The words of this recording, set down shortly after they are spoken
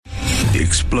the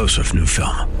explosive new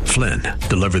film, Flynn,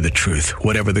 deliver the truth,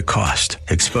 whatever the cost,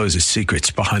 exposes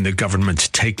secrets behind the government's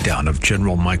takedown of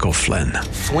General Michael Flynn.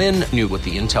 Flynn knew what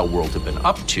the intel world had been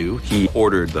up to. He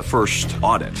ordered the first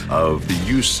audit of the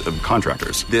use of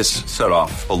contractors. This set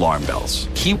off alarm bells.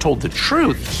 He told the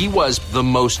truth. He was the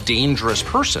most dangerous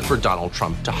person for Donald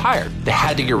Trump to hire. They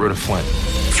had to get rid of Flynn.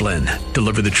 Flynn,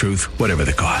 deliver the truth, whatever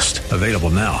the cost. Available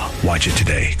now. Watch it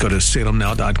today. Go to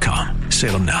salemnow.com.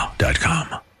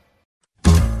 salemnow.com.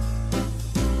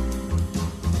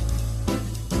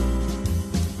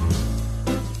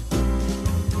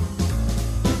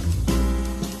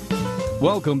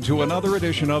 Welcome to another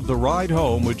edition of The Ride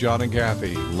Home with John and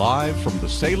Kathy, live from the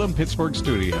Salem-Pittsburgh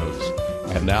studios.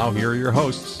 And now here are your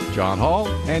hosts, John Hall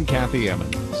and Kathy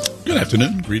Emmons. Good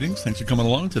afternoon. Greetings. Thanks for coming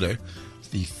along today. It's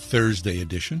the Thursday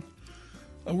edition.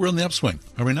 We're on the upswing,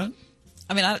 are we not?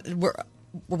 I mean, were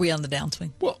we on the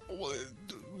downswing? Well,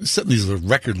 setting these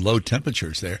record low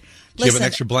temperatures there. Did you have an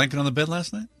extra blanket on the bed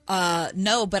last night?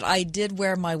 No, but I did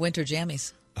wear my winter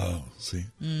jammies. Oh, see?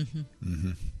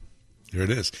 Mm-hmm. There it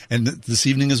is. And this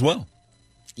evening as well.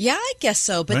 Yeah, I guess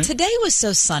so. But right? Today was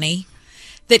so sunny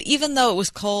that even though it was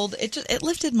cold, it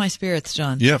lifted my spirits,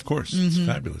 John. Yeah, of course. It's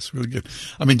fabulous. Really good.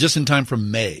 I mean, just in time for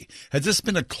May. Has this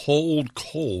been a cold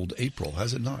April,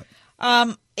 has it not?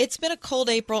 It's been a cold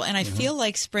April, and I feel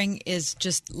like spring is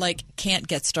just can't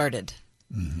get started.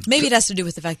 Maybe it has to do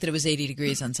with the fact that it was 80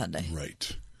 degrees on Sunday.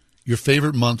 Right. Your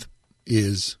favorite month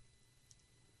is?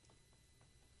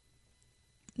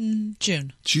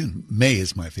 June. May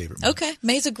is my favorite month. Okay.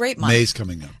 May's a great month. May's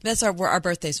coming up. That's our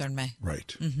birthdays are in May.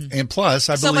 Right. And plus,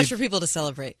 I believe... So much for people to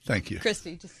celebrate. Thank you.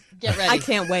 Christy, just get ready. I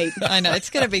can't wait. I know.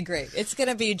 It's going to be great. It's going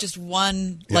to be just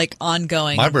one,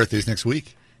 ongoing... My birthday's next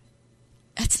week.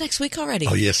 That's next week already.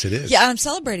 Oh, yes, it is. Yeah, I'm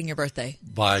celebrating your birthday.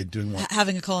 By doing what?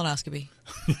 Having a colonoscopy.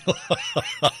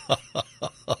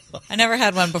 I never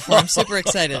had one before. I'm super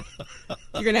excited.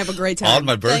 You're going to have a great time. On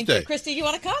my birthday. Thank you. Christy, you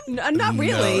want to come? Not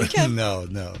really.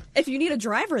 No. If you need a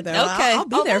driver, though, Okay. I'll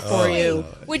be there for you.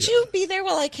 Would you be there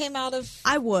while I came out of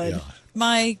I would. Yeah.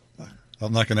 my...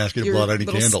 I'm not going to ask you to Your blow out any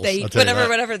little candles. state. I'll tell you that.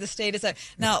 Whatever the state is.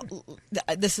 Now,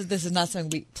 this is not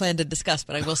something we plan to discuss,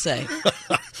 but I will say.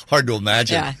 Hard to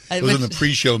imagine. Yeah, it was in the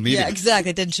pre-show meeting. Yeah, exactly.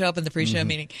 It didn't show up in the pre-show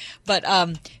meeting. But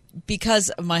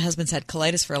because my husband's had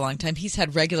colitis for a long time, he's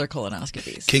had regular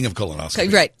colonoscopies. King of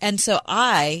colonoscopy. Right. And so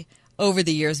I, over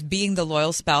the years, being the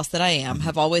loyal spouse that I am,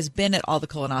 have always been at all the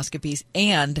colonoscopies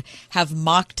and have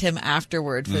mocked him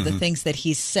afterward for the things that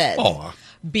he said,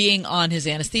 being on his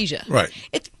anesthesia. Right.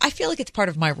 I feel like it's part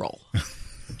of my role.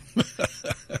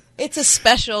 It's a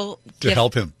special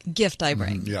help him. gift I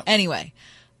bring. Yeah. Anyway,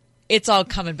 it's all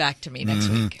coming back to me next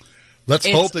week. Let's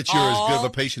It's hope that you're as good of all a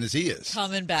patient as he is.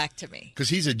 Coming back to me. Because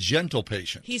he's a gentle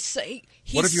patient. He's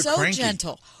What if you're so cranky?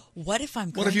 gentle. What if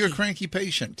I'm cranky? What if you're a cranky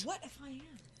patient? What if I am?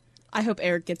 I hope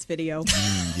Eric gets video.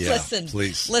 Yeah, Listen,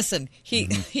 please. Listen, he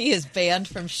is banned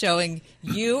from showing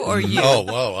you or you. Oh,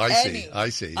 whoa, I any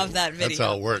see. Of that video. That's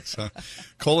how it works, huh?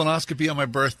 Colonoscopy on my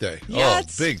birthday. Yeah, oh,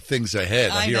 big things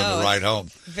ahead I here on know, the ride it's home.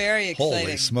 Very exciting.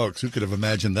 Holy smokes. Who could have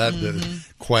imagined that? The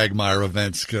quagmire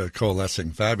events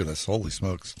coalescing. Fabulous. Holy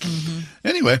smokes.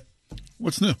 Anyway,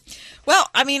 what's new? Well,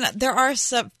 I mean, there are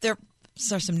some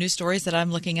news stories that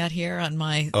I'm looking at here on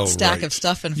my stack of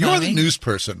stuff in front You're of me. the news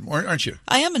person, aren't you?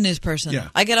 I am a news person. Yeah.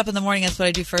 I get up in the morning. That's what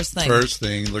I do first thing. First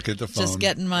thing, look at the phone. Just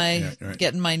getting my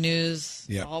news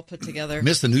Yeah. all put together.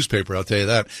 Missed the newspaper, I'll tell you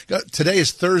that. Today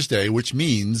is Thursday, which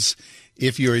means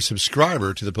if you're a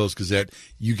subscriber to the Post-Gazette,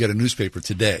 you get a newspaper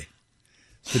today.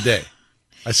 Today.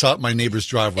 I saw it in my neighbor's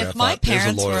driveway. If I my thought, there's a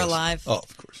parents were loyalist. alive, oh,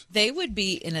 of course, they would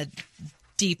be in a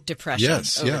deep depression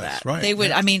over that. Right. They would.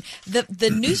 I mean,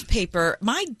 the newspaper.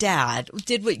 My dad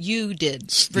did what you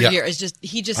did for years.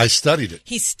 I studied it.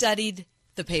 He studied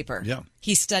the paper. Yeah.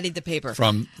 He studied the paper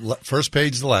From first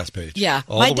page to the last page. Yeah.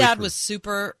 All My the way dad through. was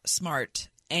super smart.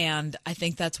 And I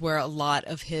think that's where a lot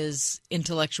of his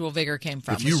intellectual vigor came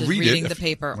from. If you was just read reading it, the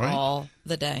paper right. all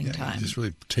the dang time. You just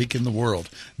really take in the world.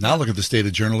 Now look at the state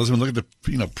of journalism and look at the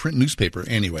print newspaper.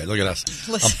 Anyway, look at us.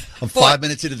 Listen, I'm 5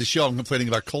 minutes into the show. I'm complaining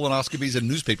about colonoscopies and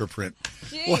newspaper print.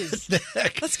 Jeez. What the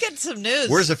heck? Let's get some news.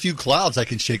 Where's a few clouds I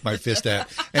can shake my fist at?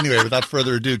 Anyway, without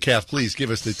further ado, Kath, please give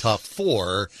us the top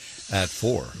 4 at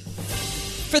 4.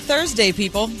 For Thursday,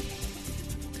 people.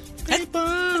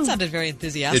 That sounded very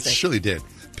enthusiastic. It surely did.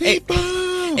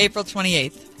 April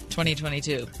 28th,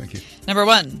 2022. Thank you. Number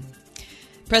 1.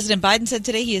 President Biden said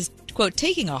today he is, quote,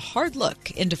 taking a hard look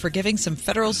into forgiving some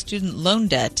federal student loan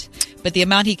debt, but the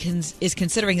amount he is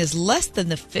considering is less than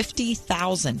the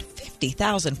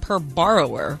 $50,000 per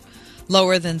borrower,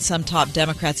 lower than some top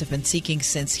Democrats have been seeking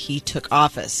since he took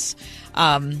office.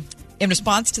 In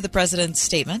response to the president's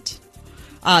statement,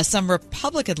 some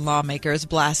Republican lawmakers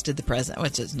blasted the president,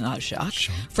 which is not a shock,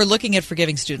 for looking at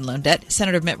forgiving student loan debt.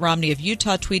 Senator Mitt Romney of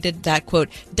Utah tweeted that, quote,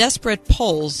 desperate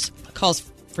polls calls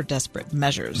for desperate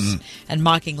measures, and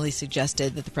mockingly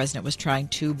suggested that the president was trying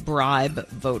to bribe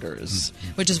voters,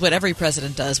 which is what every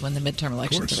president does when the midterm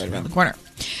elections are right around the corner.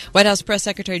 White House Press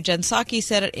Secretary Jen Psaki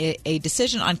said a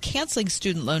decision on canceling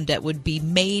student loan debt would be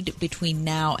made between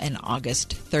now and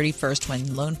August 31st,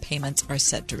 when loan payments are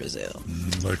set to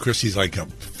resume. Lord Christie's like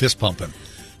fist pumping.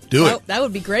 Do it. That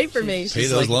would be great for me. Pay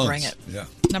those loans. Bring it. Yeah.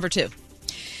 Number 2.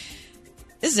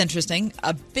 This is interesting.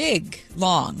 A big,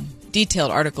 long, detailed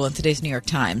article in today's New York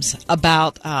Times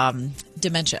about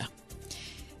dementia.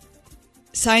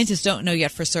 Scientists don't know yet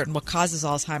for certain what causes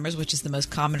Alzheimer's, which is the most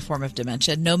common form of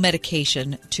dementia. No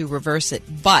medication to reverse it,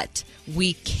 but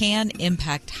we can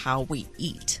impact how we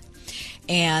eat.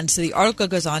 And so the article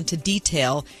goes on to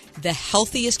detail the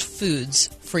healthiest foods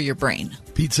for your brain.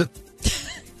 Pizza?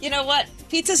 You know what?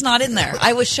 Pizza's not in there.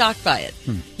 I was shocked by it.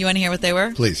 You want to hear what they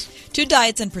were? Please. 2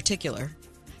 diets in particular.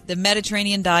 The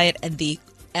Mediterranean diet and the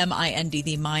MIND,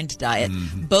 the MIND diet,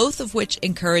 both of which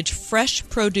encourage fresh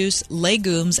produce,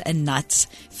 legumes, and nuts.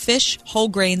 Fish, whole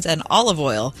grains, and olive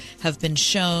oil have been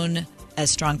shown as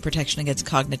strong protection against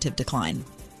cognitive decline.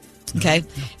 Okay?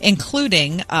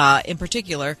 Including, in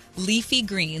particular, leafy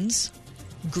greens,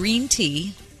 green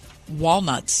tea,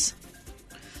 walnuts,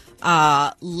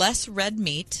 less red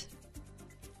meat,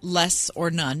 less or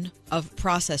none of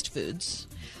processed foods.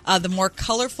 The more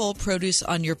colorful produce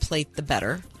on your plate, the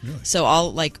better. Really? So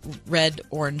all like red,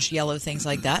 orange, yellow, things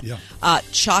like that. Yeah.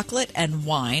 Chocolate and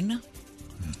wine,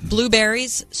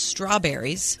 blueberries,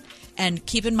 strawberries, and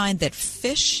keep in mind that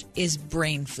fish is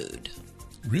brain food.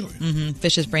 Really?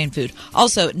 Fish is brain food.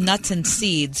 Also, nuts and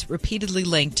seeds repeatedly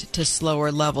linked to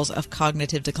slower levels of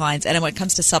cognitive declines. And when it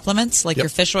comes to supplements, like your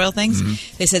fish oil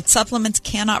things, they said supplements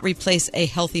cannot replace a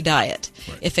healthy diet.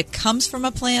 Right. If it comes from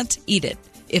a plant, eat it.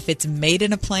 If it's made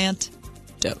in a plant,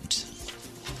 don't.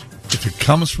 If it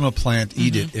comes from a plant,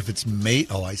 eat it. If it's made...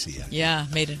 Oh, I see. Yeah,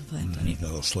 made in a plant. Don't eat it. A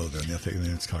little slow there. I think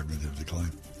it's cognitive decline.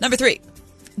 Number 3.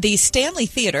 The Stanley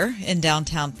Theater in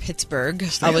downtown Pittsburgh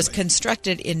was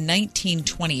constructed in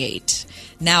 1928.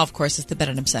 Now, of course, it's the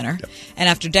Benedum Center. Yep. And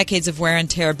after decades of wear and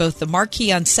tear, both the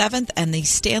Marquee on 7th and the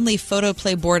Stanley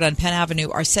Photoplay board on Penn Avenue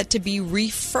are set to be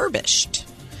refurbished.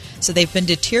 So they've been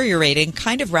deteriorating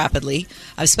kind of rapidly,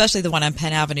 especially the one on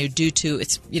Penn Avenue due to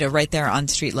it's right there on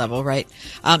street level, right?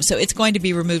 So it's going to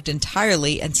be removed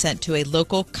entirely and sent to a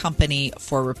local company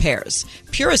for repairs.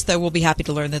 Purists, though, will be happy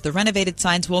to learn that the renovated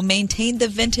signs will maintain the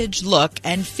vintage look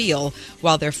and feel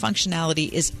while their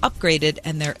functionality is upgraded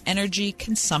and their energy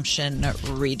consumption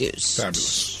reduced.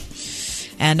 Fabulous.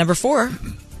 And number 4,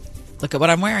 look at what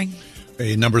I'm wearing.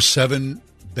 A number 7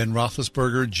 Ben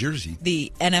Roethlisberger jersey.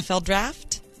 The NFL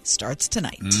Draft starts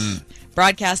tonight.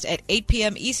 Broadcast at 8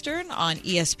 p.m. Eastern on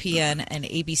ESPN and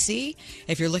ABC.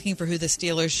 If you're looking for who the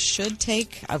Steelers should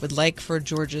take, I would like for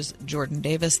Georgia's Jordan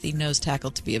Davis, the nose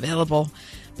tackle, to be available,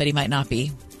 but he might not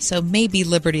be. So maybe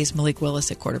Liberty's Malik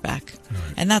Willis at quarterback.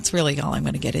 Right. And that's really all I'm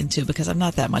going to get into because I'm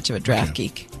not that much of a draft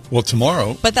geek. Well,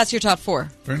 tomorrow... But that's your top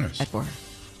 4. Very nice. At 4.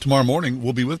 Tomorrow morning,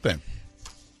 we'll be with Ben.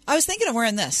 I was thinking of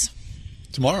wearing this.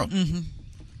 Tomorrow? Mm-hmm.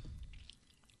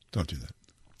 Don't do that.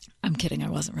 I'm kidding. I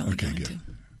wasn't really going good. to.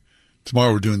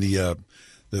 Tomorrow we're doing the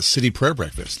City Prayer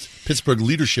Breakfast, Pittsburgh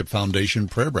Leadership Foundation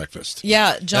Prayer Breakfast.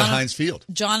 Yeah, John. At Heinz Field.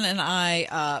 John and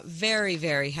I very,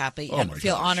 very happy and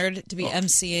feel honored to be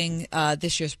emceeing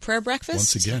this year's prayer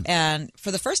breakfast once again, and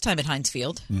for the first time at Heinz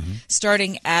Field,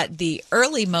 starting at the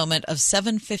early moment of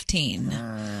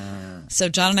 7:15. So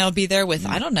John and I will be there with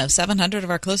 700 of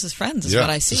our closest friends. Is what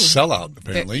I see. It's a sellout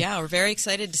apparently. Yeah, we're very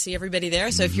excited to see everybody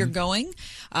there. So if you're going,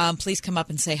 please come up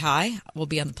and say hi. We'll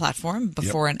be on the platform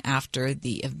before and after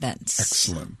the events.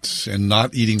 Excellent, and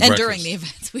not eating and breakfast. during the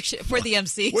events. We should for the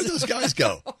MCs. Where'd those guys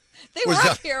go? They were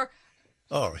up here.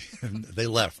 Oh, they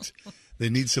left. They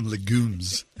need some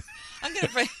legumes.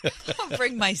 I'll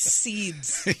bring my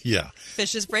seeds. Yeah.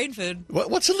 Fish is brain food.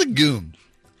 What's a legume?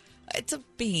 It's a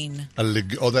bean.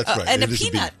 Oh, that's right. And a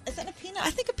peanut. Is that a peanut? I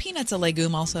think a peanut's a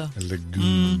legume also. A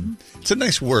legume. It's a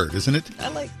nice word, isn't it? I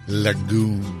like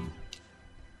legume.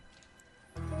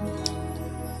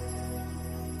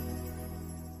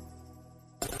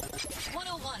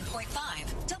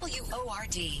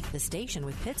 WORD, the station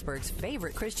with Pittsburgh's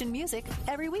favorite Christian music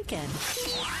every weekend.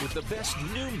 With the best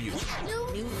new music.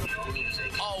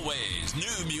 Always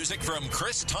new music from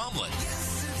Chris Tomlin.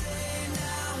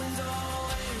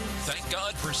 Thank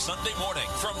God for Sunday Morning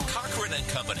from Cochran and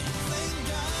Company.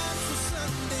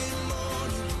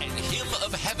 And Hymn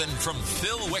of Heaven from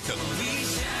Phil Wickham.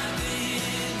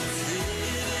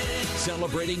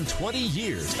 Celebrating 20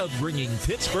 years of bringing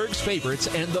Pittsburgh's favorites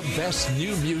and the best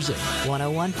new music.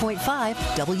 101.5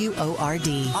 WORD.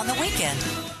 On the weekend.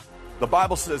 The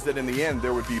Bible says that in the end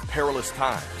there would be perilous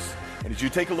times. And as you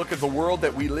take a look at the world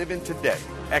that we live in today,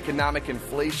 economic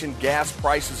inflation, gas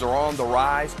prices are on the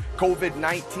rise,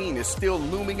 COVID-19 is still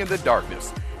looming in the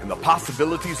darkness, and the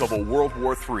possibilities of a World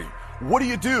War III. What do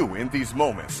you do in these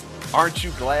moments? Aren't you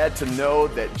glad to know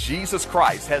that Jesus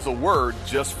Christ has a word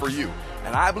just for you?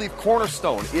 And I believe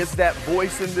Cornerstone is that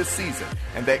voice in this season,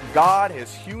 and that God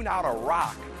has hewn out a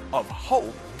rock of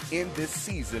hope in this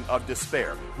season of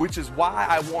despair, which is why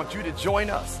I want you to join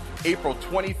us April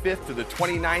 25th to the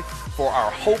 29th for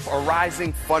our Hope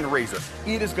Arising fundraiser.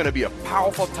 It is going to be a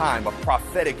powerful time of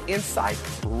prophetic insight,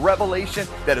 revelation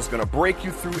that is going to break you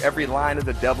through every line of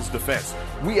the devil's defense.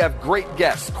 We have great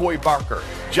guests, Coy Barker,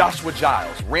 Joshua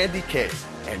Giles, Randy Kay,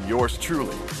 and yours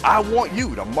truly. I want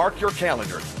you to mark your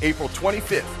calendar, April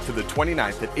 25th to the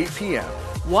 29th at 8 p.m.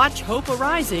 Watch Hope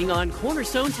Arising on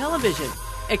Cornerstone Television.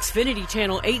 Xfinity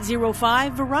Channel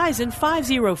 805, Verizon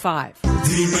 505.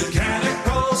 The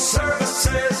Mechanical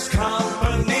Services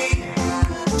Company.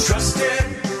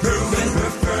 Trusted, proven,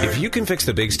 preferred. If you can fix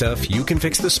the big stuff, you can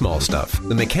fix the small stuff.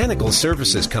 The Mechanical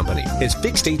Services Company has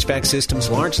fixed HVAC systems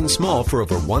large and small for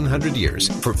over 100 years.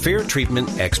 For fair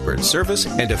treatment, expert service,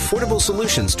 and affordable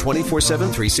solutions 24/7,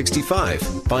 365.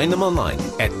 Find them online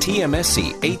at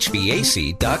tmschvac.com.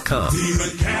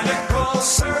 The Mechanical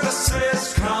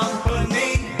Services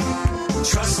Company.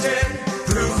 Trusted,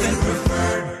 proven,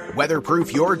 preferred.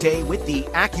 Weatherproof your day with the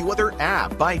AccuWeather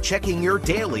app by checking your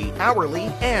daily, hourly,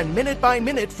 and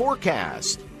minute-by-minute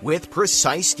forecast. With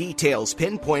precise details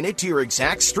pinpointed to your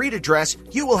exact street address,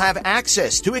 you will have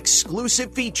access to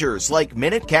exclusive features like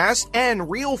MinuteCast and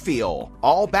RealFeel,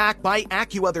 all backed by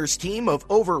AccuWeather's team of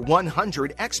over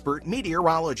 100 expert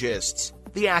meteorologists.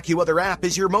 The AccuWeather app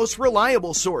is your most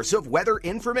reliable source of weather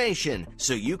information,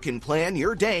 so you can plan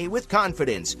your day with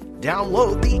confidence.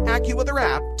 Download the AccuWeather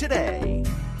app today.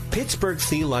 Pittsburgh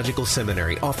Theological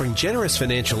Seminary, offering generous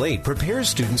financial aid, prepares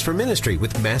students for ministry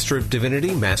with Master of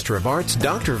Divinity, Master of Arts,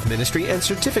 Doctor of Ministry, and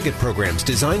certificate programs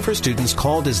designed for students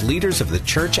called as leaders of the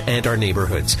church and our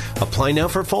neighborhoods. Apply now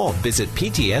for fall. Visit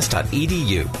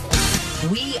pts.edu.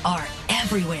 We are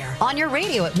everywhere. On your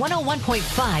radio at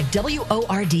 101.5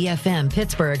 WORD-FM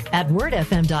Pittsburgh, at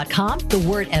wordfm.com, the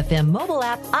Word FM mobile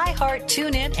app, iHeart,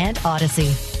 TuneIn, and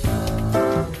Odyssey.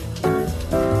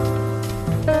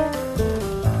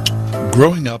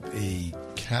 Growing up a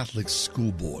Catholic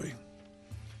schoolboy,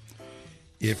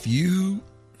 if you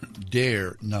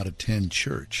dare not attend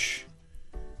church,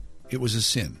 it was a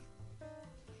sin.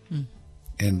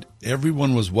 And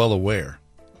everyone was well aware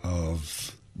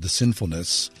of the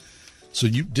sinfulness, so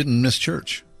you didn't miss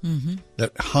church.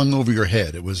 That hung over your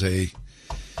head. It was an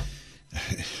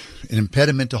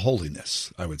impediment to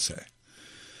holiness, I would say.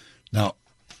 Now,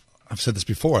 I've said this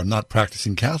before, I'm not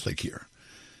practicing Catholic here.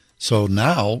 So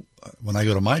now, when I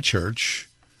go to my church,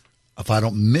 if I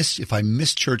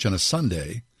miss church on a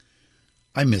Sunday,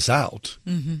 I miss out.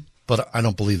 But I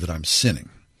don't believe that I'm sinning.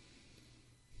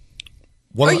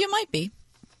 Or you might be.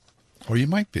 Or you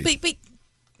might be. But,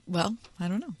 well, I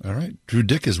don't know. All right. Drew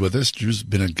Dyck is with us. Drew's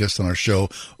been a guest on our show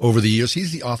over the years.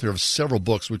 He's the author of several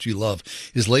books, which you love.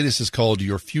 His latest is called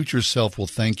Your Future Self Will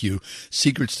Thank You,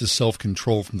 Secrets to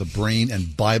Self-Control from the Brain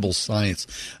and Bible Science.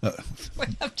 I'm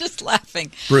just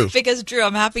laughing. Drew. Because, Drew,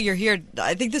 I'm happy you're here.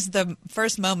 I think this is the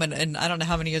first moment, and I don't know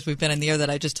how many years we've been in the air, that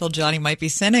I just told Johnny might be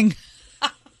sinning.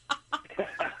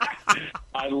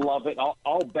 I love it.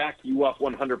 I'll back you up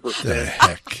 100%. The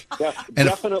heck.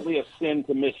 Definitely a sin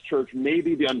to miss church,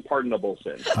 maybe the unpardonable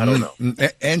sin. I don't know.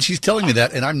 And she's telling me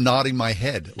that, and I'm nodding my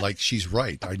head like she's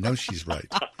right. I know she's right.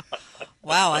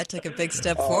 Wow, I took a big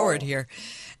step forward here.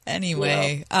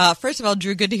 Anyway, first of all,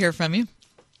 Drew, good to hear from you.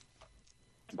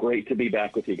 Great to be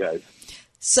back with you guys.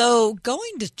 So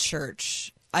going to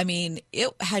church, I mean, it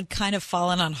had kind of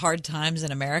fallen on hard times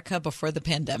in America before the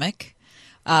pandemic.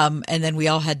 And then we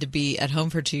all had to be at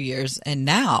home for 2 years. And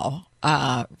now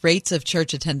rates of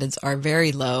church attendance are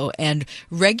very low. And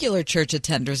regular church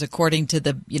attenders, according to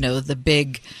the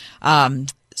big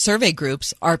survey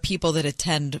groups, are people that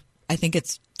attend, I think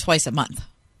it's twice a month.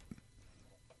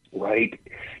 Right.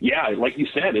 Yeah, like you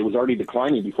said, it was already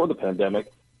declining before the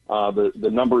pandemic. The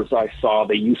numbers I saw,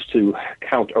 they used to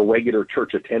count a regular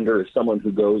church attender as someone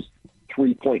who goes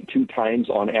 3.2 times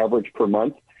on average per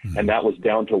month. And that was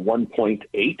down to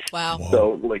 1.8. Wow.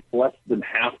 So like less than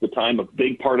half the time. A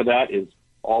big part of that is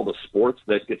all the sports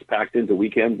that gets packed into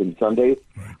weekends and Sundays.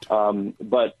 Right.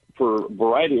 But for a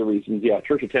variety of reasons,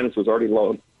 church attendance was already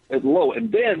low. low.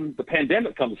 And then the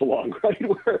pandemic comes along, right,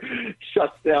 where it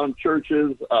shuts down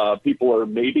churches. People are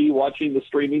maybe watching the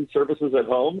streaming services at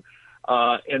home.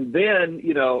 And then,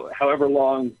 however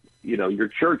long, your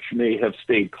church may have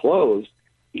stayed closed,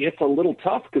 it's a little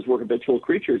tough because we're habitual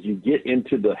creatures. You get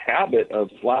into the habit of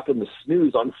slapping the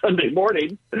snooze on Sunday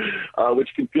morning, which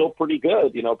can feel pretty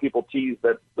good. People tease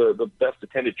that the best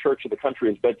attended church in the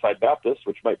country is Bedside Baptist,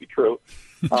 which might be true.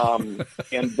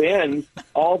 And then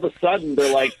all of a sudden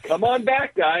they're like, come on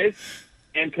back, guys.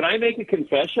 And can I make a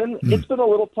confession? It's been a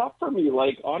little tough for me.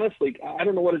 Like, honestly, I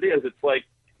don't know what it is. It's like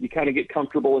you kind of get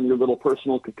comfortable in your little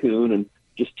personal cocoon and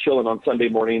just chilling on Sunday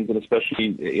mornings. And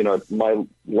especially, my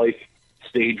life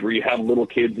stage where you have little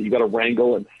kids that you got to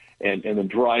wrangle and then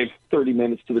drive 30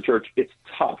 minutes to the church. It's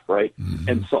tough, right? Mm-hmm.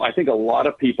 And so I think a lot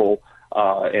of people,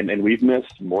 and we've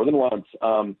missed more than once,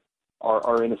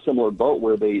 are in a similar boat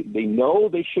where they know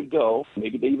they should go.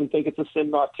 Maybe they even think it's a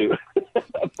sin not to.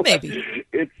 Maybe.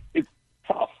 It's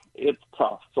tough. It's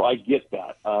tough. So I get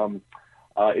that.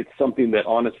 It's something that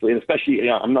honestly, and especially,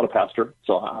 I'm not a pastor,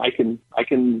 so I can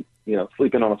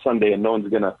sleep in on a Sunday and no one's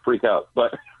going to freak out.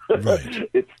 But right.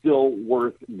 It's still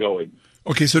worth going.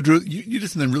 Okay, so Drew, you did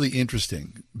something really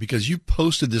interesting because you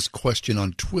posted this question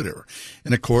on Twitter.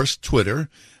 And, of course, Twitter,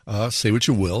 say what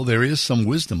you will, there is some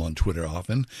wisdom on Twitter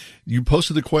often. You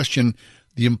posted the question,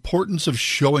 the importance of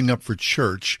showing up for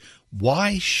church.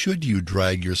 Why should you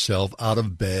drag yourself out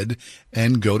of bed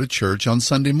and go to church on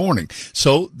Sunday morning?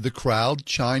 So the crowd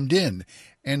chimed in.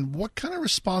 And what kind of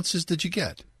responses did you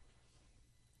get?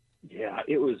 Yeah,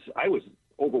 I was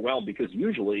overwhelmed because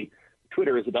usually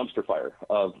Twitter is a dumpster fire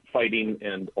of fighting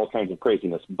and all kinds of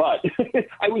craziness. But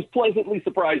I was pleasantly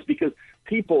surprised because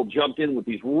people jumped in with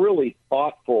these really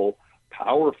thoughtful,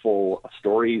 powerful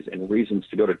stories and reasons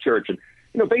to go to church. And,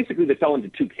 basically they fell into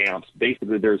two camps.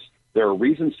 Basically, there are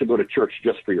reasons to go to church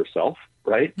just for yourself,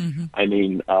 right? Mm-hmm. I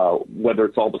mean, whether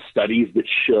it's all the studies that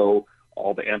show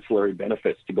all the ancillary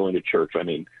benefits to going to church. I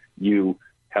mean, you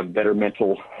have better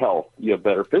mental health. You have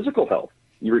better physical health.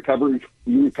 You recover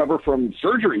from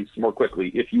surgeries more quickly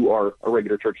if you are a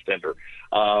regular church attender.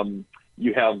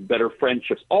 You have better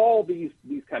friendships, all these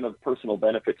kind of personal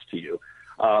benefits to you.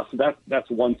 So that's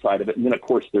one side of it. And then, of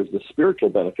course, there's the spiritual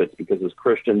benefits because as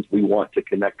Christians, we want to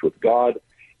connect with God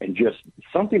and just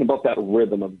something about that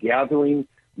rhythm of gathering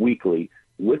weekly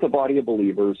with a body of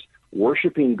believers,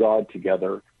 worshiping God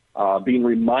together, being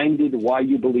reminded why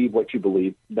you believe what you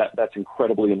believe, that's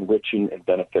incredibly enriching and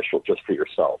beneficial just for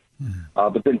yourself.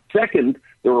 But then second,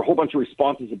 there were a whole bunch of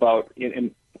responses about,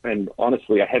 and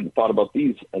honestly, I hadn't thought about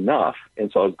these enough,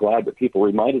 and so I was glad that people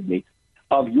reminded me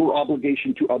of your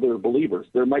obligation to other believers.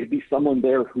 There might be someone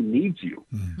there who needs you.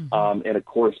 Mm-hmm. And of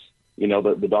course,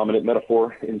 the dominant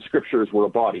metaphor in Scripture is we're a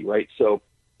body, right? So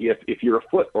if you're a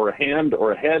foot or a hand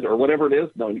or a head or whatever it is,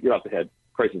 no, you're not the head.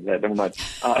 Christ is the head, never mind.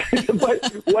 But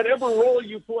whatever role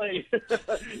you play,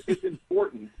 it's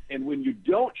important. And when you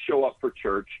don't show up for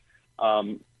church,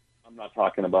 I'm not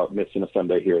talking about missing a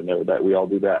Sunday here and there, that we all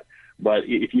do that. But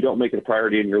if you don't make it a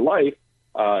priority in your life,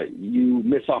 you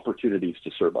miss opportunities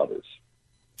to serve others.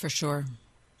 For sure.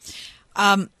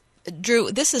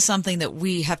 Drew, this is something that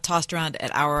we have tossed around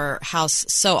at our house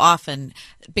so often.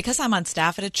 Because I'm on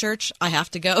staff at a church, I have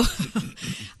to go. So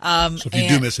if you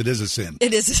do miss, it is a sin.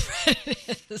 It is.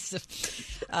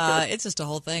 It's just a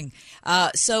whole thing.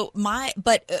 So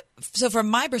from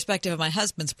my perspective and my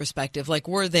husband's perspective, like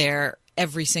we're there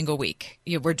every single week.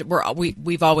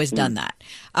 We've always done that.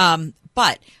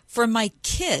 But for my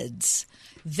kids,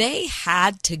 they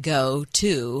had to go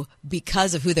too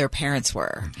because of who their parents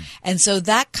were. Mm-hmm. And so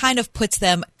that kind of puts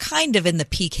them kind of in the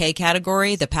PK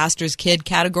category, the pastor's kid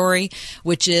category,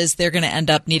 which is they're going to end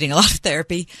up needing a lot of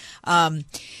therapy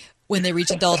when they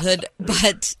reach adulthood.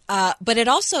 But it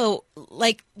also,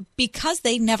 like, because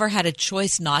they never had a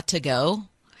choice not to go,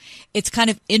 it's kind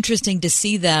of interesting to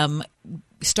see them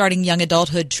starting young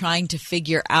adulthood trying to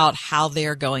figure out how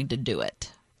they're going to do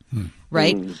it.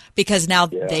 Right? Because now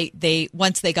they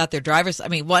once they got their driver's, I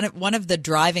mean, one of the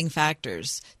driving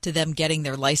factors to them getting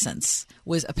their license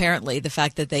was apparently the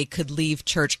fact that they could leave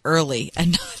church early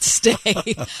and not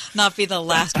stay, not be the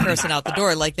last person out the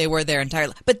door like they were their entire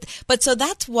life. But so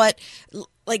that's what,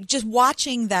 like, just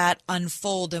watching that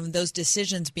unfold and those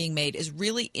decisions being made is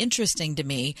really interesting to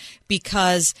me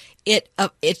because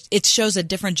it shows a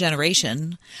different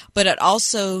generation, but it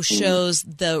also shows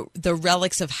the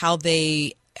relics of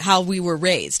how we were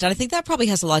raised. And I think that probably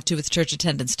has a lot to do with church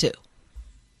attendance too.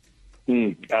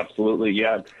 Absolutely.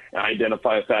 Yeah. I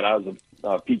identify with that. I was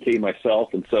a PK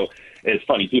myself. And so it's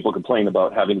funny. People complain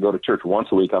about having to go to church once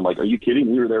a week. I'm like, are you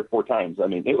kidding? We were there 4 times. I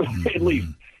mean, it was at least,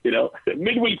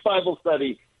 midweek Bible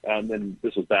study And then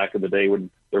this was back in the day when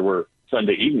there were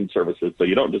Sunday evening services, so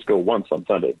you don't just go once on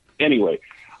Sunday. Anyway,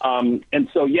 and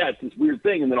so, yeah, it's this weird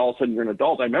thing, and then all of a sudden you're an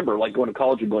adult. I remember, like, going to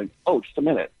college and going, oh, just a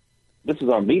minute. This is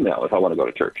on me now if I want to go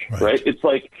to church, right? It's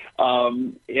like,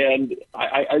 and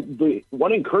the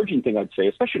one encouraging thing I'd say,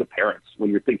 especially to parents, when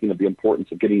you're thinking of the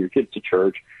importance of getting your kids to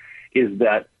church, is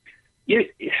that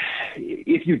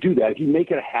if you do that, if you make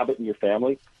it a habit in your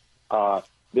family,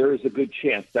 there is a good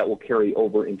chance that will carry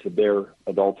over into their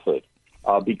adulthood.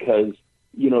 Because,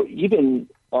 you know, even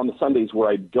on the Sundays where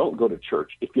I don't go to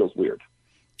church, it feels weird.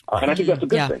 And I think that's a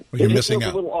good thing. Well, you're missing feels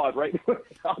out. a little odd, right?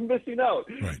 I'm missing out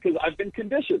because I've been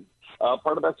conditioned.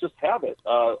 Part of that's just habit.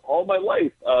 All my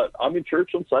life, I'm in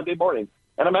church on Sunday morning,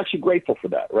 and I'm actually grateful for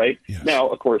that, right? Yes. Now,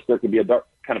 of course, there could be a dark,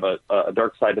 kind of a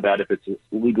dark side to that if it's a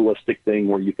legalistic thing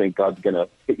where you think God's going to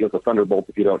hit you with a thunderbolt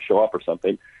if you don't show up or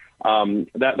something.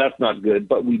 That's not good,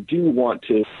 but we do want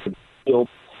to build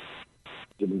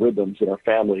rhythms in our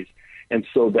families, and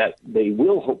so that they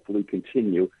will hopefully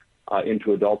continue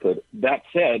into adulthood. That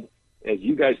said, as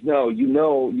you guys know,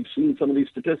 you've seen some of these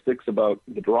statistics about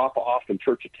the drop-off in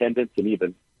church attendance and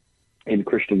even in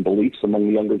Christian beliefs among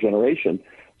the younger generation.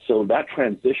 So that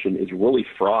transition is really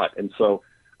fraught. And so,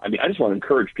 I mean, I just want to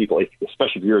encourage people,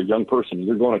 especially if you're a young person and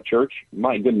you're going to church,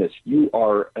 my goodness, you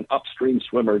are an upstream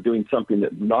swimmer doing something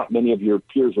that not many of your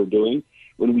peers are doing.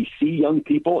 When we see young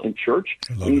people in church,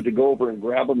 we need to go over and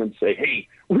grab them and say, hey,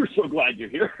 we're so glad you're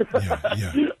here.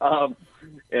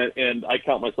 And I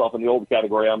count myself in the old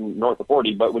category. I'm north of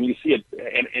 40. But when you see it,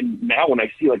 and now when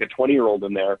I see like a 20-year-old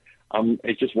in there,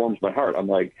 it just warms my heart. I'm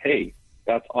like, hey,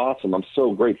 that's awesome. I'm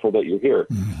so grateful that you're here.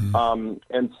 Mm-hmm.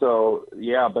 And so,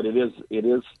 yeah, but it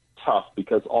is tough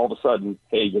because all of a sudden,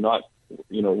 hey, you're not,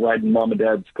 riding mom and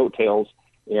dad's coattails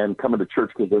and coming to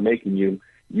church because they're making you.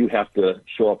 You have to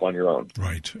show up on your own.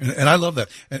 Right. And I love that.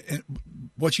 And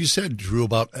what you said, Drew,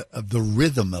 about the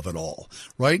rhythm of it all,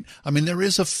 right? I mean, there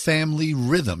is a family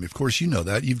rhythm. Of course, you know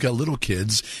that. You've got little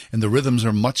kids, and the rhythms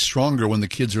are much stronger when the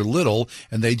kids are little,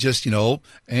 and they just,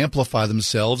 amplify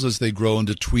themselves as they grow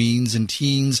into tweens and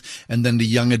teens and then to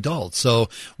young adults. So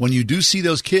when you do see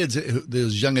those kids,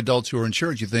 those young adults who are in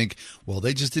church, you think, well,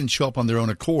 they just didn't show up on their own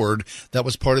accord. That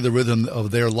was part of the rhythm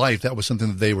of their life. That was something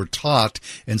that they were taught,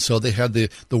 and so they had the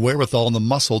wherewithal and the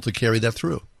muscle to carry that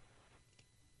through.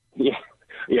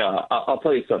 Yeah. I'll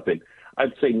tell you something.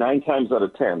 I'd say 9 times out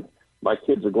of 10, my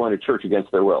kids are going to church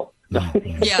against their will.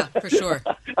 Yeah, for sure.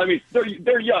 I mean,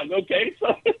 they're young, okay?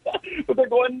 So, but they're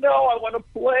going, no, I want to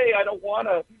play. I don't want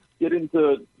to get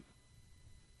into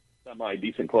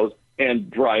semi-decent clothes and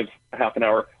drive half an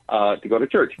hour to go to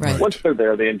church. Right. Once they're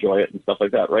there, they enjoy it and stuff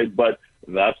like that, right? But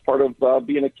that's part of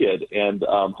being a kid. And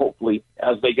hopefully,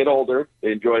 as they get older,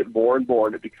 they enjoy it more and more,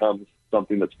 and it becomes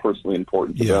something that's personally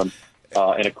important to them.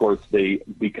 And, of course, they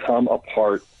become a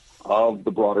part of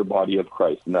the broader body of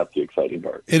Christ, and that's the exciting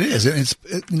part. It is. And it's,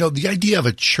 the idea of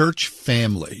a church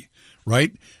family,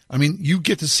 right? I mean, you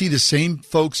get to see the same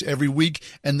folks every week,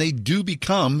 and they do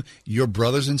become your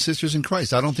brothers and sisters in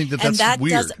Christ. I don't think that's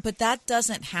weird. But that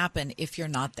doesn't happen if you're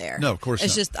not there. No, of course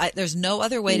it's not. It's just there's no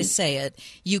other way to say it.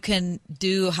 You can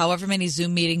do however many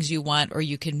Zoom meetings you want, or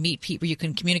you can meet people. You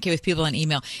can communicate with people on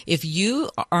email. If you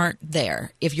aren't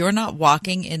there, if you're not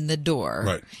walking in the door,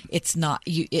 right. It's not.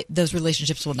 Those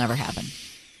relationships will never happen.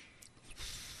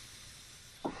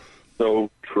 So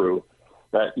true.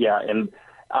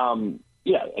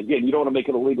 Yeah, again, you don't want to make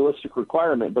it a legalistic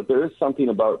requirement, but there is something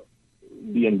about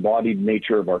the embodied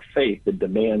nature of our faith that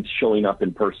demands showing up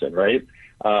in person, right?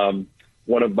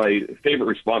 One of my favorite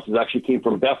responses actually came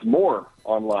from Beth Moore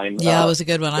online. Yeah, it was a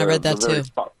good one. I read that too.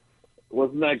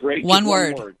 Wasn't that great? One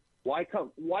word. Why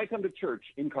come to church?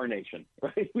 Incarnation,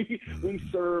 right? We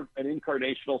serve an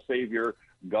incarnational Savior,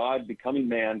 God becoming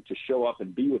man, to show up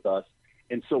and be with us.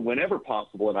 And so whenever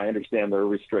possible, and I understand there are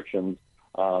restrictions,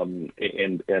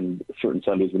 and certain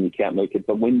Sundays when you can't make it,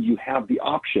 but when you have the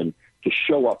option to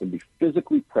show up and be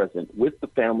physically present with the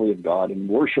family of God and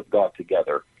worship God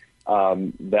together,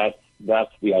 that's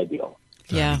the ideal.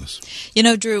 Yeah.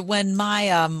 Drew, when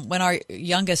when our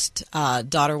youngest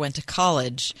daughter went to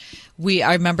college,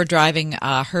 I remember driving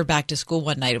her back to school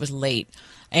one night. It was late.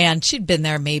 And she'd been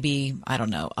there maybe, I don't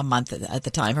know, a month at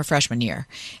the time, her freshman year.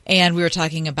 And we were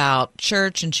talking about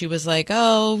church, and she was like,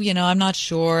 oh, I'm not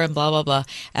sure, and blah, blah, blah.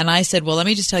 And I said, well, let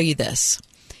me just tell you this.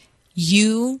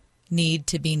 You need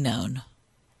to be known.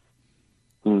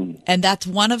 And that's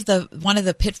one of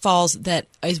the pitfalls that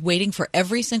is waiting for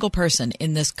every single person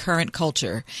in this current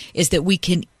culture, is that we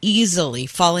can easily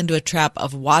fall into a trap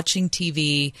of watching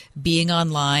TV, being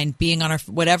online, being on our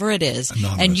whatever it is,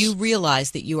 anonymous. And you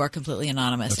realize that you are completely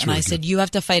anonymous. That's and really I said, you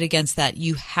have to fight against that.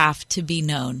 You have to be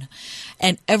known,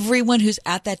 and everyone who's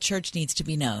at that church needs to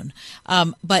be known.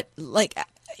 But like,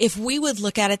 if we would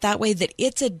look at it that way, that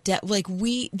it's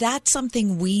that's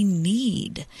something we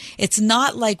need. It's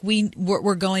not like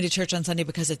we're going to church on Sunday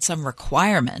because it's some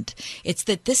requirement. It's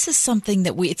that this is something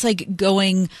that it's like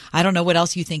going, I don't know what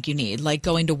else you think you need, like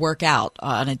going to work out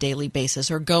on a daily basis,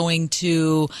 or going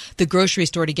to the grocery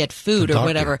store to get food or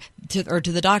whatever, or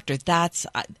to the doctor. That's,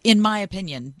 in my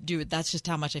opinion, that's just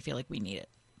how much I feel like we need it.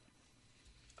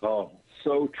 Oh,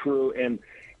 so true.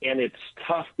 And it's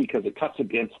tough because it cuts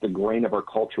against the grain of our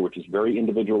culture, which is very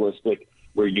individualistic,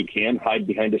 where you can hide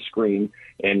behind a screen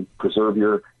and preserve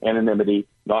your anonymity,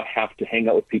 not have to hang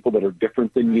out with people that are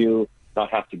different than you, not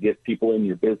have to get people in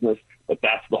your business. But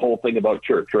that's the whole thing about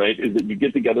church, right, is that you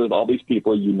get together with all these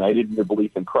people united in their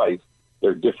belief in Christ.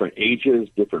 They're different ages,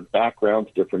 different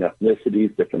backgrounds, different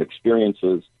ethnicities, different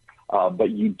experiences, but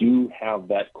you do have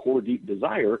that core deep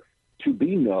desire to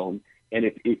be known. And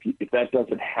if that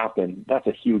doesn't happen, that's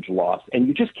a huge loss. And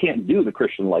you just can't do the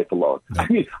Christian life alone. No. I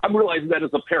mean, I'm realizing that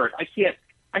as a parent. I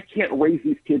can't raise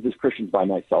these kids as Christians by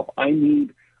myself. I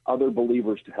need other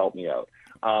believers to help me out.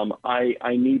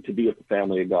 I need to be with the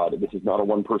family of God. This is not a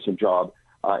one-person job.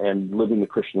 And living the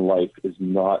Christian life is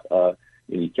not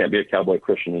you can't be a cowboy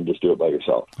Christian and just do it by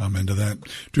yourself. Amen to that.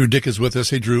 Drew Dyck is with us.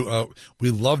 Hey, Drew, we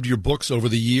loved your books over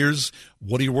the years.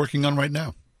 What are you working on right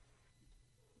now?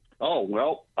 Oh,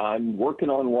 well, I'm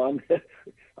working on one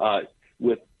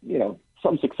with,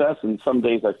 some success, and some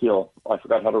days I feel I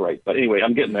forgot how to write. But anyway,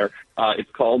 I'm getting there. It's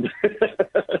called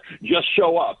Just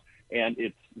Show Up, and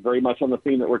it's very much on the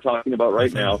theme that we're talking about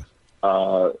right now.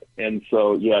 And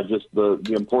so, just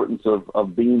the importance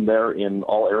of being there in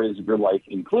all areas of your life,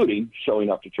 including showing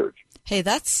up to church. Hey,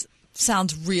 that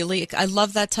sounds really – I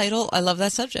love that title. I love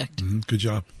that subject. Mm-hmm. Good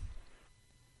job.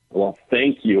 Well,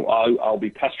 thank you. I'll be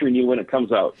pestering you when it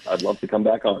comes out. I'd love to come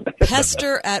back on.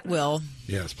 Pester at will.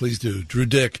 Yes, please do. Drew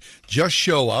Dyck, Just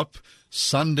Show Up,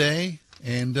 Sunday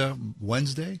and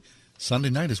Wednesday, Sunday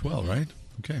night as well, right?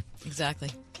 Okay. Exactly.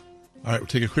 All right, we'll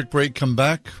take a quick break, come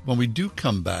back. When we do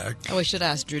come back... Oh, I should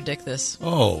ask Drew Dyck this.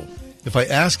 Oh, if I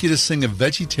ask you to sing a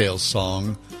VeggieTales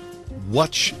song,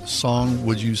 what song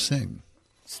would you sing?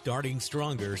 Starting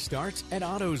Stronger starts at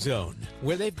AutoZone,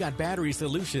 where they've got battery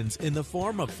solutions in the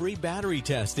form of free battery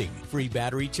testing, free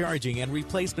battery charging, and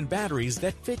replacement batteries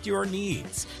that fit your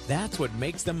needs. That's what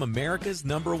makes them America's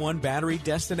 #1 battery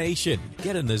destination.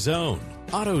 Get in the zone.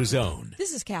 AutoZone.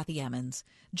 This is Kathy Emmons.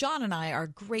 John and I are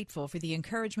grateful for the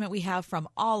encouragement we have from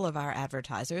all of our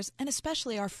advertisers, and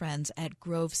especially our friends at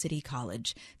Grove City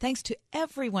College. Thanks to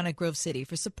everyone at Grove City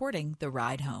for supporting the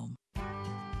ride home.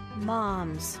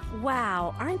 Moms,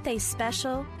 wow, aren't they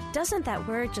special? Doesn't that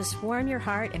word just warm your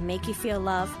heart and make you feel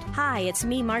loved? Hi, it's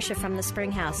me, Marcia from the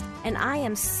Spring House, and I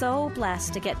am so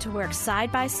blessed to get to work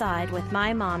side by side with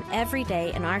my mom every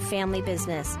day in our family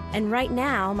business. And right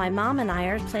now, my mom and I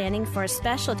are planning for a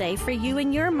special day for you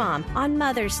and your mom on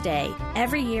Mother's Day.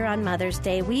 Every year on Mother's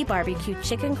Day, we barbecue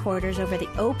chicken quarters over the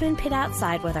open pit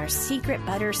outside with our secret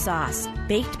butter sauce.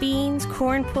 Baked beans,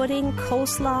 corn pudding,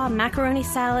 coleslaw, macaroni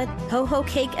salad, ho-ho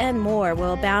cake, and more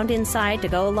will abound inside to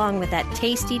go along with that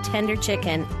tasty, tender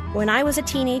chicken. When I was a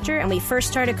teenager and we first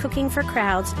started cooking for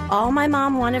crowds, all my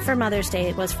mom wanted for Mother's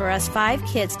Day was for us 5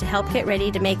 kids to help get ready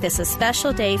to make this a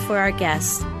special day for our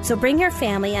guests. So bring your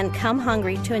family and come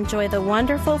hungry to enjoy the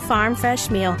wonderful farm fresh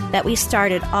meal that we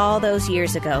started all those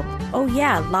years ago. Oh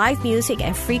yeah, live music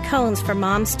and free cones for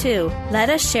moms too. Let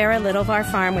us share a little of our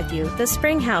farm with you. The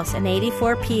Spring House in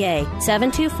 84 PA,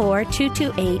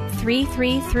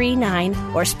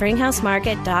 724-228-3339 or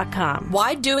springhousemarket.com.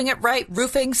 Why Doing It Right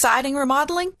Roofing, Siding,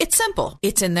 Remodeling? It's simple.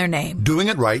 It's in their name. Doing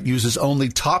It Right uses only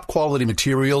top quality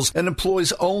materials and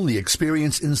employs only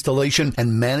experienced installation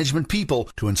and management people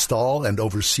to install and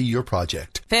oversee your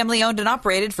project. Family owned and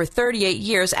operated for 38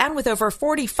 years and with over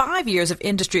 45 years of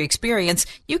industry experience,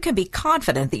 you can be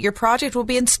confident that your project will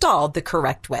be installed the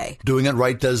correct way. Doing It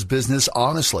Right does business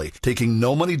honestly, taking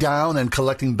no money down and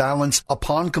collecting balance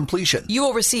upon completion. You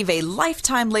will receive a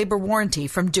lifetime labor warranty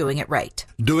from Doing It Right.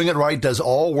 Doing It Right does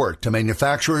all work to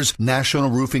manufacturers, National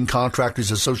Roofing Roofing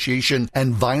Contractors Association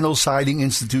and Vinyl Siding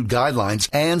Institute guidelines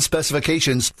and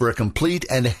specifications for a complete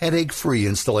and headache-free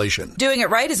installation. Doing it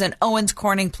right is an Owens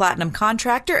Corning Platinum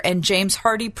contractor and James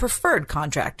Hardy preferred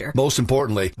contractor. Most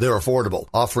importantly, they're affordable,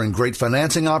 offering great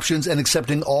financing options and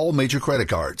accepting all major credit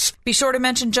cards. Be sure to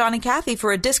mention John and Kathy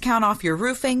for a discount off your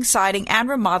roofing, siding, and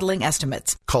remodeling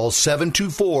estimates. Call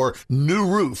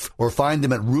 724-NEW-ROOF or find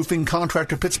them at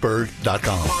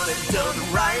roofingcontractorpittsburgh.com.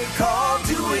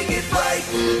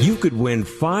 You could win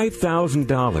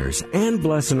 $5,000 and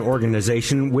bless an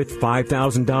organization with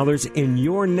 $5,000 in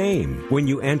your name when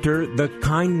you enter the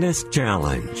Kindness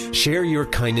Challenge. Share your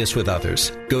kindness with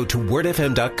others. Go to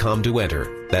wordfm.com to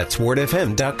enter. That's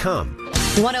wordfm.com.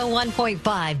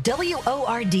 101.5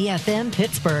 WORD-FM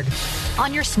Pittsburgh.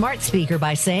 On your smart speaker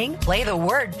by saying, play the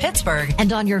word Pittsburgh.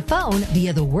 And on your phone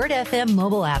via the Word FM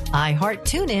mobile app, iHeart,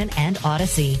 TuneIn, and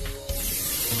Odyssey.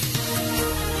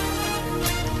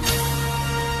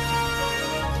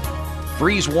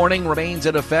 Freeze warning remains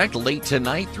in effect late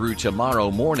tonight through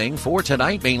tomorrow morning. For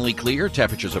tonight, mainly clear.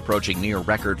 Temperatures approaching near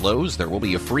record lows. There will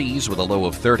be a freeze with a low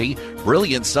of 30.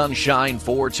 Brilliant sunshine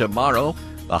for tomorrow.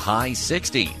 The high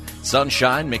 60.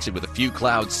 Sunshine mixing with a few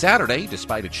clouds Saturday.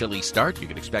 Despite a chilly start, you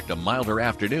can expect a milder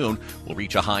afternoon. We'll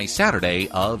reach a high Saturday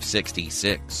of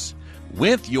 66.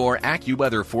 With your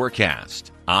AccuWeather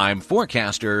forecast, I'm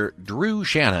forecaster Drew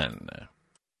Shannon.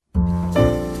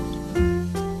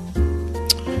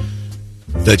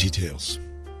 VeggieTales.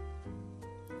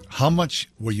 How much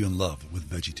were you in love with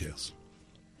VeggieTales?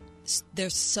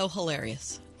 They're so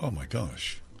hilarious. Oh, my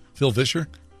gosh. Phil Vischer?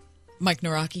 Mike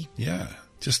Naraki? Yeah.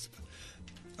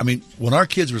 When our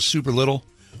kids were super little,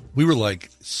 we were like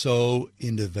so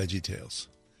into VeggieTales.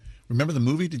 Remember the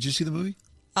movie? Did you see the movie?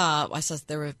 I saw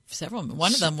there were several.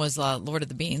 One of them was Lord of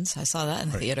the Beans. I saw that in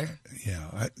the theater.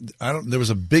 Yeah. I don't. There was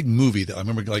a big movie that I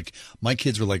remember, like, my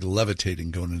kids were like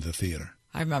levitating going into the theater.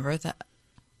 I remember that.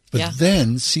 But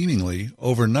then, seemingly,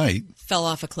 overnight... fell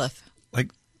off a cliff.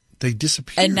 Like, they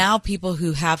disappeared. And now people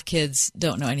who have kids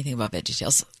don't know anything about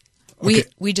VeggieTales.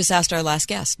 We just asked our last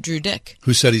guest, Drew Dick.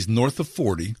 Who said he's north of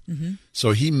 40,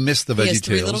 so he missed the VeggieTales. He has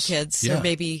 3 little kids, so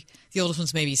maybe the oldest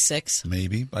one's maybe 6.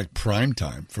 Maybe, like prime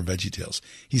time for VeggieTales.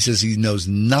 He says he knows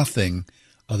nothing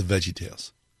of the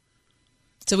VeggieTales.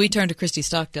 So we turned to Christy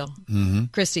Stockdale. Mm-hmm.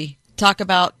 Christy, talk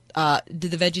about,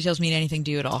 did the VeggieTales mean anything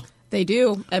to you at all? They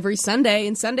do. Every Sunday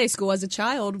in Sunday school as a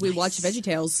child, we watched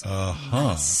VeggieTales.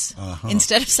 Nice.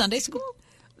 Instead of Sunday school?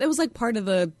 It was like part of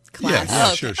the class. Yeah,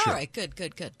 okay. sure. All right, good.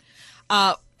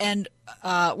 And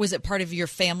was it part of your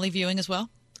family viewing as well?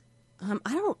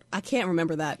 I can't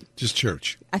remember that. Just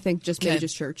church. I think maybe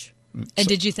just church. And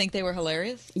did you think they were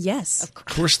hilarious? Yes. Of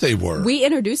course they were. We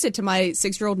introduced it to my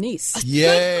 6-year-old niece.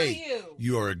 Yay. Good for you.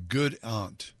 You are a good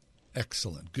aunt.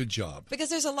 Excellent. Good job. Because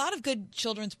there's a lot of good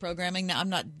children's programming. Now, I'm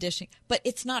not dishing, but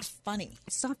it's not funny.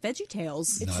 It's not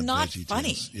VeggieTales. It's not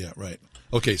funny. Yeah, right.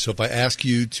 Okay, so if I ask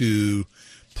you to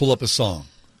pull up a song,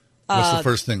 what's the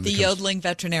first thing? The Yodeling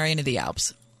Veterinarian of the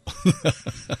Alps.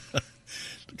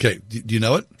 Okay, do you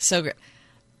know it? So great.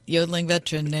 Yodeling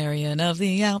Veterinarian of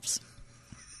the Alps.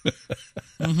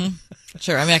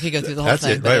 Sure, I could go through the whole That's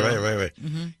thing. That's it. Right.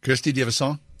 Mm-hmm. Christy, do you have a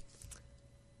song?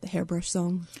 The Hairbrush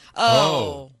song.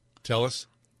 Oh. Tell us.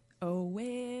 Oh,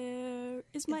 where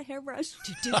is my hairbrush?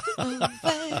 It's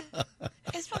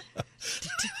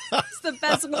the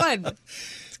best one.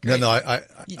 No, I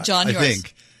John, I yours.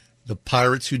 think the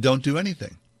pirates who don't do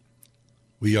anything.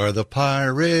 We are the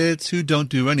pirates who don't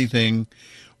do anything.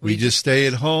 We just stay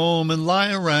at home and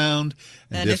lie around.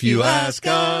 And if you ask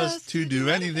us to do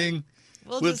anything,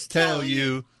 we'll just tell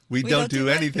you we don't do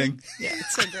anything. Yeah,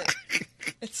 it's so great.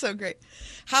 It's so great.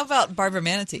 How about Barbara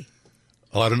Manatee?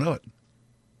 Oh, I don't know it.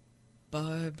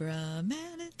 Barbara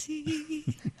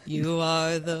Manatee, you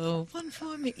are the one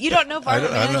for me. You don't know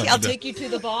Barbara Manatee? I'll take you to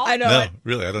the ball. I know. No,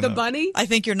 really, I don't know. The bunny? I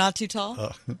think you're not too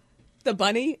tall. The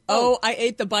bunny? Oh, I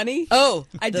ate the bunny? Oh,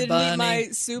 I didn't eat my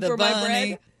soup or my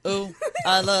bread? Oh,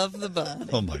 I love the bunny.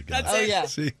 Oh, my God. Oh, yeah.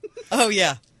 See? Oh,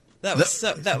 yeah. That was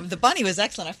the bunny was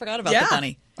excellent. I forgot about the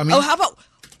bunny. I mean, how about,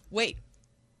 wait,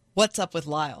 what's up with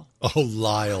Lyle? Oh,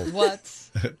 Lyle.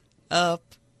 What's up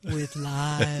with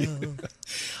Lyle?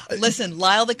 Listen,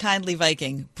 Lyle the Kindly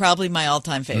Viking, probably my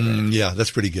all-time favorite. Yeah, that's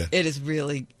pretty good. It is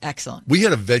really excellent. We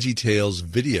had a VeggieTales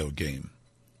video game.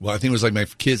 Well, I think it was like my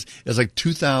kids. It was like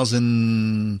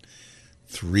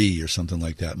 2003 or something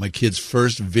like that. My kids'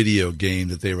 first video game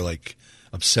that they were like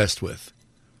obsessed with.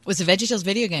 Was a VeggieTales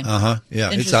video game? Yeah,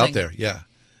 it's out there. Yeah,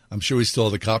 I'm sure we still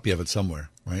have a copy of it somewhere,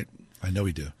 right? I know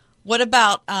we do. What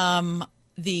about the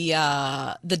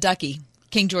Ducky,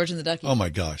 King George and the Ducky? Oh my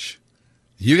gosh,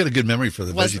 you got a good memory for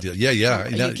the VeggieTales. Yeah. Are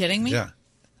you kidding me? Yeah.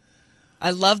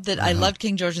 I loved that. I loved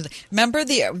King George. Remember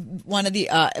it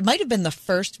might have been the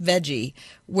first veggie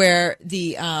where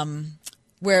the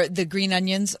green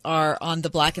onions are on the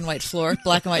black and white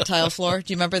tile floor.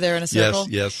 Do you remember they're in a circle?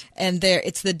 Yes. And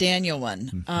it's the Daniel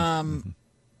one.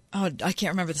 I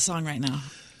can't remember the song right now.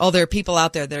 Oh, there are people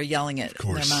out there that are yelling it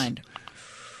in their mind.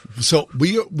 So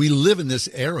we live in this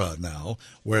era now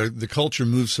where the culture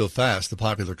moves so fast, the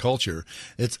popular culture.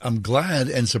 I'm glad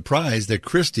and surprised that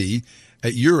Christy,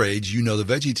 at your age, you know the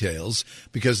Veggie Tales,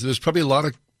 because there's probably a lot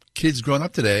of kids growing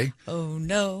up today. Oh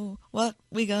no, what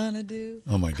we gonna do?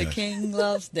 Oh my God. The king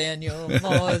loves Daniel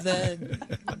more than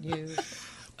you.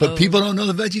 But people don't know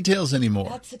the Veggie Tales anymore.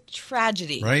 That's a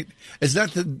tragedy. Right? Is that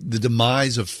the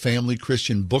demise of family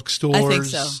Christian bookstores? I think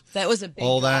so. That was a big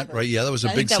all driver. That, right? Yeah, that was a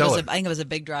big seller. I think it was a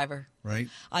big driver. Right.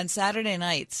 On Saturday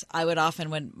nights, I would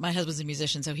often, when my husband's a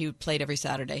musician, so he played every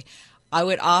Saturday, I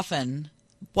would often,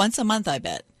 once a month I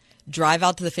bet, drive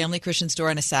out to the family Christian store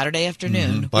on a Saturday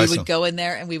afternoon. We would go in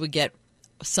there and we would get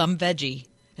some veggie.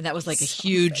 And that was like a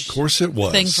huge of course it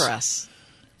was. Thing for us.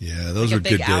 Yeah, those were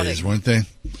good days, outing. weren't they?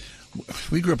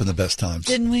 We grew up in the best times.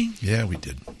 Didn't we? Yeah, we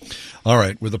did. All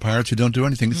right, we're the pirates who don't do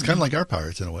anything. It's kind of like our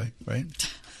Pirates in a way, right?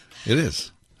 It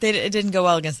is. It didn't go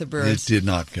well against the Brewers. It did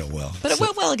not go well. But it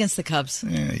went well against the Cubs.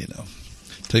 Yeah,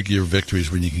 take your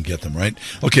victories when you can get them, right?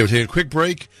 Okay, we'll take a quick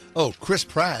break. Oh, Chris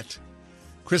Pratt.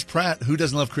 Chris Pratt. Who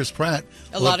doesn't love Chris Pratt?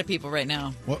 A lot of people right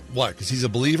now. Why? Because he's a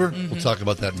believer? We'll talk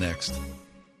about that next.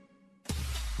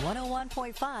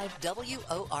 101.5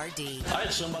 WORD. I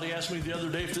had somebody ask me the other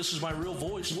day if this is my real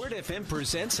voice. Word FM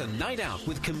presents a night out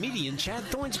with comedian Chad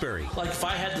Thornsberry. Like if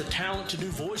I had the talent to do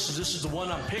voices, this is the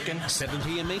one I'm picking. 7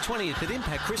 p.m. May 20th at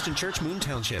Impact Christian Church, Moon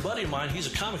Township. A buddy of mine, he's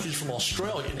a comic, he's from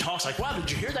Australia, and talks like, wow,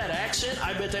 did you hear that accent?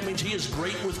 I bet that means he is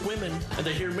great with women. And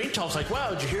they hear me talk like,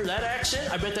 wow, did you hear that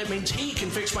accent? I bet that means he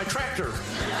can fix my tractor.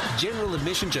 General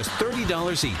admission just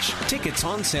 $30 each. Tickets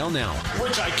on sale now.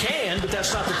 Which I can, but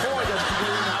that's not the point.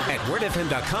 At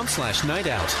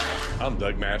wordfm.com/nightout. I'm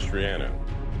Doug Mastriano.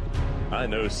 I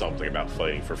know something about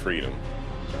fighting for freedom.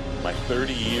 My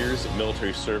 30 years of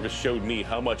military service showed me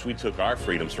how much we took our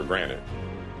freedoms for granted.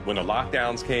 When the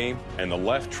lockdowns came and the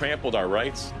left trampled our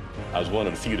rights, I was one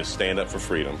of the few to stand up for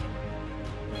freedom.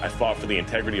 I fought for the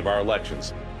integrity of our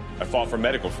elections. I fought for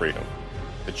medical freedom,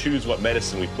 to choose what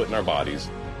medicine we put in our bodies,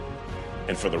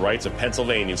 and for the rights of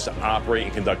Pennsylvanians to operate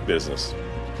and conduct business.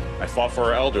 I fought for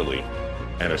our elderly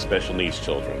and our special needs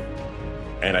children.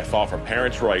 And I fought for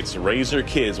parents' rights to raise their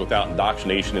kids without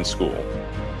indoctrination in school.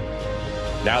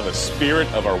 Now the spirit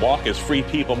of our Walk as Free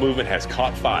People movement has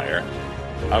caught fire.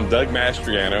 I'm Doug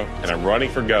Mastriano, and I'm running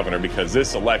for governor because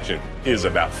this election is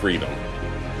about freedom.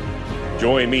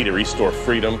 Join me to restore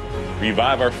freedom,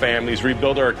 revive our families,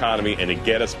 rebuild our economy, and to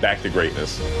get us back to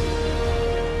greatness.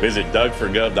 Visit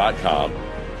DougForGov.com.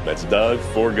 That's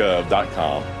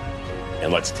DougForGov.com.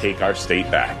 And let's take our state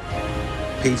back.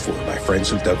 Paid for by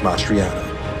friends of Doug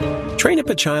Mastriano. Train up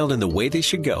a child in the way they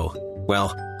should go.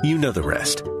 Well, you know the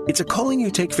rest. It's a calling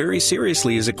you take very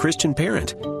seriously as a Christian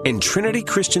parent. And Trinity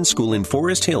Christian School in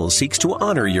Forest Hills seeks to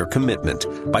honor your commitment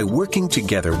by working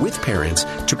together with parents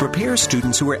to prepare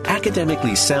students who are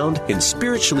academically sound and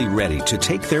spiritually ready to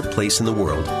take their place in the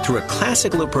world through a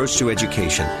classical approach to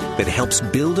education that helps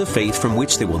build a faith from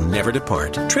which they will never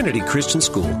depart. Trinity Christian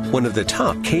School, one of the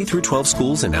top K-12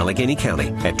 schools in Allegheny County,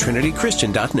 at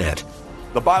trinitychristian.net.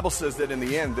 The Bible says that in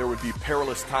the end there would be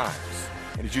perilous times.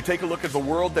 And as you take a look at the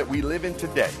world that we live in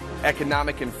today,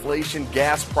 economic inflation,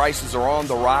 gas prices are on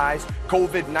the rise,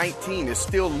 COVID-19 is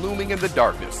still looming in the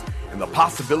darkness, and the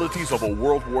possibilities of a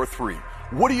World War III.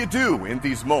 What do you do in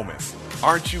these moments?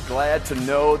 Aren't you glad to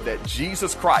know that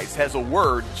Jesus Christ has a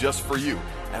word just for you?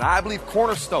 And I believe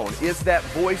Cornerstone is that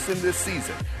voice in this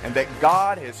season, and that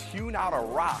God has hewn out a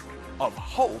rock of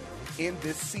hope in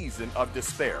this season of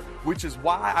despair, which is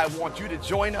why I want you to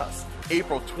join us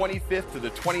April 25th to the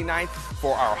 29th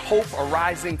for our Hope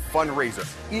Arising fundraiser.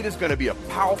 It is going to be a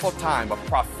powerful time of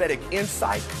prophetic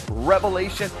insight,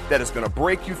 revelation that is going to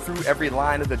break you through every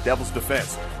line of the devil's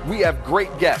defense. We have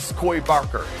great guests, Coy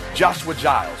Barker, Joshua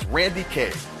Giles, Randy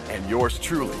Kay, and yours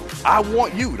truly. I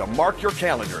want you to mark your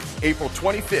calendar April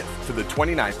 25th to the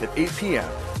 29th at 8 p.m.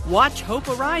 Watch Hope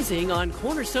Arising on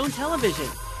Cornerstone Television.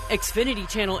 Xfinity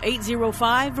Channel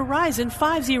 805, Verizon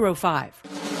 505.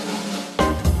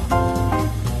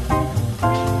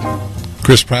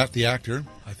 Chris Pratt, the actor,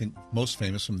 I think most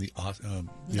famous from the Office.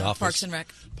 Parks and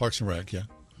Rec. Parks and Rec, yeah.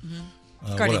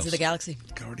 Mm-hmm. Guardians of the Galaxy.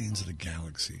 Guardians of the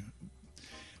Galaxy.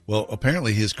 Well,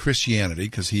 apparently his Christianity,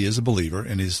 because he is a believer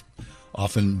and is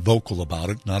often vocal about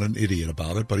it, not an idiot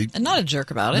about it, but and not a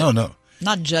jerk about it. No.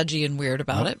 Not judgy and weird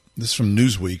about it. This is from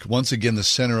Newsweek. Once again, the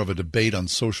center of a debate on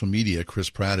social media, Chris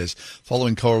Pratt is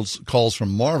following calls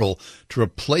from Marvel to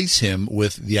replace him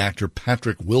with the actor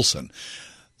Patrick Wilson.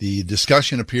 The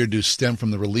discussion appeared to stem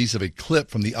from the release of a clip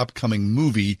from the upcoming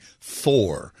movie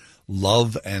Thor,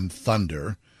 Love and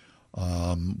Thunder,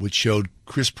 which showed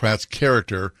Chris Pratt's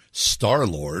character,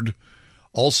 Star-Lord,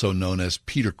 also known as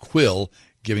Peter Quill,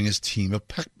 giving his team a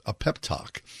pep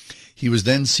talk. He was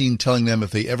then seen telling them if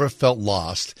they ever felt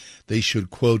lost, they should,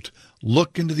 quote,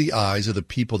 look into the eyes of the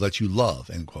people that you love,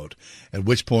 end quote. At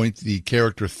which point the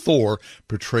character Thor,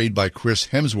 portrayed by Chris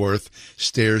Hemsworth,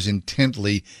 stares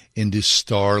intently into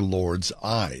Star-Lord's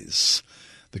eyes.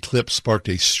 The clip sparked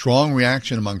a strong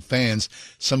reaction among fans.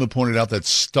 Some have pointed out that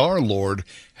Star-Lord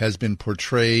has been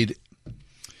portrayed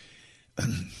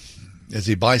as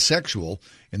a bisexual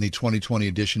in the 2020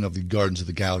 edition of the Guardians of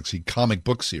the Galaxy comic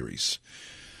book series.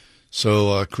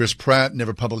 So Chris Pratt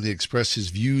never publicly expressed his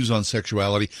views on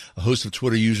sexuality. A host of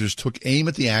Twitter users took aim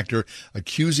at the actor,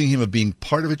 accusing him of being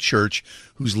part of a church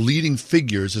whose leading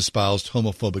figures espoused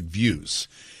homophobic views.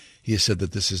 He has said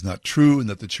that this is not true and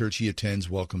that the church he attends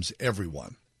welcomes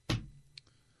everyone.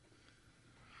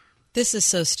 This is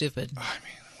so stupid. I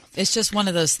mean, it's just one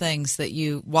of those things that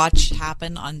you watch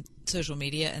happen on social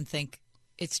media and think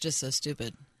it's just so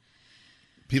stupid.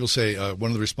 People say,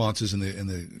 one of the responses in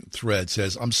the thread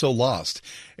says, I'm so lost.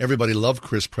 Everybody loved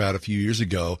Chris Pratt a few years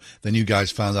ago. Then you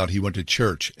guys found out he went to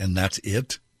church, and that's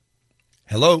it?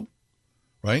 Hello?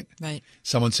 Right? Right.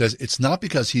 Someone says, it's not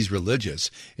because he's religious.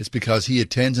 It's because he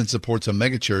attends and supports a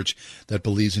megachurch that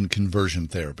believes in conversion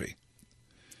therapy.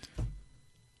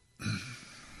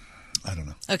 I don't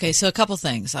know. Okay, so a couple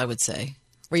things I would say.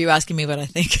 Were you asking me what I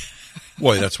think?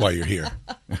 Boy, that's why you're here.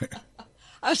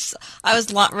 I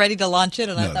was ready to launch it,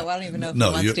 and I thought, well, I don't even know if he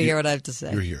wants to hear what I have to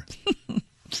say. You're here.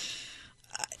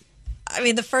 I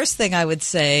mean, the first thing I would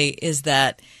say is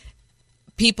that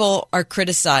people are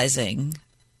criticizing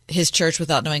his church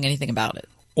without knowing anything about it.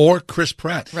 Or Chris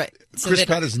Pratt. Right. Chris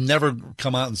Pratt has never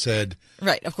come out and said...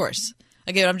 Right, of course.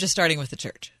 Again, I'm just starting with the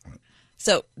church.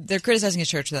 So they're criticizing his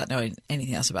church without knowing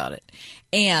anything else about it.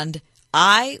 And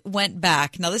I went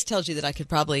back. Now, this tells you that I could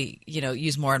probably,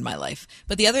 use more in my life.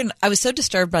 But I was so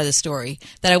disturbed by the story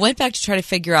that I went back to try to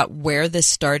figure out where this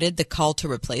started, the call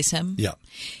to replace him. Yeah.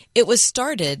 It was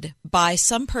started by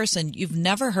some person you've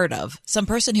never heard of, some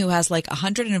person who has like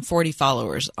 140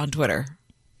 followers on Twitter,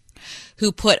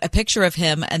 who put a picture of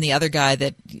him and the other guy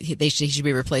that he should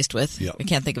be replaced with. Yeah. I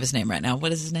can't think of his name right now.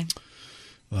 What is his name?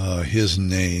 His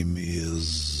name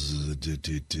is...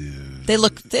 They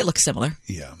look similar.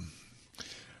 Yeah.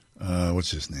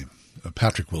 What's his name?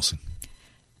 Patrick Wilson.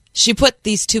 She put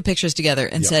these two pictures together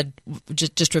and said,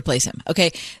 just replace him.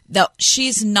 Okay. Now,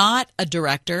 she's not a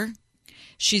director.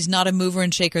 She's not a mover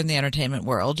and shaker in the entertainment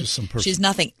world. Just some person. She's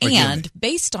nothing. And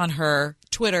based on her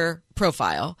Twitter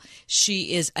profile,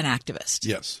 she is an activist.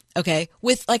 Yes. Okay.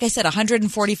 With, like I said,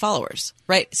 140 followers.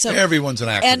 Right. So everyone's an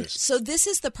activist. And so this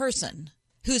is the person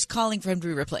who's calling for him to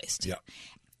be replaced. Yeah.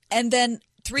 And then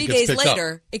 3 days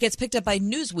later, it gets picked up by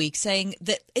Newsweek saying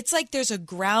that it's like there's a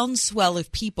groundswell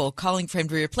of people calling for him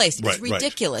to be replaced. It's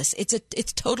ridiculous. Right.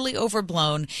 It's totally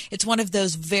overblown. It's one of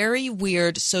those very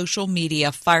weird social media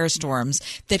firestorms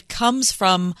that comes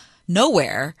from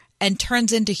nowhere and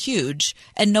turns into huge,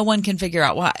 and no one can figure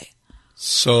out why.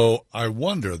 So I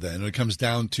wonder then, it comes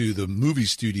down to the movie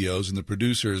studios and the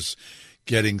producers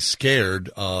getting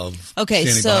scared of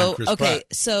standing behind Chris Pratt.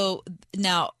 So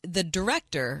now the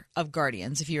director of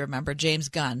Guardians, if you remember, James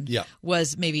Gunn,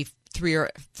 was maybe 3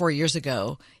 or 4 years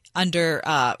ago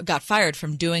got fired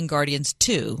from doing Guardians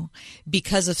 2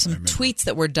 because of some tweets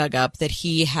that were dug up that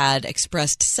he had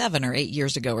expressed 7 or 8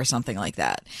 years ago or something like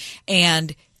that.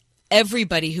 And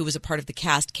everybody who was a part of the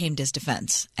cast came to his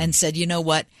defense and said, you know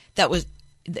what, it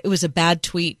was a bad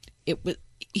tweet.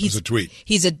 He's a tweet.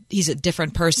 He's a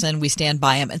different person. We stand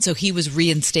by him. And so he was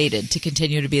reinstated to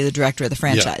continue to be the director of the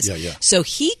franchise. Yeah. So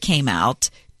he came out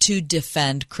to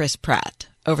defend Chris Pratt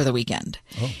over the weekend.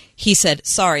 Oh. He said,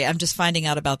 sorry, I'm just finding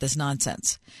out about this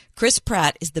nonsense. Chris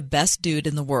Pratt is the best dude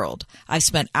in the world. I've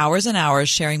spent hours and hours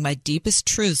sharing my deepest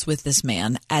truths with this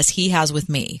man, as he has with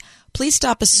me. Please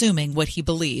stop assuming what he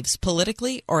believes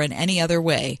politically or in any other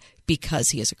way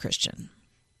because he is a Christian.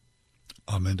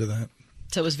 I'm into that.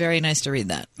 So it was very nice to read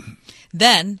that.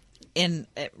 Then, in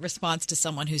response to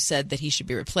someone who said that he should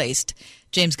be replaced,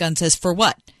 James Gunn says, for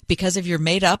what? Because of your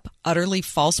made-up, utterly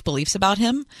false beliefs about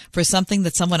him? For something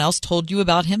that someone else told you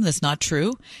about him that's not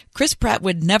true? Chris Pratt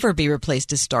would never be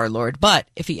replaced as Star-Lord, but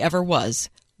if he ever was,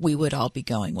 we would all be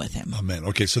going with him. Amen.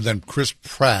 Okay, so then Chris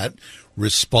Pratt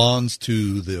responds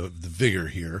to the vigor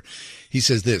here. He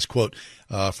says this, quote,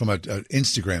 from an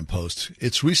Instagram post,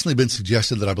 "It's recently been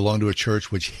suggested that I belong to a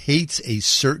church which hates a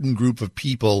certain group of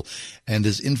people and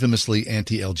is infamously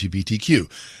anti-LGBTQ.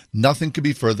 Nothing could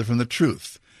be further from the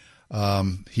truth."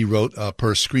 He wrote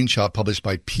per a screenshot published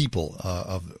by People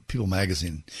of People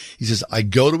magazine. He says, "I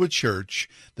go to a church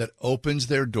that opens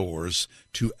their doors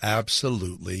to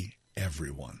absolutely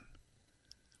everyone,"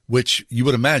 which you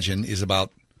would imagine is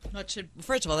about.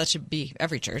 First of all, that should be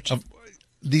every church.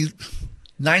 The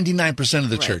 99% of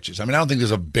the Right. churches. I mean, I don't think there's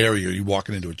a barrier. You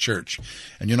walking into a church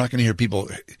and you're not going to hear people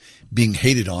being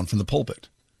hated on from the pulpit.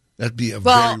 That'd be a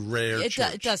very rare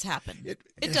church. It does happen. It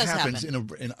does happens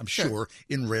happen. I'm sure,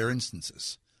 in rare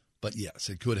instances. But yes,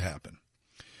 it could happen.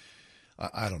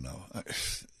 I don't know.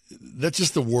 That's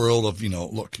just the world of,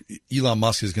 look, Elon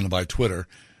Musk is going to buy Twitter.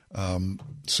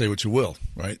 Say what you will,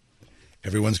 right?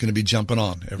 Everyone's going to be jumping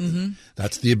on.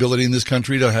 That's the ability in this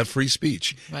country to have free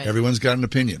speech. Right. Everyone's got an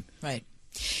opinion. Right.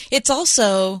 It's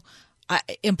also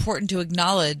important to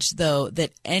acknowledge, though,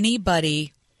 that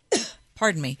anybody,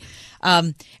 pardon me,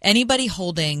 anybody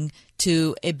holding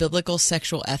to a biblical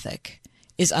sexual ethic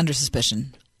is under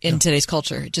suspicion in today's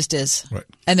culture. It just is. Right.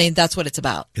 I mean, that's what it's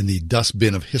about. In the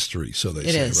dustbin of history, so they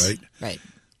say, is. right? Right.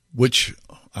 Which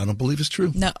I don't believe is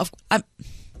true. No, of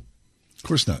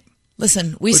course not.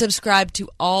 Listen, we subscribe to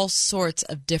all sorts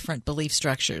of different belief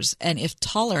structures. And if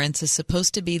tolerance is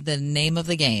supposed to be the name of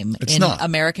the game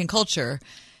American culture,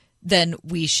 then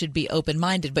we should be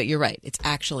open-minded. But you're right. It's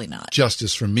actually not.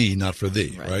 Justice for me, not for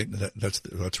thee, right? That's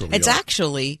where we are. It's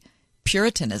actually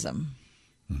Puritanism,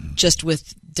 just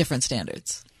with different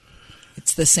standards.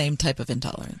 It's the same type of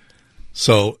intolerance.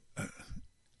 So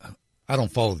I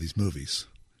don't follow these movies.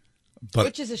 But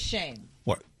which is a shame.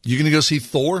 What? You going to go see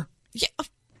Thor? Yeah.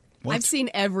 What? I've seen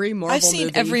every Marvel movie. I've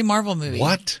seen every Marvel movie.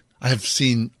 What? I have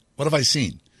seen. What have I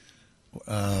seen?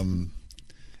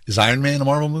 Is Iron Man a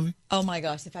Marvel movie? Oh my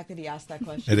gosh! The fact that he asked that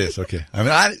question. It is. Okay. I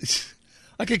mean,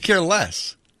 I could care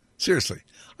less. Seriously,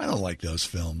 I don't like those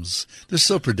films. They're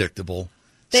so predictable.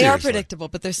 They are predictable,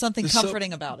 but there's something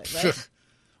comforting about it, right?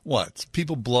 What?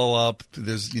 People blow up.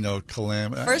 There's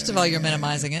calamity. First of all, you're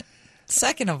minimizing it.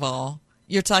 Second of all,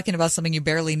 you're talking about something you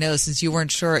barely know, since you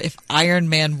weren't sure if Iron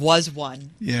Man was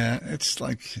one. Yeah, it's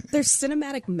like they're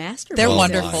cinematic masterpieces. They're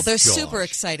wonderful. They're super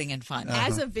exciting and fun.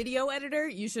 As a video editor,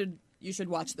 you should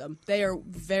watch them. They are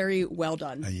very well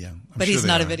done. Yeah, but he's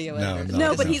not a video editor.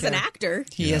 No, but he's an actor.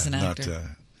 He is an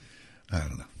actor. I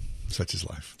don't know. Such is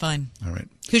life. Fine. All right.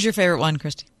 Who's your favorite one,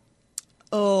 Christy?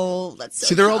 Oh, let's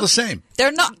see. They're all the same.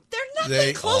 They're not.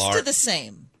 They're close to the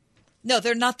same. No,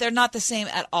 they're not. They're not the same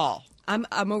at all. I'm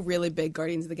a really big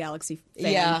Guardians of the Galaxy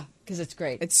fan. Yeah, because it's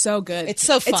great. It's so good. It's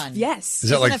so fun. Yes. Is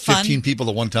that like 15 people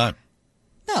at one time?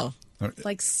 No.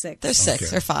 Like 6. There's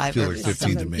 6 or 5. I feel like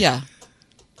 15 to me. Yeah.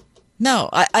 No,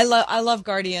 I love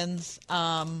Guardians.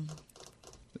 I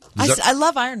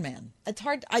love Iron Man. It's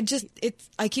hard. I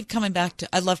keep coming back to.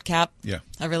 I loved Cap. Yeah.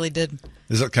 I really did.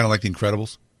 Is that kind of like The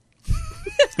Incredibles?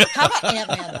 How about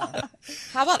Ant-Man, though?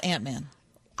 How about Ant-Man?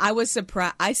 I was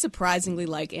surprised. I surprisingly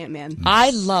like Ant-Man.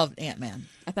 I loved Ant-Man.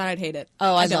 I thought I'd hate it.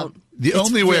 Oh, I don't. The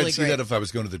only way I'd see that if I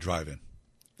was going to the drive-in.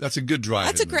 That's a good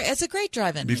drive-in. It's a great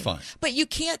drive-in. Be fine. But you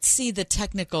can't see the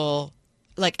technical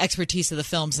expertise of the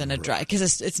films in a drive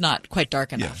because it's not quite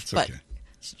dark enough. Yeah, it's okay. But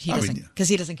he doesn't because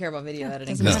he doesn't care about video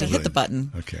editing. No, hit the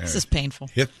button. Okay, this is painful.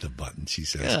 Hit the button, she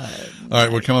says. All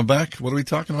right, we're coming back. What are we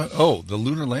talking about? Oh, the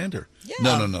lunar lander.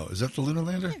 Yeah. No. Is that the lunar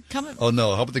lander? Yeah, coming. Oh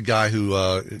no. How about the guy who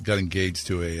got engaged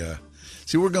to a?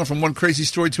 See, we're going from one crazy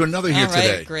story to another here today.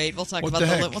 All right, great. We'll talk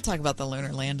about the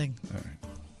lunar landing. All right.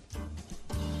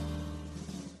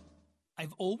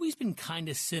 I've always been kind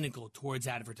of cynical towards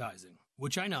advertising,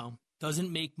 which I know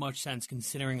doesn't make much sense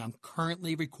considering I'm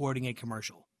currently recording a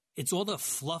commercial. It's all the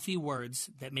fluffy words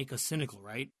that make us cynical,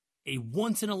 right? A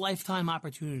once-in-a-lifetime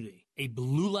opportunity, a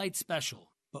blue light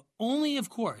special, but only, of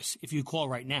course, if you call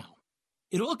right now.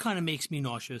 It all kind of makes me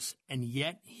nauseous, and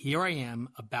yet here I am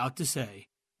about to say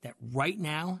that right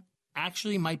now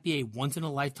actually might be a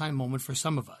once-in-a-lifetime moment for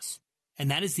some of us, and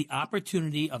that is the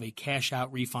opportunity of a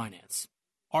cash-out refinance.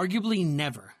 Arguably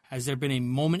never has there been a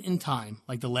moment in time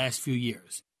like the last few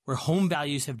years where home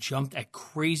values have jumped at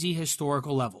crazy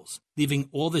historical levels, leaving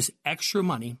all this extra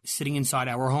money sitting inside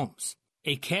our homes.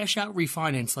 A cash-out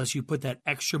refinance lets you put that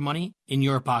extra money in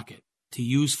your pocket to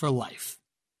use for life.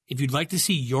 If you'd like to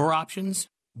see your options,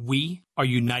 we are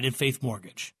United Faith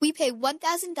Mortgage. We pay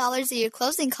 $1,000 of your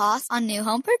closing costs on new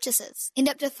home purchases and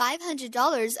up to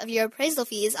 $500 of your appraisal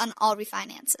fees on all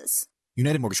refinances.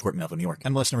 United Mortgage Corp, Melville, New York.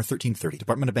 MLS number 1330.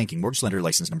 Department of Banking. Mortgage lender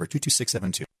license number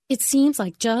 22672. It seems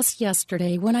like just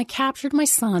yesterday when I captured my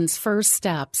son's first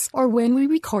steps or when we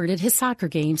recorded his soccer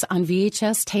games on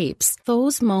VHS tapes.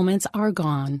 Those moments are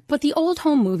gone. But the old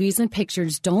home movies and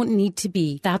pictures don't need to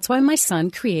be. That's why my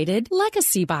son created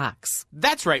Legacy Box.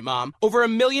 That's right, Mom. Over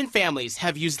 1 million families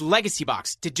have used Legacy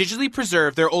Box to digitally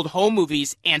preserve their old home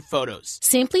movies and photos.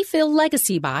 Simply fill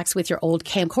Legacy Box with your old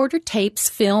camcorder tapes,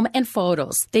 film, and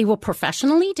photos. They will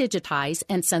professionally digitize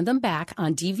and send them back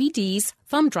on DVDs,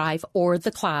 thumb drive, or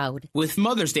the cloud. With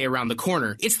Mother's Day around the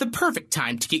corner, it's the perfect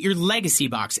time to get your Legacy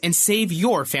Box and save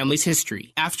your family's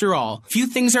history. After all, few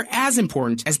things are as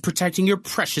important as protecting your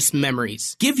precious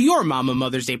memories. Give your mom a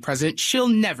Mother's Day present she'll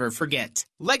never forget.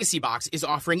 Legacy Box is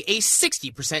offering a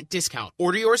 60% discount.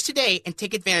 Order yours today and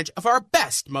take advantage of our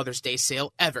best Mother's Day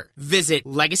sale ever. Visit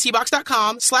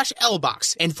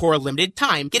legacybox.com/LBox and for a limited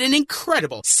time, get an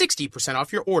incredible 60%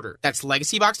 off your order. That's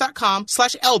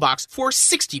legacybox.com/LBox for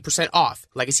 60% off.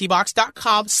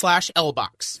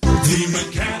 legacybox.com/LBox. The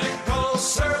Mechanical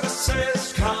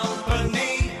Services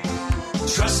Company.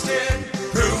 Trusted,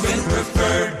 proven,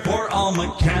 preferred for all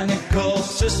mechanical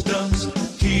systems.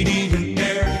 Heating and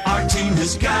air, our team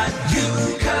has got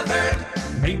you covered.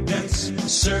 Maintenance,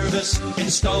 service,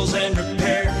 installs, and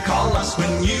repair. Call us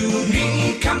when you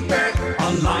need comfort.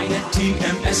 Online at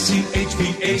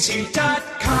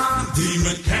tmschvac.com. The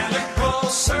Mechanical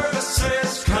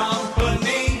Services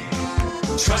Company.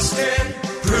 Trusted,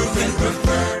 proven,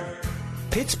 preferred.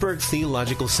 Pittsburgh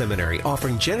Theological Seminary,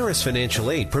 offering generous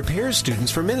financial aid, prepares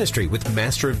students for ministry with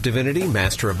Master of Divinity,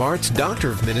 Master of Arts,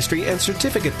 Doctor of Ministry, and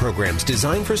certificate programs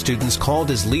designed for students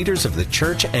called as leaders of the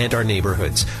church and our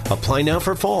neighborhoods. Apply now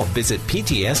for fall. Visit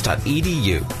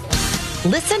pts.edu.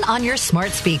 Listen on your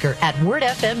smart speaker at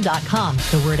wordfm.com,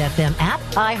 the Word FM app,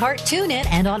 iHeart, TuneIn,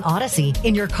 and on Odyssey.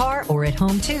 In your car or at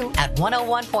home, too, at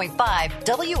 101.5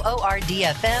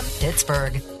 WORD-FM,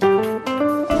 Pittsburgh.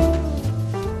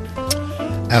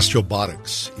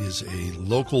 Astrobotics is a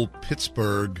local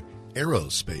Pittsburgh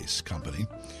aerospace company.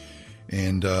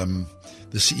 And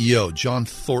the CEO, John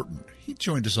Thornton, he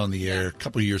joined us on the air a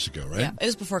couple of years ago, right? Yeah, it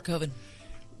was before COVID.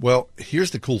 Well,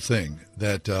 here's the cool thing,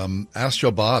 that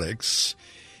Astrobotics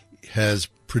has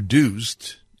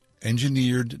produced,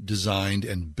 engineered, designed,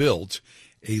 and built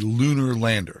a lunar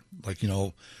lander. Like, you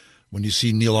know, when you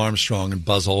see Neil Armstrong and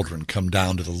Buzz Aldrin come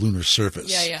down to the lunar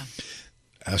surface. Yeah, yeah.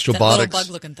 Astrobotics. That little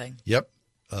bug-looking thing. Yep.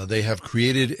 They have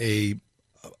created a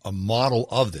model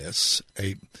of this.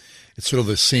 It's sort of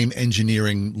the same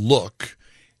engineering look.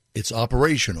 It's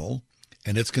operational,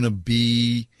 and it's going to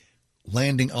be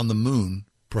landing on the moon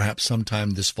perhaps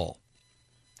sometime this fall.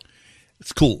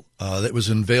 It's cool. That was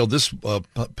unveiled this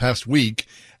past week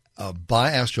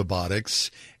by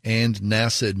Astrobotics and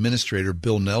NASA Administrator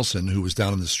Bill Nelson, who was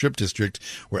down in the Strip District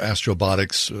where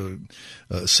Astrobotics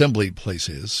assembly place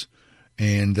is.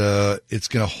 And it's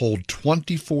going to hold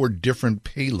 24 different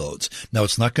payloads. Now,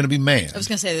 it's not going to be manned. I was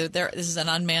going to say, this is an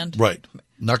unmanned. Right.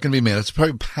 Not going to be manned. It's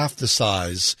probably half the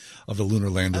size of the lunar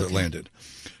lander that landed.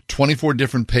 24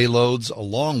 different payloads,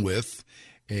 along with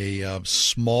a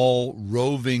small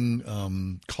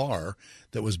roving car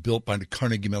that was built by the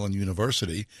Carnegie Mellon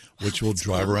University, which will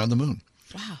drive around the moon.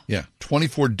 Wow. Yeah,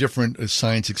 24 different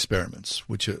science experiments,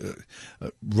 which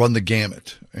run the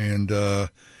gamut. And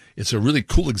it's a really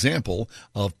cool example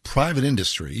of private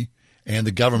industry and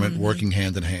the government working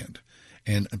hand in hand.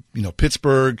 And, you know,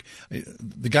 Pittsburgh,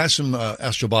 the guys from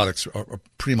Astrobotics are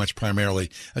pretty much primarily,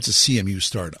 that's a CMU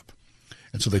startup.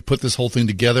 And so they put this whole thing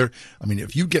together. I mean,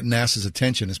 if you get NASA's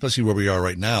attention, especially where we are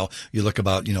right now, you look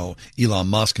about, you know, Elon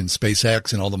Musk and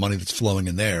SpaceX and all the money that's flowing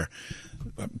in there.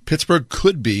 Pittsburgh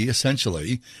could be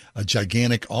essentially a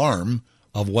gigantic arm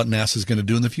of what NASA is going to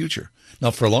do in the future.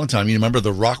 Now, for a long time, you remember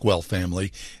the Rockwell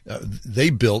family, they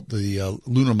built the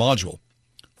lunar module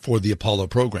for the Apollo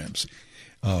programs.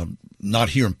 Not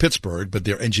here in Pittsburgh, but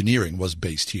their engineering was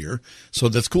based here. So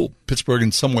that's cool. Pittsburgh,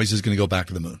 in some ways, is going to go back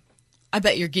to the moon. I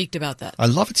bet you're geeked about that. I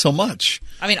love it so much.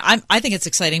 I mean, I think it's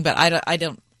exciting, but I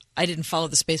didn't follow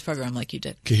the space program like you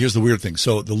did. Okay, here's the weird thing.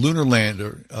 So the lunar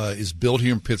lander is built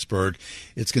here in Pittsburgh.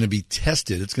 It's going to be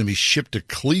tested. It's going to be shipped to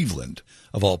Cleveland,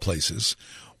 of all places,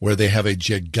 where they have a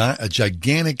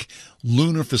gigantic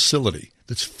lunar facility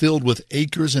that's filled with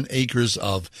acres and acres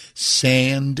of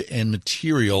sand and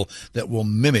material that will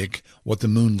mimic what the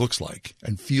moon looks like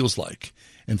and feels like.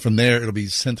 And from there, it'll be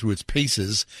sent through its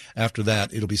paces. After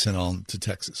that, it'll be sent on to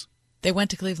Texas. They went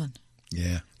to Cleveland.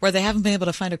 Yeah. Where they haven't been able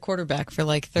to find a quarterback for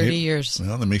like 30 years.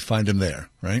 Well, they may find him there,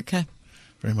 right? Okay.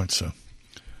 Very much so.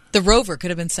 The rover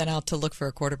could have been sent out to look for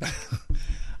a quarterback.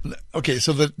 Okay,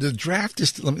 so the draft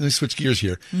is, let me switch gears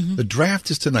here. Mm-hmm. The draft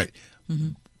is tonight.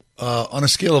 Mm-hmm. On a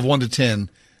scale of 1 to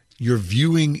 10, your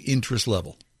viewing interest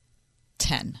level.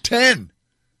 10.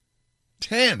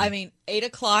 10. I mean, 8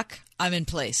 o'clock, I'm in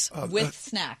place with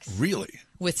snacks. Really?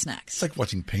 With snacks. It's like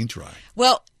watching paint dry.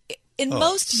 Well, in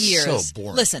most years, so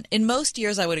boring. Listen, in most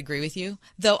years, I would agree with you.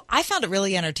 Though I found it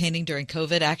really entertaining during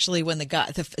COVID, actually, when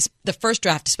the first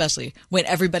draft, especially when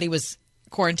everybody was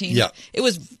quarantined. Yeah. It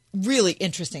was really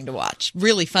interesting to watch.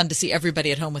 Really fun to see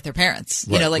everybody at home with their parents.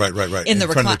 Right, right. In the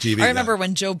front of recline. the TV, I remember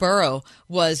when Joe Burrow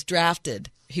was drafted.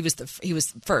 He was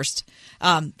first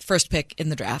pick in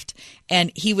the draft,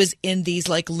 and he was in these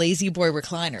like lazy boy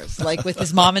recliners, like with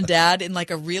his mom and dad in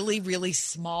like a really, really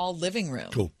small living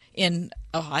room in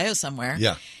Ohio somewhere.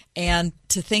 Yeah. And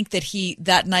to think that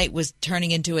that night was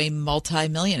turning into a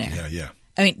multi-millionaire. Yeah.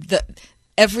 I mean,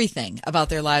 everything about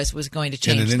their lives was going to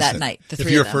change that night. The three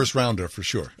if you're of them. a first rounder, for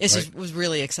sure. It was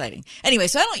really exciting. Anyway,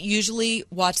 so I don't usually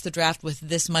watch the draft with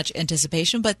this much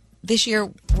anticipation, but this year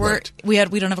we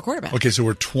don't have a quarterback. Okay, so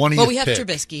we're 20th. Well, we have pick.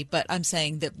 Trubisky, but I'm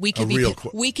saying that we could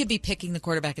be picking the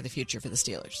quarterback of the future for the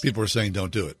Steelers. People are saying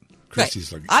don't do it.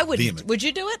 Christy's like I wouldn't. vehement. Would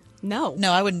you do it? No,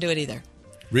 I wouldn't do it either.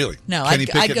 Really? No,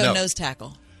 I'd go nose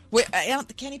tackle.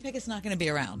 Kenny Pickett's not going to be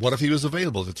around. What if he was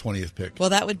available at the 20th pick? Well,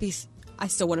 that would be. I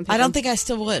still wouldn't pick I don't him. think I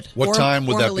still would. What time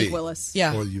would that Malik be? Willis.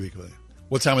 Yeah. Or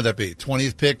what time would that be?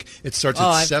 20th pick? It starts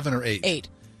at 7 or 8? 8.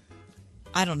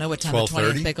 I don't know what time the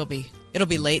 20th pick will be. It'll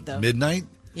be late, though. Midnight?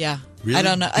 Yeah. Really? I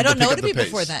don't know. People pick up It'll be the pace.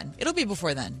 before then. It'll be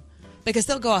before then. Because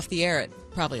they'll go off the air at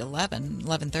probably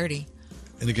 11:30.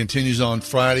 And it continues on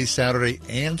Friday, Saturday,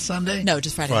 and Sunday? No,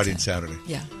 just Friday and Saturday.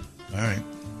 Yeah. All right.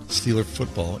 Steeler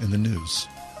football in the news.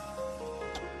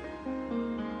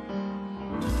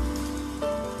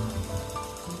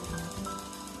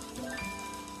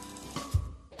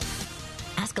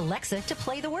 Ask Alexa to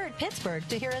play the word Pittsburgh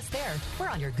to hear us there. We're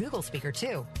on your Google speaker,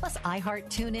 too. Plus iHeart,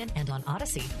 TuneIn, and on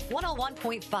Odyssey.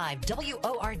 101.5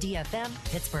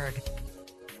 WORD-FM, Pittsburgh.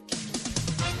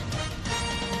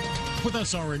 With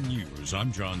SRN News,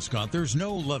 I'm John Scott. There's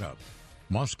no let-up.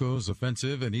 Moscow's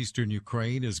offensive in eastern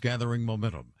Ukraine is gathering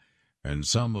momentum, and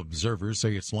some observers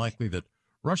say it's likely that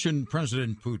Russian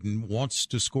President Putin wants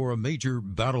to score a major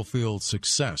battlefield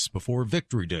success before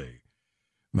Victory Day.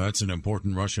 That's an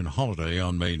important Russian holiday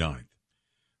on May 9th.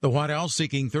 The White House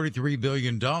seeking $33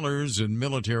 billion in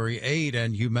military aid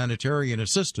and humanitarian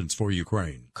assistance for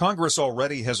Ukraine. Congress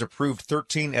already has approved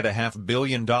 $13.5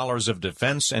 billion of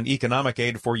defense and economic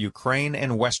aid for Ukraine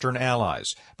and Western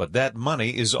allies. But that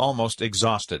money is almost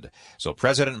exhausted. So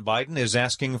President Biden is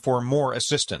asking for more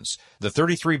assistance. The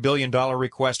 $33 billion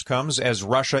request comes as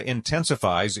Russia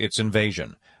intensifies its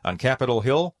invasion. On Capitol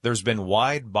Hill, there's been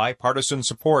wide bipartisan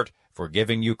support for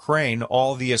giving Ukraine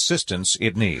all the assistance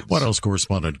it needs. White House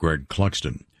correspondent Greg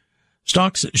Cluxton.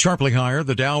 Stocks sharply higher.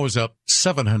 The Dow is up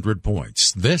 700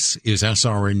 points. This is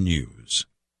SRN News.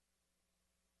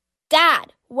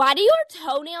 Dad, why do your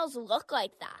toenails look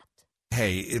like that?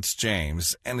 Hey, it's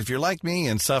James. And if you're like me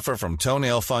and suffer from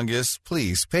toenail fungus,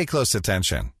 please pay close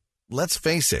attention. Let's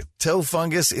face it, toe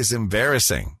fungus is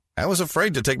embarrassing. I was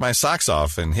afraid to take my socks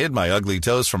off and hid my ugly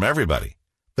toes from everybody.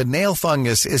 But nail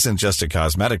fungus isn't just a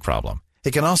cosmetic problem.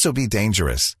 It can also be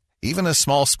dangerous. Even a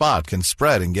small spot can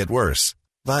spread and get worse.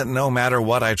 But no matter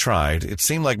what I tried, it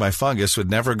seemed like my fungus would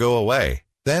never go away.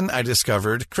 Then I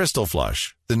discovered Crystal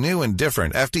Flush, the new and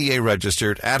different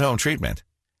FDA-registered at-home treatment.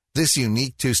 This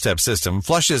unique two-step system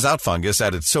flushes out fungus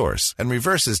at its source and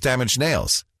reverses damaged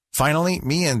nails. Finally,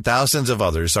 me and thousands of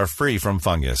others are free from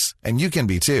fungus, and you can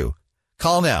be too.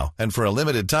 Call now, and for a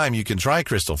limited time, you can try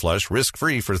Crystal Flush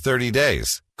risk-free for 30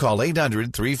 days. Call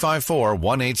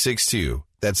 800-354-1862.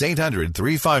 That's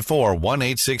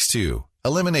 800-354-1862.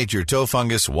 Eliminate your toe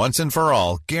fungus once and for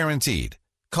all, guaranteed.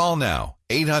 Call now,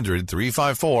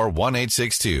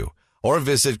 800-354-1862, or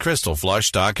visit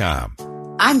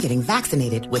crystalflush.com. I'm getting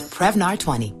vaccinated with Prevnar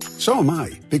 20. So am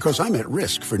I, because I'm at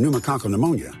risk for pneumococcal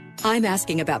pneumonia. I'm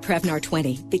asking about Prevnar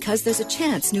 20 because there's a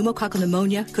chance pneumococcal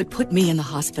pneumonia could put me in the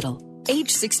hospital.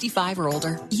 Age 65 or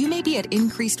older, you may be at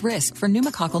increased risk for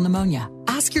pneumococcal pneumonia.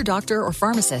 Ask your doctor or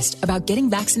pharmacist about getting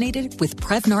vaccinated with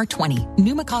Prevnar 20,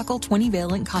 pneumococcal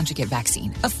 20-valent conjugate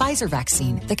vaccine, a Pfizer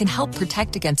vaccine that can help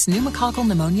protect against pneumococcal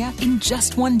pneumonia in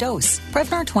just one dose.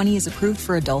 Prevnar 20 is approved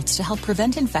for adults to help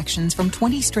prevent infections from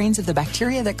 20 strains of the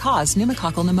bacteria that cause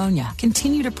pneumococcal pneumonia.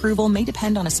 Continued approval may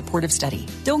depend on a supportive study.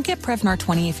 Don't get Prevnar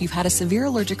 20 if you've had a severe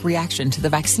allergic reaction to the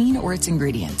vaccine or its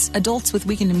ingredients. Adults with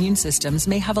weakened immune systems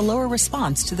may have a lower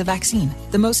response to the vaccine.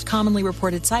 The most commonly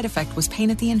reported side effect was pain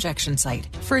at the injection site.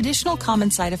 For additional common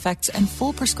side effects and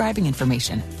full prescribing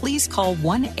information, please call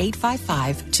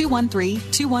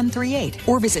 1-855-213-2138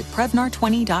 or visit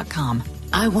Prevnar20.com.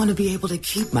 I want to be able to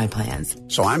keep my plans.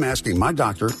 So I'm asking my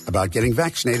doctor about getting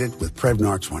vaccinated with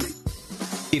Prevnar 20.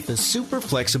 If a super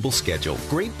flexible schedule,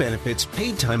 great benefits,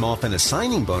 paid time off, and a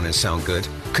signing bonus sound good,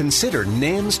 consider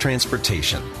NAMS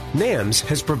Transportation. NAMS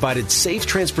has provided safe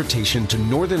transportation to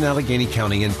Northern Allegheny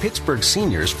County and Pittsburgh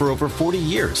seniors for over 40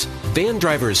 years. Van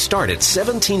drivers start at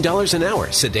 $17 an hour,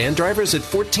 sedan drivers at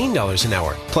 $14 an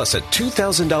hour, plus a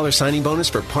 $2,000 signing bonus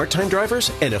for part-time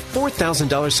drivers and a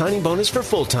 $4,000 signing bonus for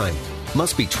full-time.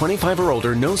 Must be 25 or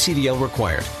older, no CDL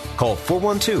required. Call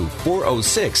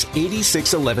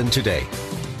 412-406-8611 today.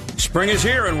 Spring is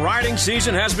here and riding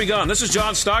season has begun. This is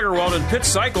John Steigerwald, and Pitt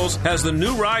Cycles has the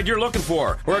new ride you're looking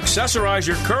for. Or accessorize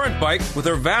your current bike with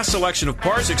their vast selection of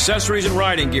parts, accessories, and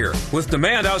riding gear. With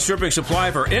demand outstripping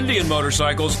supply for Indian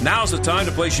motorcycles, now's the time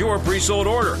to place your pre-sold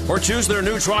order. Or choose their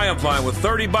new Triumph line with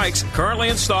 30 bikes currently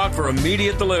in stock for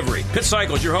immediate delivery. Pitt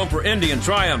Cycles, your home for Indian,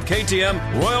 Triumph,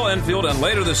 KTM, Royal Enfield, and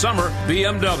later this summer,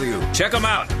 BMW. Check them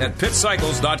out at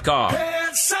pittcycles.com.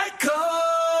 Pitt Cycles!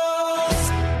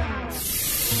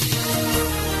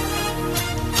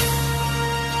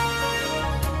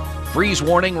 Freeze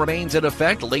warning remains in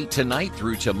effect late tonight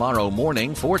through tomorrow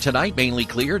morning. For tonight, mainly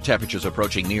clear. Temperatures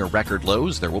approaching near record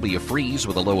lows. There will be a freeze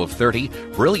with a low of 30.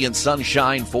 Brilliant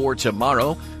sunshine for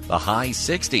tomorrow. The high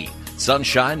 60.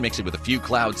 Sunshine mixing with a few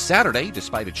clouds Saturday.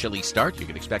 Despite a chilly start, you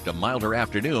can expect a milder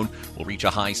afternoon. We'll reach a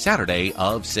high Saturday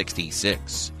of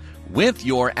 66. With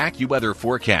your AccuWeather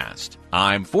forecast,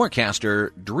 I'm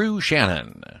forecaster Drew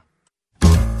Shannon.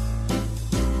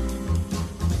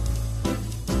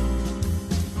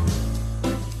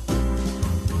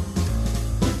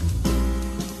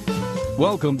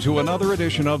 Welcome to another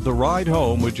edition of The Ride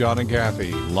Home with John and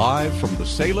Kathy, live from the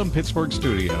Salem-Pittsburgh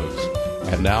studios.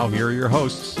 And now here are your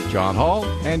hosts, John Hall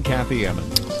and Kathy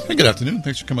Emmons. Hey, good afternoon.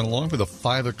 Thanks for coming along for the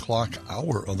 5 o'clock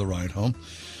hour of The Ride Home.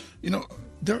 You know,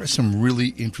 there are some really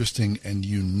interesting and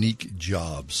unique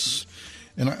jobs.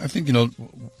 And I think,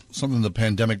 something the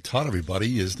pandemic taught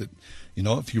everybody is that,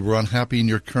 if you were unhappy in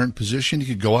your current position, you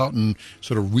could go out and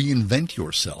sort of reinvent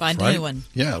yourself. Find right? a new one.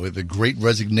 Yeah, with the Great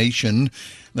Resignation.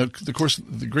 Now, of course,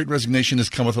 the Great Resignation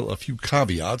has come with a few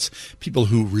caveats. People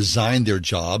who resigned their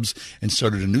jobs and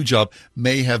started a new job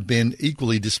may have been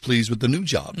equally displeased with the new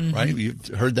job, right? You've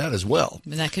heard that as well.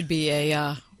 And that could be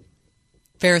a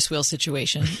Ferris wheel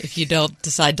situation if you don't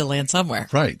decide to land somewhere.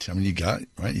 Right. I mean, you got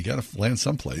to land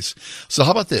someplace. So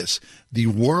how about this? The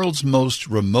world's most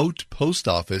remote post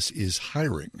office is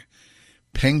hiring.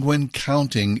 Penguin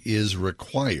counting is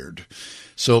required.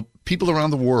 So people around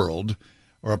the world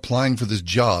are applying for this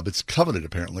job. It's coveted,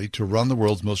 apparently, to run the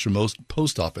world's most remote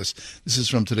post office. This is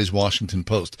from today's Washington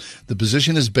Post. The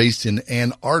position is based in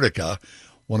Antarctica.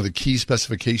 One of the key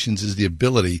specifications is the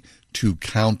ability to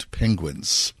count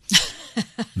penguins.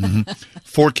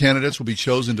 4 candidates will be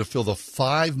chosen to fill the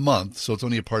 5-month, so it's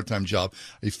only a part-time job,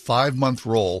 a 5-month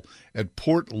role at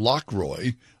Port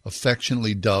Lockroy,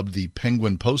 affectionately dubbed the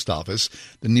Penguin Post Office.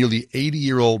 The nearly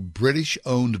 80-year-old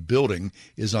British-owned building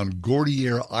is on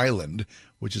Gordier Island,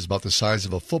 which is about the size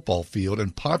of a football field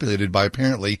and populated by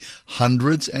apparently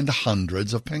hundreds and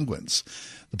hundreds of penguins.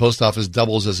 The post office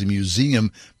doubles as a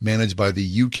museum managed by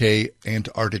the UK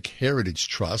Antarctic Heritage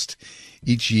Trust.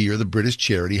 Each year, the British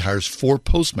charity hires 4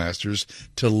 postmasters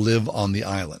to live on the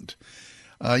island.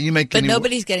 But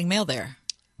nobody's getting mail there.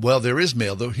 Well, there is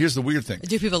mail, though. Here's the weird thing.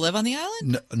 Do people live on the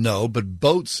island? No, but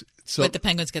boats. But the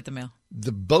penguins get the mail.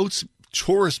 The boats,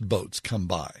 tourist boats come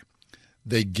by.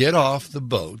 They get off the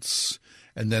boats,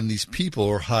 and then these people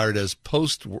are hired as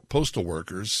postal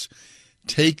workers,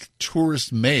 take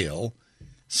tourist mail,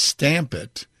 stamp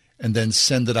it, and then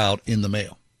send it out in the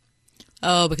mail.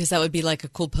 Oh, because that would be like a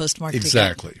cool postmark.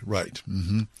 Exactly, right.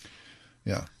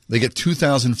 Yeah. They get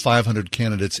 2,500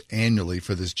 candidates annually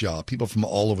for this job, people from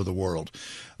all over the world.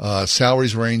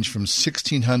 Salaries range from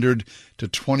 $1,600 to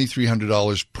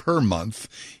 $2,300 per month.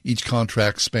 Each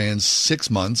contract spans 6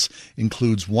 months,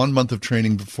 includes 1 month of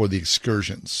training before the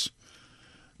excursions.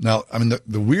 Now, I mean,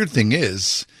 the weird thing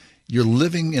is you're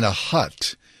living in a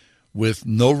hut with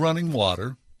no running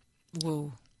water,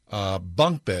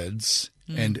 bunk beds,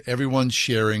 and everyone's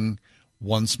sharing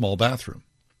one small bathroom.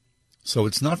 So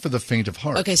it's not for the faint of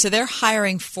heart. Okay, so they're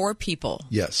hiring 4 people.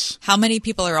 Yes. How many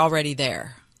people are already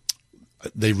there?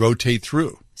 They rotate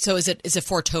through. So is it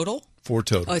 4 total? 4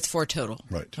 total. Oh, it's 4 total.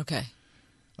 Right. Okay.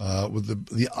 With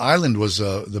the island was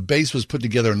the base was put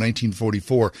together in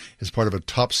 1944 as part of a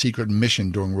top secret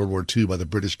mission during World War II by the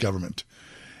British government,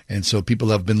 and so people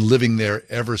have been living there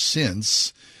ever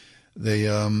since.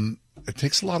 It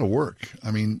takes a lot of work. I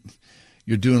mean,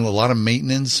 you're doing a lot of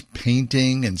maintenance,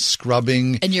 painting, and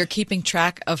scrubbing. And you're keeping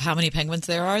track of how many penguins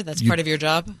there are? That's part of your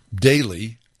job?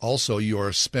 Daily. Also, you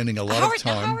are spending a lot of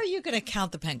time. How are you going to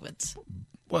count the penguins?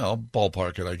 Well,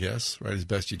 ballpark it, I guess, right, as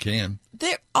best you can.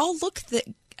 They're all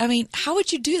how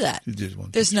would you do that? You did 1,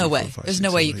 2, There's 3, no 4, way. 5, There's 6,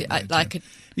 no way 7, you 8, could. 9, I 10. could.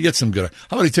 You get some good.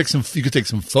 How about you could take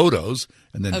some photos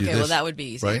and then do this. Okay, well, that would be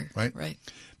easier. Right.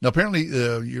 Now, apparently,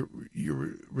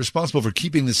 you're responsible for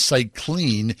keeping the site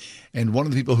clean, and one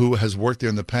of the people who has worked there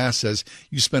in the past says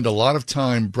you spend a lot of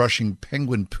time brushing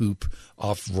penguin poop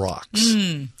off rocks.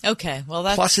 Okay, well,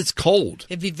 Plus, it's cold.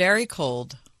 It'd be very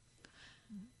cold.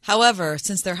 However,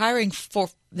 since they're hiring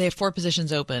they have 4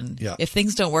 positions open. Yeah. If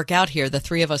things don't work out here, the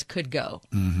 3 of us could go.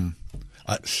 Mm-hmm.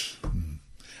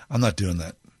 I'm not doing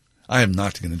that. I am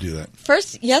not going to do that.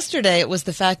 First, yesterday, it was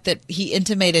the fact that he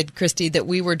intimated, Christy, that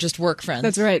we were just work friends.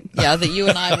 That's right. Yeah, that you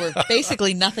and I were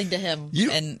basically nothing to him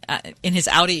in his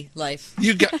Audi life.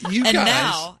 You guys.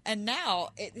 And now,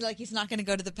 he's not going to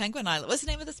go to the Penguin Island. What's the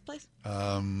name of this place?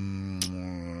 I'm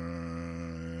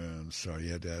sorry,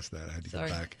 you had to ask that. I had to go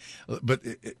back. But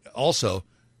also,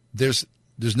 there's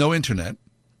no internet.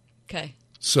 Okay.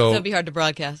 So it'd be hard to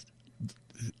broadcast.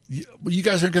 You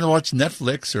guys aren't going to watch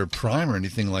Netflix or Prime or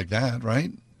anything like that,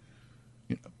 right?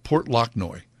 Port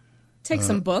Lochnoy. Take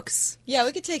some books. Yeah,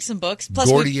 we could take some books. Plus,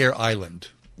 Gordier Island.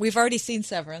 We've already seen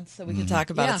Severance, so we can talk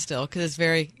about it still because it's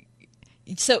very.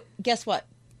 So guess what?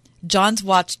 John's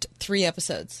watched 3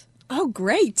 episodes. Oh,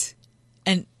 great!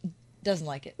 And doesn't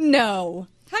like it. No.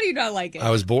 How do you not like it? I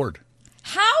was bored.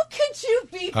 How could you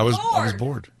be bored? I was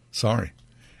bored. Sorry,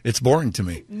 it's boring to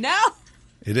me. No.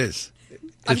 It is.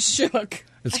 I'm shook.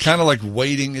 It's kind of like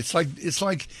waiting. It's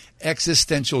like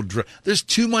existential dread. There's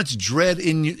too much dread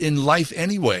in life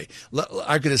anyway.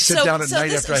 I could sit down at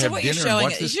night after I have dinner and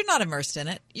watch this. You're not immersed in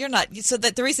it. You're not. So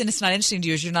that the reason it's not interesting to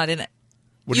you is you're not in it.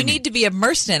 What do you need to be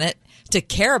immersed in it to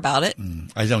care about it.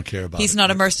 I don't care about it. He's not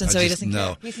immersed in, so he doesn't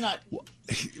care. He's not.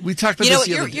 We talked about this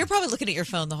the other day. You're probably looking at your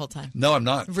phone the whole time. No, I'm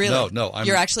not. Really? No.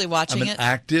 You're actually watching it? I'm an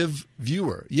active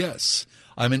viewer. Yes.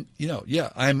 I'm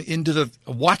into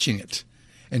watching it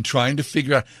and trying to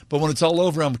figure out. But when it's all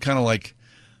over, I'm kind of like,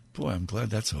 boy, I'm glad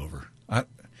that's over.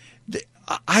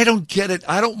 I don't get it.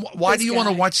 Why do you want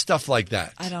to watch stuff like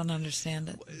that? I don't understand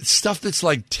it. Stuff that's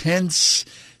like tense.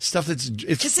 Stuff it's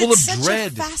full of dread.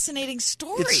 It's such a fascinating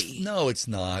story. No, it's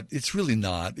not. It's really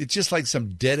not. It's just like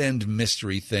some dead-end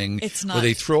mystery thing. It's not. Where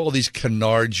they throw all these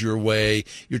canards your way.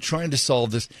 You're trying to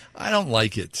solve this. I don't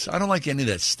like it. I don't like any of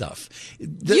that stuff.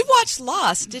 You watched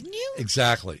Lost, didn't you?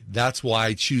 Exactly. That's why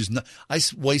I choose not. I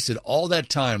wasted all that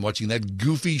time watching that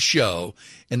goofy show,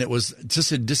 and it was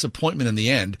just a disappointment in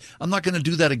the end. I'm not going to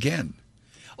do that again.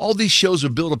 All these shows are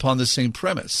built upon the same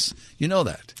premise. You know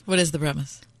that. What is the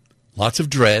premise? Lots of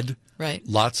dread, right?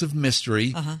 Lots of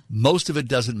mystery. Most of it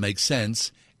doesn't make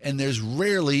sense, and there's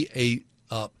rarely a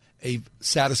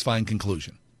satisfying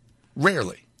conclusion.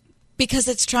 Rarely, because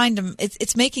it's trying to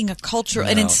it's making an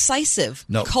incisive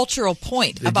cultural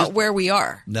point about where we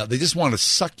are. No, they just want to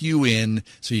suck you in,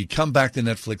 so you come back to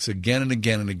Netflix again and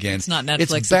again and again. It's not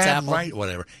Netflix. It's bad Apple.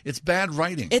 Whatever. It's bad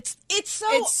writing. It's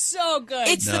so good.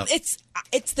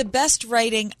 It's the best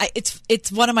writing.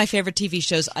 It's one of my favorite TV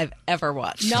shows I've ever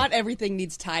watched. Not everything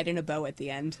needs tied in a bow at the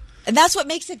end. And that's what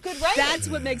makes it good writing. That's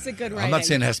what makes it good writing. I'm not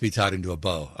saying it has to be tied into a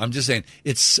bow. I'm just saying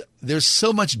there's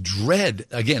so much dread.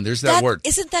 Again, there's that word.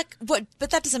 Isn't that what? But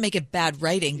that doesn't make it bad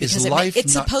writing because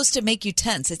it's supposed to make you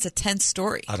tense. It's a tense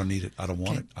story. I don't need it. I don't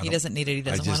want it. He doesn't need it. He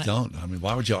doesn't want it. I just don't. I mean,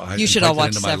 why would you? You should all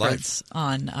watch Severance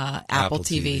on Apple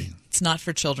TV. It's not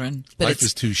for children. But Life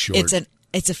is too short.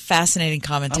 It's a fascinating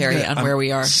commentary on where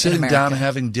we are. Sitting down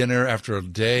having dinner after a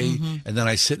day, and then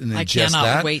I sit and ingest that. I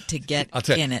cannot wait to get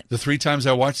in it. The 3 times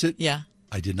I watched it, yeah,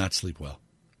 I did not sleep well.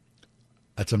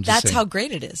 That's how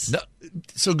great it is. No,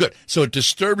 so good. So it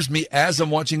disturbs me as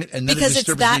I'm watching it, and then because it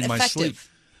disturbs me in my sleep.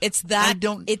 It's that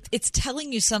it's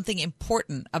telling you something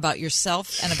important about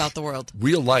yourself and about the world.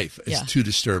 Real life is too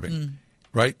disturbing,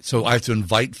 right? So I have to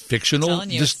invite fictional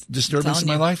disturbance in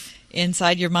my life.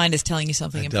 Inside your mind is telling you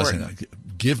something important.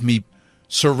 Give me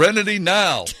serenity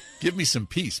now. Give me some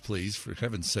peace, please, for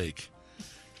heaven's sake.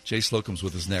 Jay Slocum's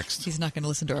with us next. He's not going to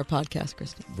listen to our podcast,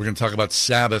 Christy. We're going to talk about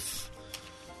Sabbath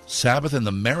and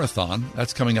the marathon.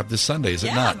 That's coming up this Sunday, is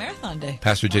it not? Yeah, Marathon Day.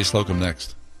 Pastor Jay Slocum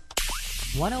next.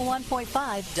 101.5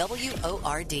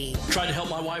 WORD. Trying to help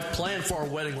my wife plan for our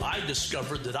wedding, I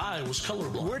discovered that I was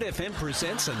colorblind. Word FM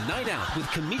presents a night out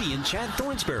with comedian Chad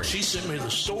Thornsberry. She sent me to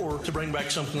the store to bring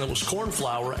back something that was corn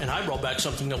flour, and I brought back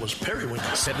something that was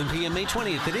periwinkle. 7 p.m. May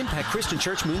 20th at Impact Christian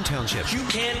Church, Moon Township. You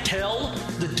can't tell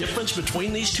the difference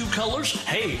between these two colors?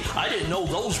 Hey, I didn't know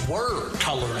those were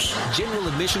colors. General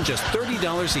admission just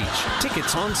 $30 each.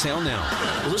 Tickets on sale now.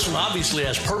 Well, this one obviously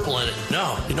has purple in it.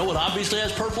 No, you know what obviously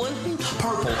has purple in it?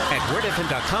 Purple. At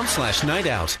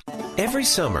wordfm.com/nightout. Every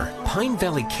summer, Pine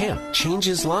Valley Camp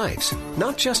changes lives,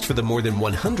 not just for the more than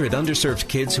 100 underserved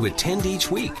kids who attend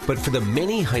each week, but for the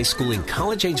many high school and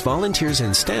college-age volunteers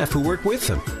and staff who work with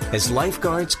them as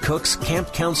lifeguards, cooks,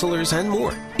 camp counselors, and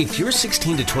more. If you're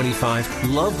 16 to 25,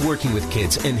 love working with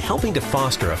kids and helping to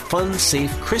foster a fun,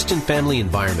 safe, Christian family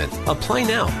environment, apply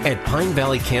now at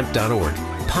pinevalleycamp.org.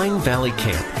 Pine Valley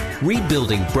Camp,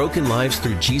 rebuilding broken lives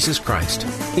through Jesus Christ.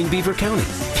 In Beaver County,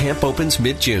 camp opens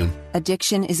mid-June.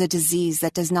 Addiction is a disease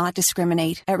that does not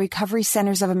discriminate. At Recovery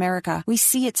Centers of America, we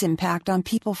see its impact on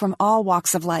people from all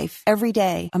walks of life. Every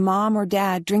day, a mom or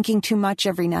dad drinking too much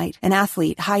every night, an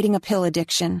athlete hiding a pill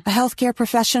addiction, a healthcare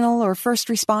professional or first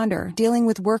responder dealing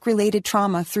with work-related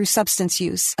trauma through substance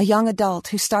use, a young adult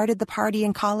who started the party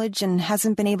in college and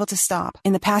hasn't been able to stop.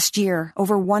 In the past year,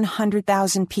 over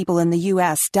 100,000 people in the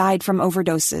U.S. died from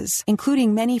overdoses,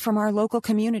 including many from our local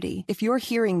community. If you're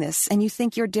hearing this and you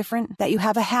think you're different, that you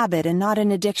have a habit and not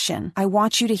an addiction, I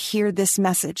want you to hear this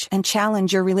message and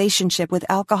challenge your relationship with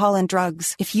alcohol and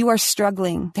drugs. If you are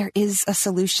struggling, there is a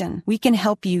solution. We can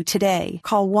help you today.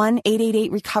 Call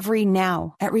 1-888-RECOVERY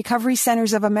now. At Recovery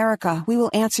Centers of America, we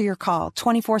will answer your call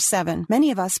 24/7.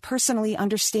 Many of us personally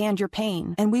understand your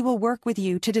pain, and we will work with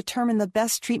you to determine the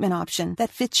best treatment option that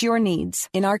fits your needs.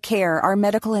 In our care, our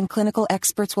medical and clinical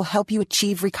experts will help you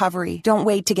achieve recovery. Don't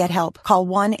wait to get help. Call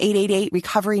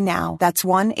 1-888-RECOVERY now. That's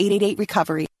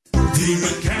 1-888-RECOVERY. The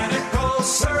Mechanical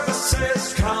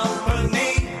Services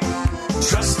Company.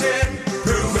 Trusted,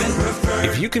 proven, preferred.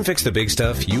 If you can fix the big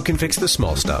stuff, you can fix the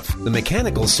small stuff. The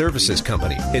Mechanical Services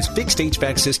Company has fixed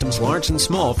HVAC systems large and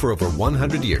small for over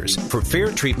 100 years. For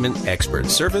fair treatment, expert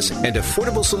service, and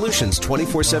affordable solutions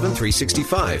 24/7,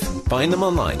 365. Find them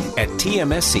online at tmschvac.com.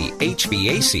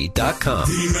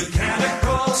 The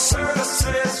Mechanical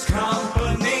Services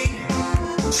Company.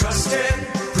 Trusted,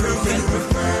 proven,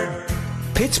 preferred.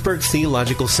 Pittsburgh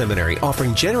Theological Seminary,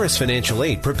 offering generous financial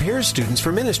aid, prepares students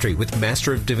for ministry with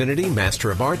Master of Divinity,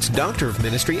 Master of Arts, Doctor of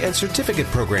Ministry, and certificate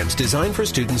programs designed for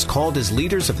students called as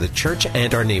leaders of the church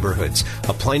and our neighborhoods.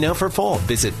 Apply now for fall.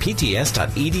 Visit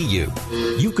pts.edu.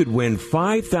 You could win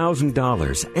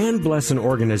 $5,000 and bless an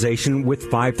organization with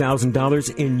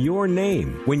 $5,000 in your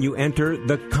name when you enter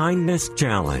the Kindness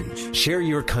Challenge. Share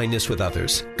your kindness with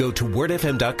others. Go to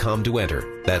wordfm.com to enter.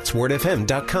 That's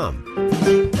wordfm.com.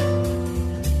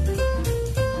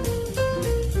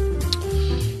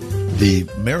 The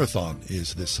marathon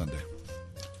is this Sunday.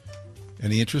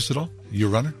 Any interest at all? You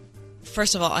a runner?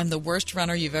 First of all, I'm the worst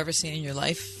runner you've ever seen in your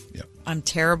life. Yeah. I'm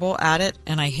terrible at it,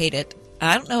 and I hate it.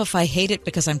 I don't know if I hate it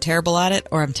because I'm terrible at it,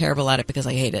 or I'm terrible at it because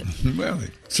I hate it. Well, they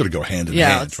sort of go hand in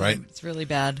hand, right? It's really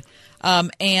bad.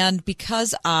 And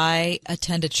because I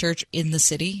attend a church in the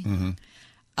city,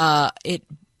 it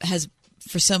has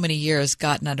for so many years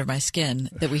gotten under my skin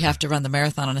that we have to run the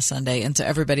marathon on a Sunday, and so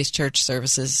everybody's church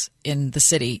services in the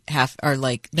city are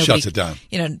like nobody shuts it down.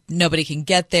 Nobody can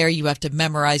get there. You have to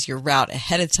memorize your route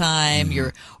ahead of time.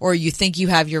 Or you think you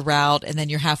have your route, and then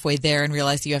you're halfway there and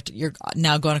realize that you're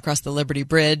now going across the Liberty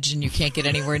Bridge, and you can't get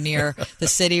anywhere near the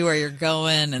city where you're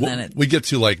going. And we get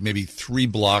to like maybe 3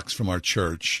 blocks from our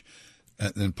church,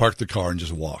 and then park the car and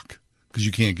just walk. Because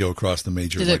you can't go across the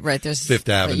major there's Fifth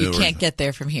Avenue. You can't get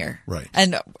there from here. Right.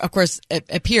 And, of course, it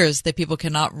appears that people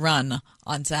cannot run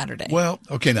on Saturday. Well,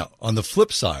 okay, now, on the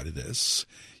flip side of this,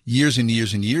 years and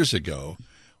years and years ago,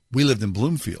 we lived in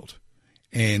Bloomfield.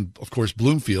 And, of course,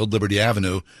 Bloomfield, Liberty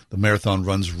Avenue, the marathon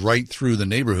runs right through the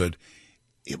neighborhood.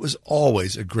 It was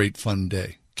always a great fun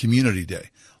day, community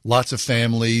day. Lots of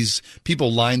families, people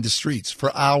lined the streets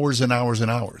for hours and hours and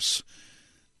hours.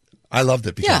 I loved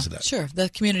it because of that. Sure. The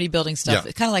community building stuff. Yeah.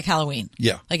 It's kind of like Halloween.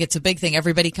 Yeah. Like it's a big thing.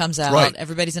 Everybody comes out. Right.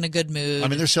 Everybody's in a good mood. I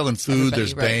mean, they're selling food.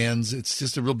 There's bands. It's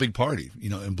just a real big party,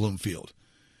 in Bloomfield.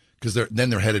 Because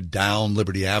they're headed down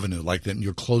Liberty Avenue. Like then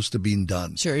you're close to being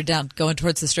done. Sure. You're down going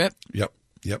towards the Strip. Yep.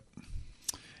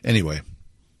 Anyway,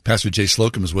 Pastor Jay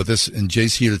Slocum is with us. And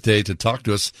Jay's here today to talk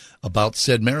to us about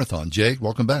said marathon. Jay,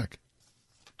 welcome back.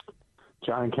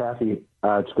 John and Kathy,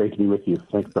 it's great to be with you.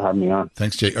 Thanks for having me on.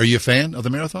 Thanks, Jay. Are you a fan of the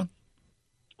marathon?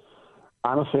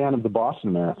 I'm a fan of the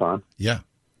Boston Marathon. Yeah.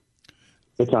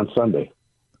 It's on Sunday.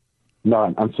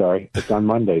 No, I'm sorry. It's on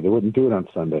Monday. They wouldn't do it on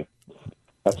Sunday.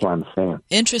 That's why I'm a fan.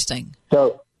 Interesting.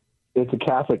 So it's a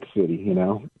Catholic city,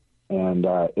 and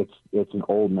it's an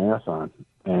old marathon.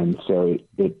 And so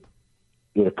it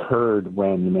occurred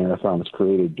when the marathon was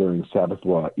created during Sabbath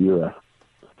law era.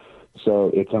 So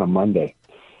it's on a Monday.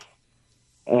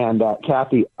 And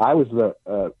Kathy, I was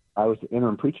the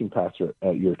interim preaching pastor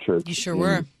at your church. You sure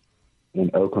were. In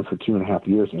Oakland for 2.5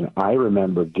 years, and I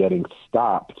remember getting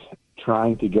stopped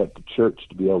trying to get the church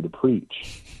to be able to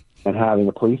preach and having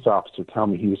a police officer tell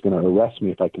me he was going to arrest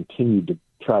me if I continued to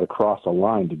try to cross a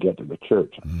line to get to the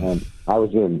church. And I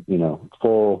was in,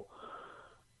 full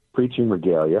preaching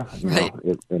regalia,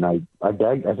 and I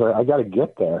begged, I said, I got to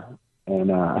get there.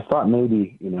 And I thought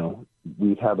maybe,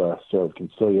 we'd have a sort of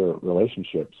conciliar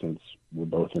relationship since we're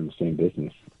both in the same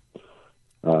business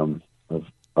of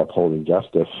upholding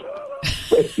justice.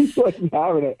 But he wasn't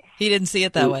having it. He didn't see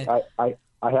it that way.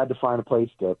 I had to find a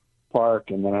place to park,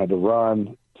 and then I had to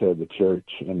run to the church,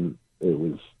 and it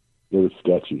was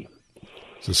sketchy.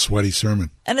 It's a sweaty sermon.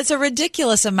 And it's a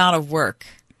ridiculous amount of work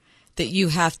that you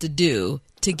have to do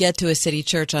to get to a city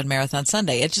church on Marathon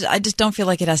Sunday. I just don't feel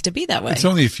like it has to be that way. It's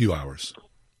only a few hours.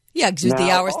 Yeah, because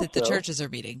the hours that the churches are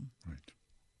meeting.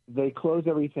 They close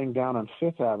everything down on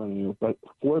Fifth Avenue, but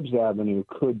Forbes Avenue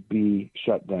could be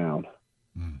shut down.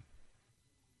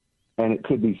 And it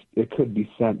could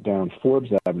be sent down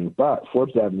Forbes Avenue, but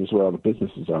Forbes Avenue is where all the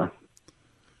businesses are.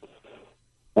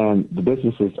 And the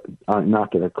businesses are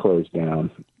not going to close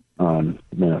down on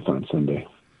Marathon Sunday.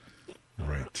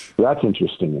 Right. So that's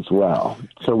interesting as well.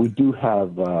 So we do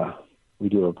have a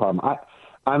problem.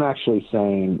 I'm actually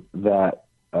saying that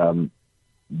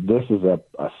this is a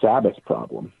Sabbath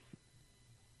problem.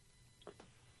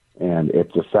 And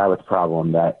it's a Sabbath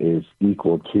problem that is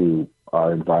equal to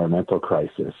our environmental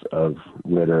crisis of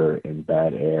litter and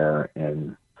bad air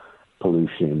and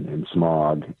pollution and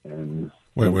smog. And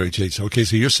Wait, Chase. Okay,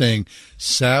 so you're saying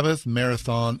Sabbath,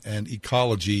 marathon, and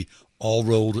ecology all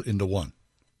rolled into one.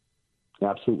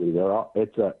 Absolutely.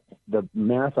 The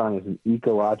marathon is an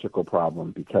ecological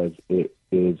problem because it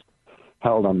is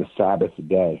held on the Sabbath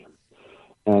day.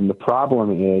 And the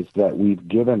problem is that we've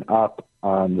given up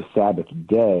on the Sabbath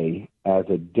day as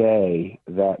a day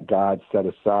that God set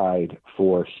aside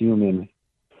for human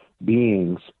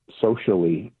beings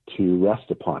socially to rest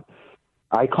upon.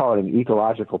 I call it an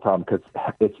ecological problem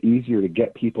because it's easier to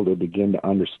get people to begin to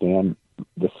understand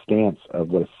the stance of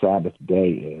what a Sabbath day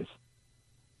is.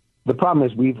 The problem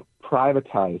is we've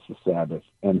privatized the Sabbath,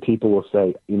 and people will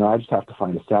say, I just have to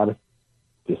find a Sabbath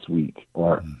this week,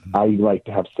 or I like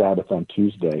to have Sabbath on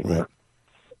Tuesday. Right. Or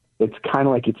it's kind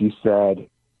of like if you said,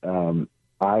 I'm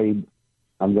going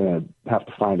to have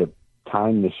to find a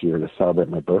time this year to celebrate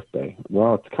my birthday.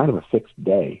 Well, it's kind of a fixed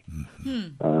day.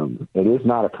 It is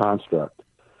not a construct.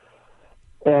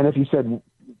 And if you said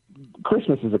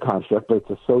Christmas is a construct, but it's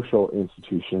a social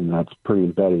institution that's pretty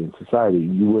embedded in society,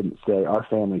 you wouldn't say our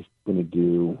family's going to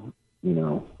do,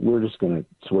 we're just going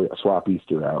to swap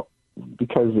Easter out,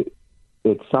 because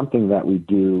it's something that we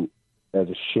do as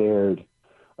a shared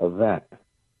event.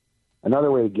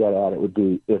 Another way to get at it would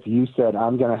be if you said,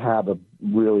 I'm going to have a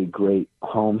really great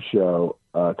home show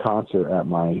concert at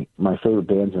my favorite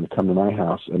band's going to come to my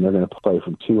house, and they're going to play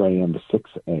from 2 a.m. to 6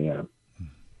 a.m.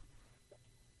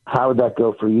 How would that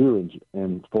go for you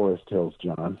in Forest Hills,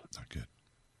 John? Not good.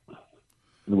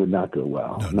 It would not go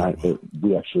well. No.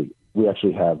 We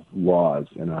actually have laws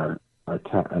in our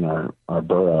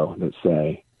borough that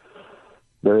say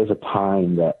there is a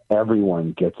time that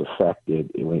everyone gets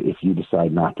affected if you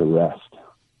decide not to rest.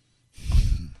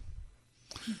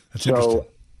 That's interesting.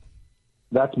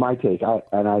 That's my take.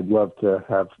 I'd love to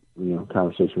have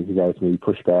conversation with you guys, maybe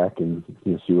push back and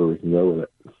see where we can go with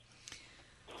it.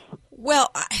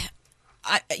 Well,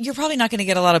 you're probably not going to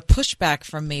get a lot of pushback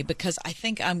from me because I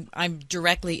think I'm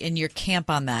directly in your camp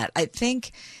on that. I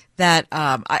think that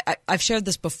I've shared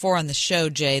this before on the show,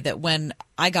 Jay, that when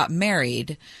I got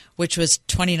married, which was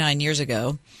 29 years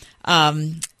ago,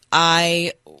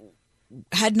 I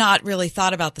had not really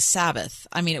thought about the Sabbath.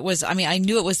 I knew it was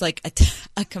like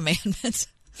a commandment.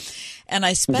 And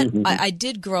I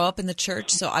did grow up in the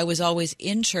church, so I was always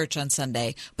in church on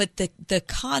Sunday. But the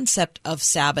concept of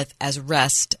Sabbath as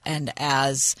rest and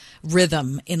as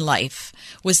rhythm in life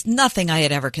was nothing I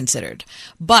had ever considered.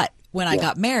 But when I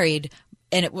got married,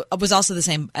 and it was also the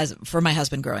same as for my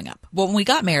husband growing up. But when we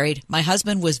got married, my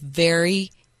husband was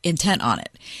very intent on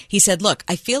it. He said, look,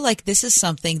 I feel like this is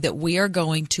something that we are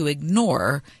going to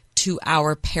ignore to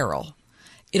our peril.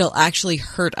 It'll actually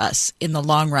hurt us in the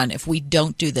long run if we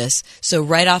don't do this. So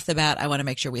right off the bat, I want to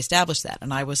make sure we establish that.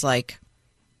 And I was like,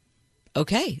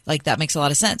 okay, like that makes a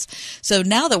lot of sense. So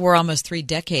now that we're almost 3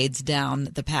 decades down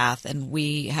the path and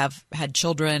we have had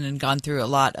children and gone through a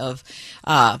lot of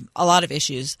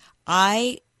issues,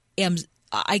 I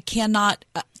cannot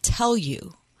tell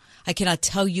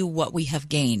you what we have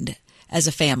gained as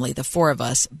a family, the 4 of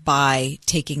us, by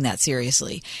taking that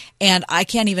seriously. And I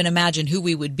can't even imagine who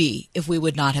we would be if we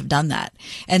would not have done that.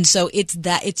 And so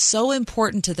it's so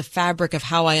important to the fabric of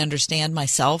how I understand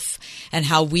myself and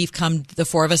how we've come, the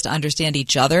 4 of us, to understand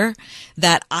each other,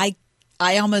 that I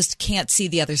I almost can't see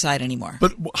the other side anymore.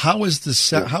 But how is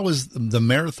the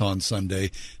Marathon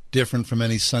Sunday different from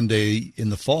any Sunday in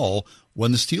the fall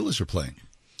when the Steelers are playing?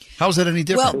 How is that any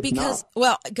different?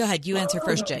 Well, go ahead. You answer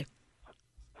first, Jay.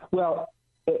 Well,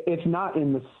 it's not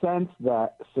in the sense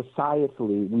that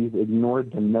societally we've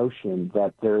ignored the notion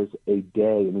that there's a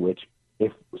day in which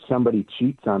if somebody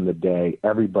cheats on the day,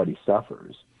 everybody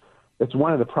suffers. It's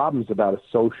one of the problems about a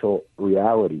social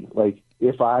reality. Like,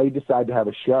 if I decide to have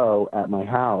a show at my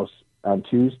house on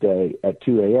Tuesday at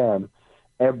 2 a.m.,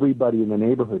 everybody in the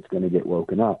neighborhood's going to get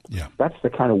woken up. Yeah. That's the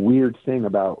kind of weird thing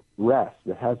about rest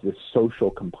that has this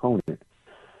social component.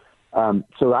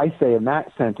 So I say in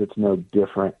that sense it's no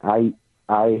different. I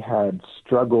had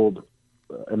struggled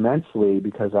immensely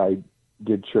because I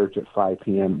did church at 5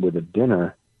 p.m. with a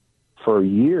dinner for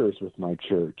years with my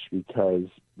church because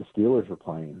the Steelers were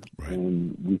playing. Right.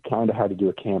 And we kind of had to do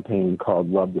a campaign called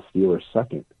Love the Steelers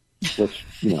Second, which,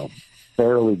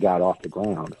 barely got off the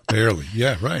ground. Barely.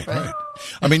 Yeah, right.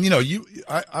 I mean,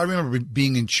 I remember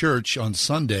being in church on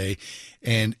Sunday,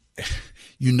 and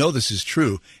this is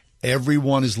true.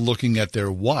 Everyone is looking at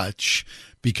their watch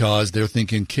because they're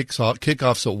thinking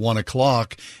kickoff's at 1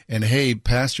 o'clock, and hey,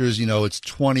 pastors, it's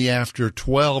 20 after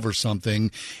 12 or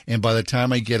something, and by the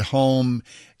time I get home,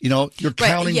 you're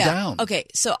counting down. Okay,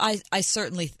 so I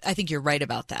think you're right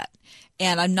about that.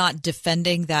 And I'm not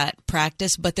defending that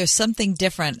practice, but there's something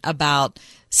different about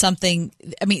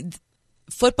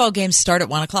football games start at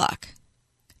 1 o'clock.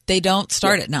 They don't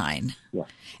start at 9. Yeah.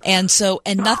 And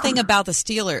nothing about the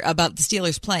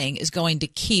Steelers playing is going to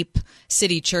keep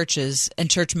city churches and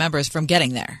church members from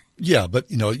getting there. Yeah, but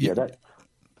that's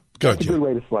a good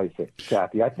way to slice it,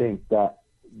 Kathy. I think that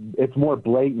it's more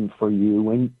blatant for you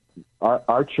when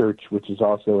our church, which is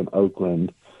also in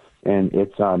Oakland, and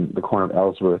it's on the corner of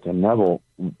Ellsworth and Neville,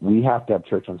 we have to have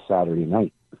church on Saturday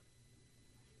night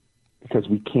because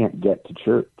we can't get to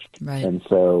church. Right. And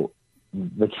so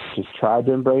the church has tried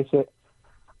to embrace it.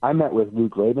 I met with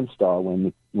Luke Ravenstahl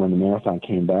when the marathon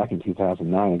came back in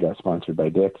 2009 and got sponsored by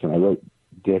Dick's, and I wrote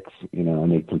Dick's,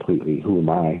 and they completely, who am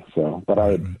I? So, but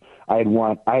I had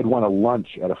won a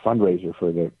lunch at a fundraiser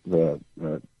for the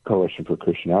Coalition for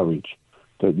Christian Outreach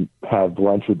to have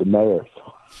lunch with the mayor.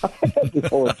 So I had this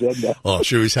whole agenda. Oh, I'm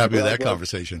sure he's happy with that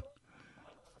conversation.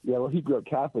 Yeah, well, he grew up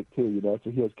Catholic too,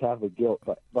 so he has Catholic guilt.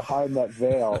 But behind that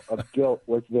veil of guilt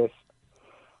was this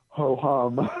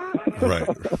ho-hum. Right.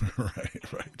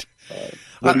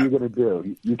 What are you going to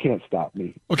do? You can't stop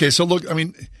me. Okay, so look,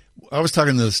 I was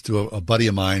talking to a buddy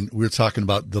of mine. We were talking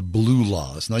about the blue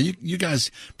laws. Now, you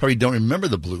guys probably don't remember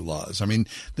the blue laws.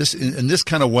 This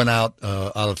kind of went out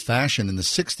of fashion in the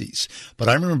 60s. But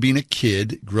I remember being a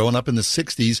kid, growing up in the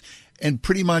 60s, and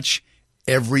pretty much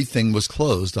everything was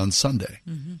closed on Sunday.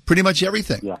 Mm-hmm. Pretty much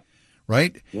everything. Yeah.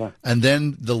 Right? Yeah. And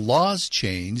then the laws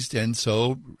changed, and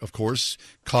so, of course,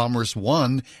 commerce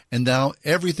won, and now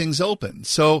everything's open.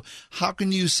 So how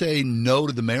can you say no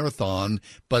to the marathon,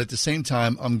 but at the same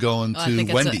time, I'm going to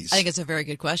Wendy's? I think it's a very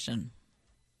good question.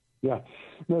 Yeah.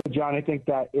 No, John, I think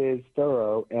that is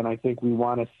thorough, and I think we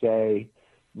want to say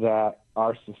that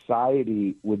our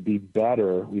society would be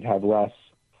better. We'd have less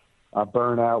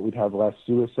burnout. We'd have less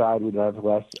suicide. We'd have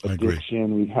less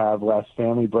addiction. We'd have less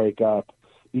family breakup.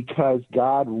 Because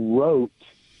God wrote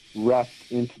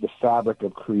rest into the fabric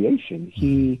of creation.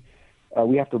 We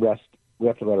have to rest. We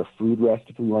have to let our food rest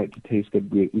if we want it to taste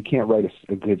good. We can't write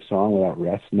a good song without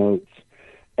rest notes.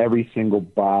 Every single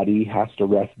body has to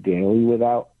rest daily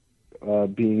without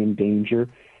being in danger.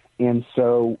 And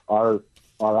so our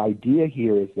idea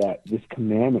here is that this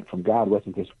commandment from God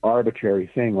wasn't this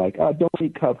arbitrary thing like, don't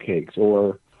eat cupcakes,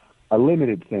 or a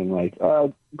limited thing like,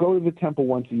 go to the temple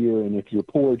once a year, and if you're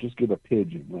poor, just give a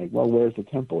pigeon. Like, well, where's the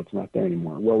temple? It's not there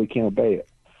anymore. Well, we can't obey it.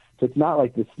 So it's not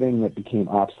like this thing that became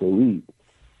obsolete.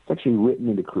 It's actually written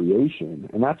into creation,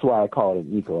 and that's why I call it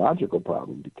an ecological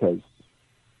problem, because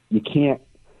you can't,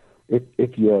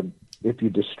 if you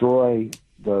destroy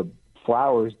the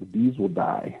flowers, the bees will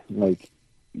die. Like,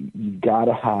 you got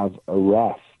to have a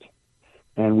rest,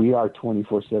 and we are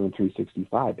 24/7,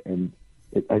 365, and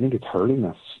I think it's hurting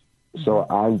us. So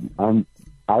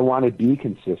I want to be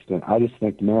consistent. I just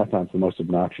think the marathon's the most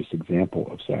obnoxious example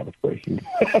of Sabbath breaking.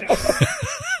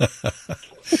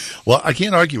 Well, I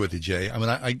can't argue with you, Jay. I mean,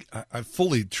 I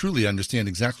fully, truly understand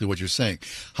exactly what you're saying.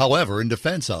 However, in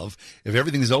defense of, if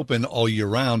everything is open all year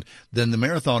round, then the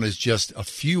marathon is just a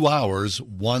few hours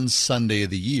one Sunday of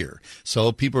the year.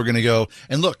 So people are going to go.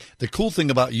 And look, the cool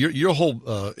thing about your whole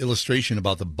illustration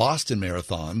about the Boston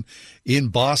Marathon, in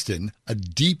Boston, a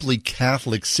deeply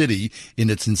Catholic city in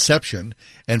its inception,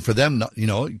 and for them, you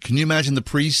know, can you imagine the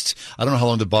priests? I don't know how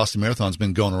long the Boston Marathon's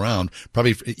been going around,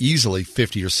 probably easily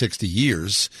 50 or 60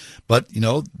 years, but, you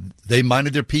know, they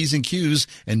minded their P's and Q's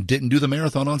and didn't do the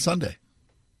marathon on Sunday.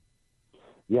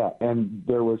 Yeah, and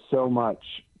there was so much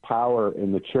power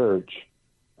in the church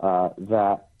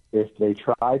that if they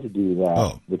tried to do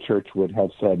that, the church would have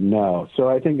said no. So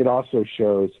I think it also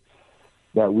shows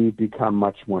that we've become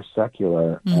much more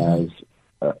secular as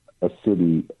a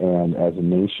city and as a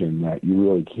nation, that you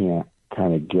really can't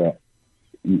kind of get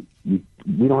we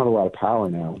don't have a lot of power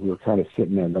now. We're kind of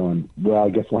sitting there going, well, I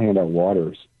guess we'll hand out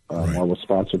waters or we'll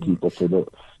sponsor people for the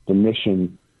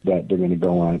mission that they're going to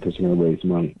go on because they're going to raise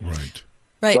money. Right.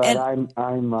 But and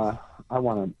I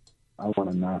want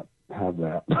to not have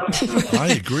that. I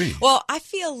agree. Well, I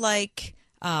feel like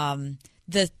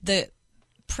the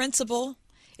principle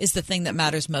is the thing that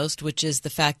matters most, which is the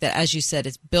fact that, as you said,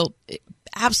 it's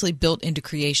absolutely built into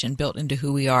creation, built into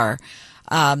who we are,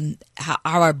 how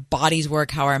our bodies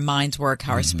work, how our minds work,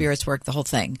 how our spirits work, the whole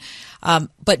thing.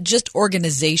 But just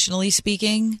organizationally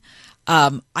speaking,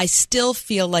 I still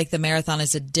feel like the marathon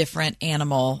is a different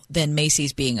animal than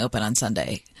Macy's being open on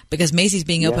Sunday, because Macy's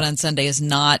being open on Sunday is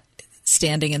not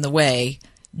standing in the way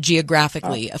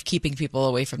geographically of keeping people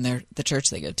away from the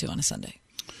church they go to on a Sunday.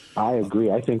 I agree.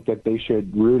 I think that they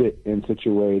should root it in such a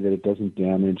way that it doesn't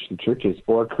damage the churches,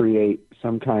 or create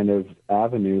some kind of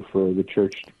avenue for the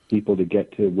church people to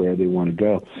get to where they want to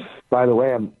go. By the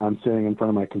way, I'm sitting in front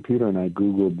of my computer and I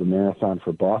Googled the marathon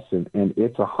for Boston, and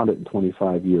it's a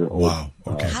 125-year-old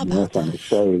marathon. It's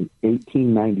saying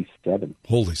 1897.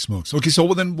 Holy smokes. Okay,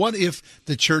 so then what if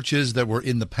the churches that were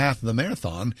in the path of the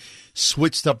marathon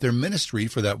switched up their ministry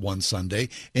for that one Sunday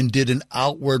and did an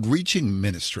outward-reaching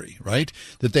ministry, right?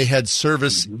 That they had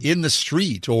service in the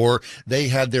street, or they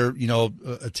had their,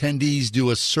 attendees do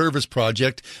a service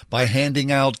project by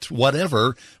handing out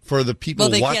whatever for the people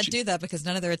watching. Well, they can't do that because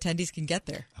none of their attendees can get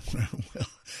there. Well,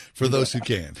 for those who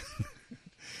can.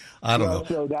 I don't know.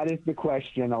 So that is the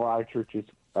question a lot of churches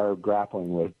are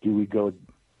grappling with. Do we go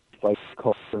fight the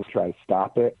culture and try to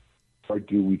stop it? Or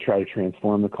do we try to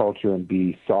transform the culture and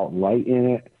be salt and light in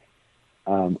it?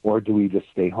 Or do we just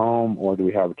stay home? Or do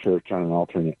we have a church on an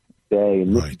alternate day?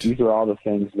 And these are all the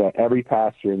things that every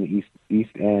pastor in the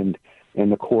East End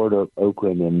and the corridor of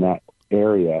Oakland in that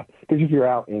area, because if you're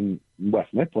out in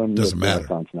West Mifflin, the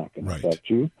marathon's not going to affect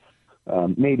you.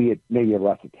 Maybe you have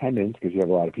less attendance because you have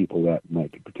a lot of people that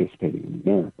might be participating in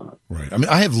the marathon. Right. I mean,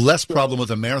 I have less problem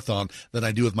with a marathon than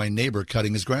I do with my neighbor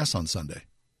cutting his grass on Sunday.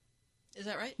 Is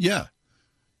that right? Yeah.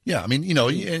 Yeah, I mean,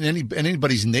 in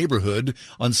anybody's neighborhood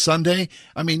on Sunday,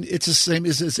 I mean, it's the same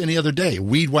as any other day.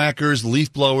 Weed whackers,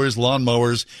 leaf blowers, lawn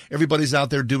mowers, everybody's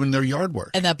out there doing their yard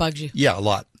work. And that bugs you? Yeah, a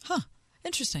lot. Huh.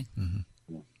 Interesting.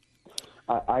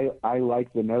 I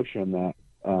like the notion that,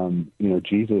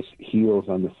 Jesus heals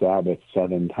on the Sabbath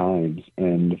 7 times,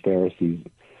 and the Pharisees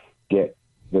get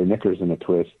their knickers in a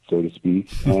twist, so to speak,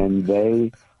 and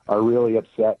they are really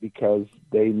upset because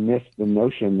they miss the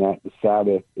notion that the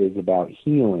Sabbath is about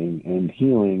healing, and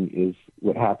healing is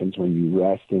what happens when you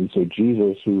rest. And so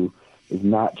Jesus, who is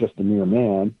not just a mere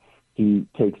man, he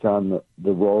takes on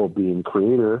the role of being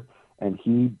creator, and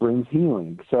he brings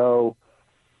healing. So,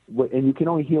 and you can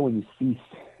only heal when you cease.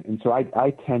 And so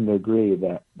I tend to agree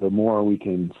that the more we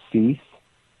can cease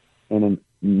in a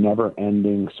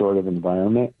never-ending sort of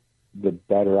environment, the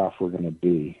better off we're going to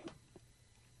be,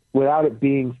 without it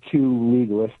being too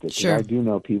legalistic. Sure. I do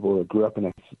know people that grew up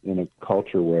in a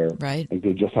culture where like,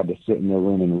 they just had to sit in their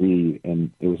room and read, and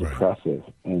it was oppressive.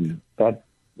 And that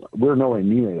we're nowhere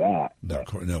near that.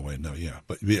 No way, yeah.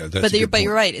 But yeah, but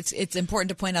you're right. It's important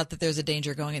to point out that there's a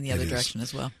danger going in the other direction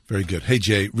as well. Very good. Hey,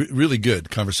 Jay, really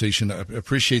good conversation. I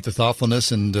appreciate the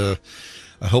thoughtfulness, and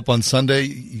I hope on Sunday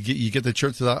you get to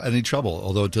church without any trouble,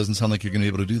 although it doesn't sound like you're going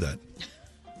to be able to do that.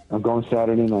 I'm going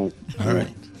Saturday night. All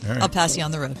right. I'll pass you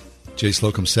on the road. Jay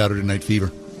Slocum, Saturday Night Fever.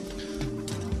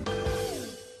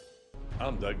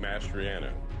 I'm Doug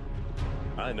Mastriano.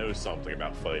 I know something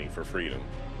about fighting for freedom.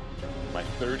 My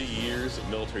 30 years of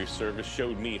military service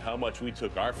showed me how much we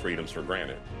took our freedoms for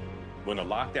granted. When the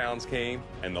lockdowns came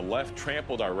and the left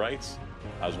trampled our rights,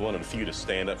 I was one of the few to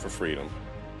stand up for freedom.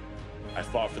 I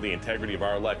fought for the integrity of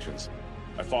our elections.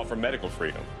 I fought for medical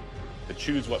freedom, to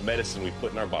choose what medicine we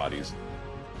put in our bodies.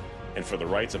 and for the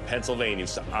rights of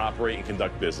Pennsylvanians to operate and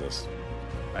conduct business.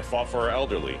 I fought for our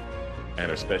elderly and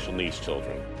our special needs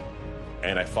children.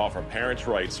 And I fought for parents'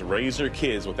 rights to raise their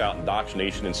kids without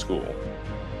indoctrination in school.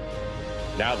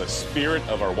 Now the spirit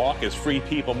of our Walk as Free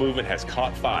People movement has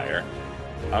caught fire.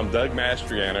 I'm Doug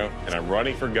Mastriano, and I'm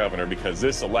running for governor because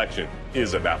this election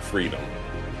is about freedom.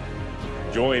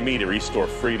 Join me to restore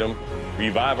freedom,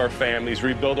 revive our families,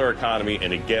 rebuild our economy,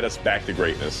 and to get us back to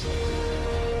greatness.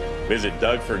 Visit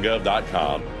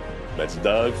DougForGov.com. That's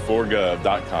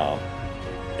DougForGov.com.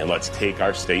 And let's take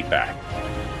our state back.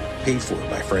 Paid for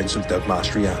by friends of Doug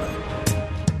Mastriano.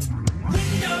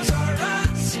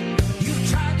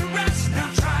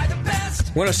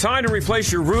 When it's time to replace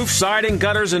your roof, siding,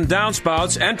 gutters, and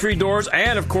downspouts, entry doors,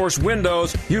 and, of course,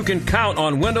 windows, you can count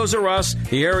on Windows R Us,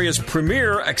 the area's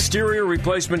premier exterior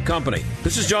replacement company.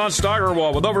 This is John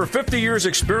Steigerwald. With over 50 years'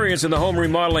 experience in the home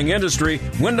remodeling industry,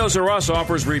 Windows R Us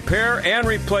offers repair and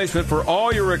replacement for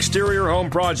all your exterior home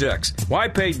projects. Why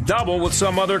pay double with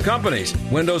some other companies?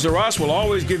 Windows R Us will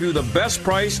always give you the best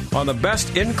price on the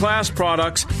best in-class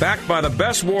products, backed by the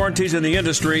best warranties in the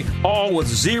industry, all with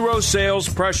zero sales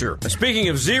pressure. Speaking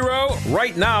of zero,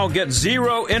 right now get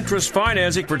zero interest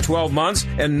financing for 12 months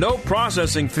and no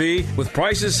processing fee with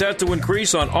prices set to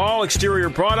increase on all exterior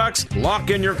products.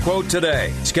 Lock in your quote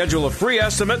today. Schedule a free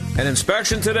estimate and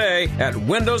inspection today at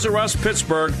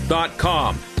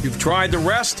WindowsRUsPittsburgh.com. You've tried the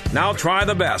rest, now try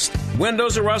the best.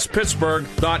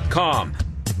 WindowsRUsPittsburgh.com.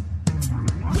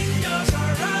 Windows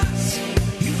R Us.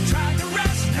 You've tried the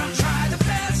rest, now try the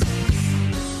best.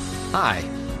 Hi,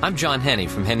 I'm John Henney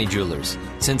from Henney Jewelers.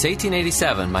 Since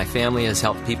 1887, my family has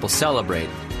helped people celebrate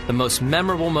the most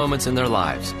memorable moments in their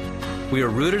lives. We are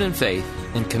rooted in faith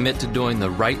and commit to doing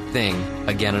the right thing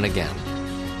again and again.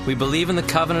 We believe in the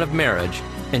covenant of marriage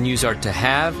and use our To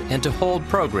Have and To Hold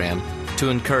program to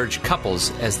encourage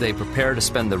couples as they prepare to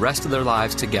spend the rest of their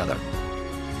lives together.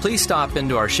 Please stop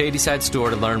into our Shadyside store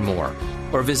to learn more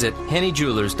or visit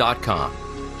HenneyJewelers.com.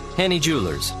 Henney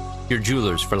Jewelers, your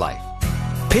jewelers for life.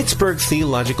 Pittsburgh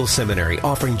Theological Seminary,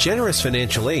 offering generous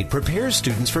financial aid, prepares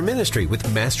students for ministry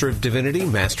with Master of Divinity,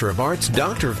 Master of Arts,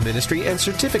 Doctor of Ministry, and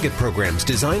certificate programs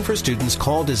designed for students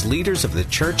called as leaders of the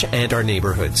church and our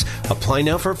neighborhoods. Apply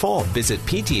now for fall. Visit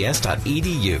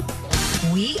pts.edu.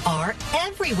 We are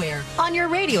everywhere on your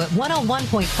radio at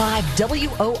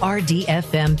 101.5 WORD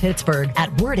FM Pittsburgh, at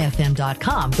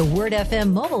wordfm.com, the Word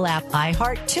FM mobile app,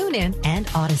 iHeart, TuneIn, and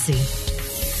Odyssey.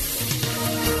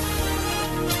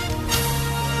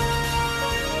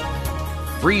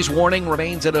 Freeze warning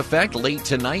remains in effect late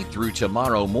tonight through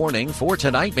tomorrow morning. For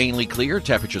tonight, mainly clear.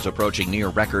 Temperatures approaching near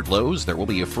record lows. There will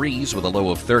be a freeze with a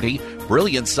low of 30.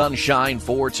 Brilliant sunshine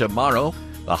for tomorrow.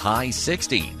 The high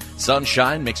 60.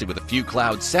 Sunshine mixing with a few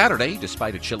clouds Saturday.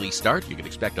 Despite a chilly start, you can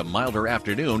expect a milder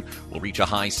afternoon. We'll reach a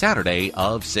high Saturday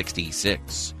of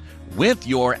 66. With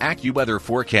your AccuWeather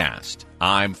forecast,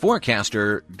 I'm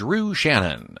forecaster Drew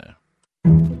Shannon.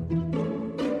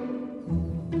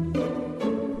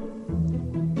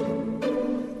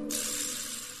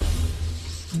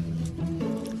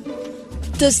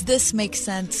 Does this make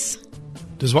sense?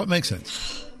 Does what make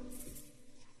sense?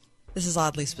 This is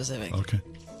oddly specific. Okay.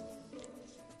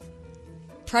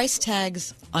 Price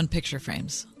tags on picture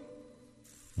frames.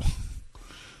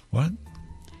 What?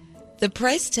 The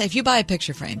price tag, if you buy a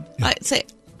picture frame, I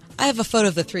have a photo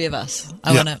of the three of us.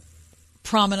 I want to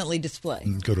prominently display.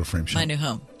 Go to a frame shop. My new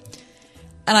home.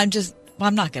 And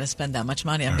I'm not going to spend that much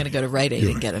money. I'm going to go to Rite Aid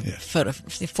and get a photo,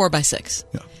 4x6.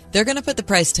 Yeah. They're going to put the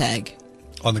price tag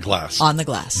on the glass.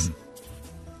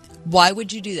 Mm-hmm. Why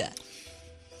would you do that?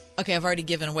 Okay, I've already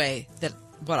given away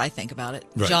what I think about it.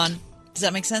 Right. John, does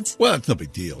that make sense? Well, it's no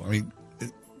big deal. I mean,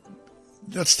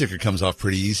 that sticker comes off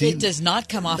pretty easy. It does not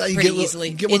come off pretty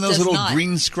easily. Get one of those little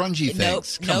green scrungy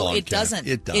things. No, it doesn't.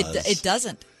 It does. It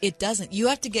doesn't. It doesn't. You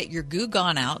have to get your Goo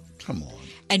Gone out. Come on.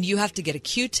 And you have to get a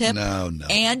Q-tip. No.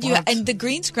 And the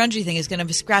green scrungy thing is going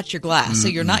to scratch your glass, so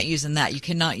you're not using that. You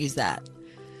cannot use that.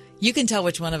 You can tell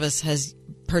which one of us has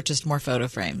purchased more photo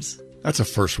frames. That's a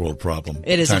first world problem.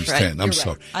 It is times 10. I'm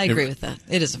sorry. I agree with that.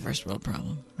 It is a first world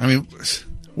problem. I mean,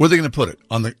 where are they going to put it?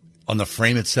 On the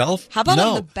frame itself? How about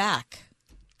on the back?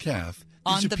 Kath,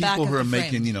 on these the are back people who of are the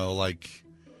making, frame.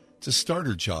 It's a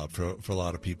starter job for a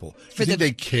lot of people. Do you think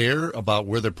they care about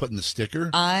where they're putting the sticker?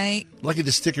 Lucky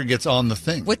the sticker gets on the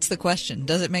thing. What's the question?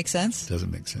 Does it make sense?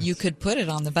 Doesn't make sense. You could put it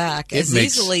on the back as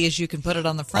easily as you can put it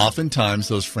on the front. Oftentimes,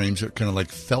 those frames are kind of like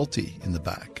felty in the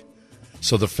back.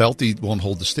 So the felty won't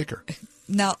hold the sticker.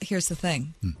 Now, here's the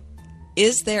thing.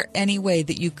 Is there any way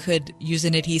that you could use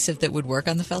an adhesive that would work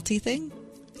on the felty thing?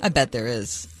 I bet there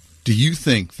is. Do you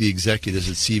think the executives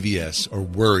at CVS are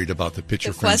worried about the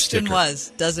picture frame sticker? The question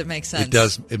was, does it make sense? It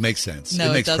does. It makes sense. No,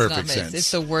 it makes does perfect not sense.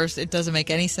 It's the worst. It doesn't make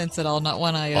any sense at all. Not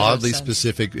one iota. Oddly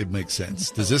specific, it makes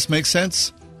sense. Does this make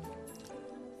sense?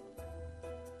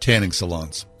 Tanning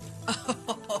salons.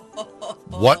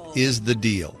 What is the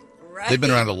deal? Right. They've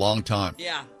been around a long time.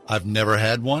 Yeah. I've never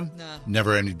had one. No.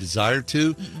 Never any desire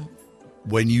to.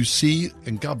 When you see,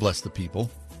 and God bless the people,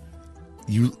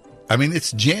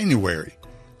 it's January,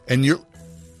 and you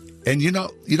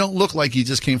don't look like you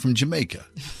just came from Jamaica.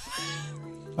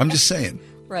 I'm just saying.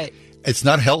 Right. It's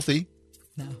not healthy.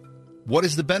 No. What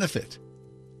is the benefit?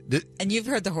 And you've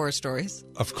heard the horror stories.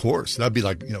 Of course. That'd be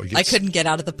like, I couldn't get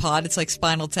out of the pod. It's like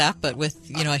Spinal Tap, but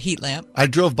with, a heat lamp. I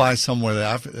drove by somewhere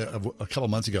a couple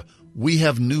months ago. We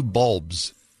have new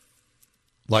bulbs.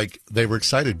 Like, they were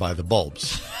excited by the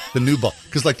bulbs. The new bulb.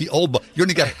 Because, like, the old bulb, you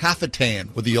only got half a tan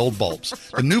with the old bulbs.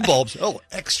 The new bulbs,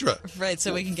 extra. Right,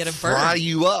 so we can get a burn. Fry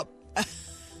you up.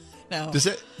 No. Does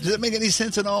it make any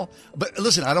sense at all? But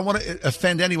listen, I don't want to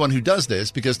offend anyone who does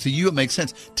this, because to you it makes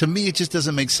sense. To me, it just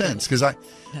doesn't make sense, because I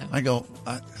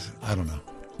don't know.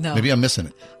 No. Maybe I'm missing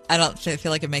it. I don't feel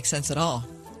like it makes sense at all.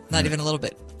 Not even a little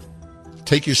bit.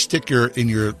 Take your sticker in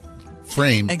your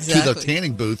frame to Exactly. the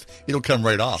tanning booth. It'll come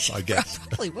right off, I guess.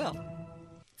 Probably will.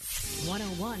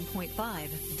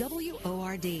 101.5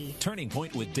 WORD. Turning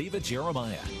Point with David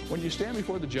Jeremiah. When you stand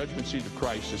before the judgment seat of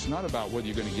Christ, it's not about whether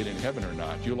you're going to get in heaven or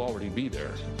not. You'll already be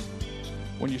there.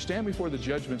 When you stand before the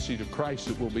judgment seat of Christ,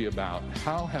 it will be about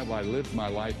how have I lived my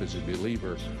life as a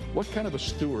believer? What kind of a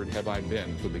steward have I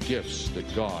been for the gifts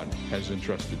that God has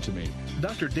entrusted to me?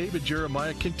 Dr. David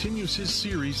Jeremiah continues his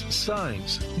series,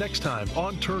 Signs, next time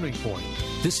on Turning Point.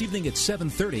 This evening at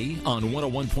 7:30 on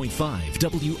 101.5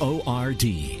 WORD.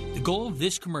 The goal of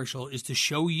this commercial is to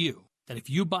show you that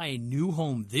if you buy a new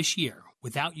home this year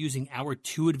without using our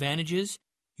 2 advantages,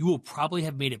 you will probably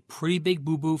have made a pretty big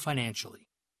boo-boo financially.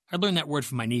 I learned that word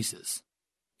from my nieces.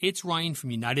 It's Ryan from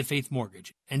United Faith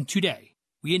Mortgage, and today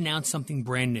we announced something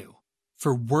brand new.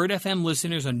 For Word FM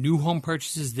listeners on new home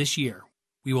purchases this year,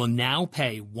 we will now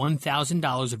pay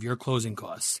 $1,000 of your closing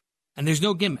costs. And there's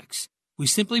no gimmicks. We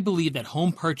simply believe that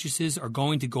home purchases are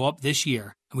going to go up this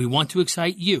year, and we want to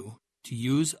excite you to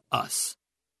use us.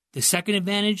 The second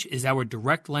advantage is our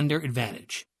direct lender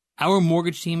advantage. Our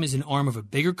mortgage team is an arm of a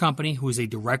bigger company who is a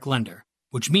direct lender,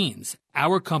 which means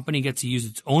our company gets to use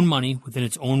its own money within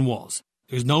its own walls.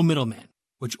 There's no middleman,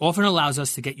 which often allows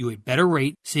us to get you a better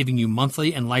rate, saving you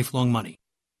monthly and lifelong money.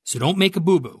 So don't make a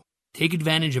boo-boo. Take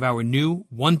advantage of our new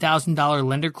 $1,000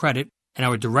 lender credit and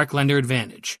our direct lender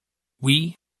advantage.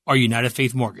 We are United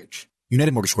Faith Mortgage.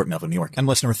 United Mortgage Corp, Melville, New York.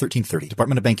 MLS number 1330.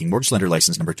 Department of Banking. Mortgage Lender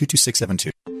License number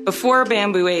 22672. Before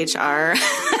Bamboo HR,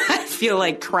 I feel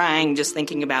like crying just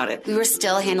thinking about it. We were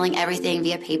still handling everything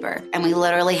via paper, and we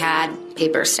literally had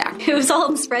paper stacked. It was all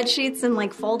in spreadsheets and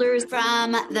like folders.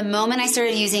 From the moment I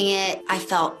started using it, I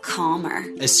felt calmer.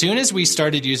 As soon as we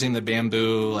started using the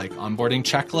Bamboo onboarding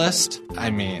checklist,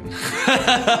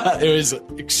 it was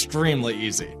extremely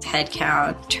easy.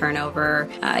 Headcount, turnover,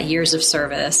 years of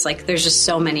service. There's just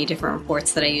so many different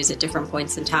reports that I use at different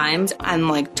points in time.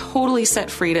 I'm totally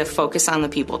set free to focus on the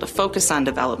people, to focus on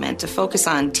development, to focus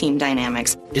on team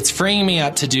dynamics. It's freeing me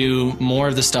up to do more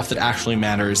of the stuff that actually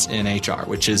matters in HR,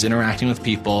 which is interacting with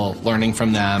people, learning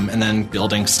from them, and then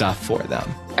building stuff for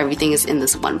them. Everything is in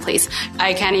this one place.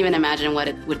 I can't even imagine what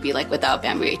it would be like without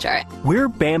Bamboo HR. We're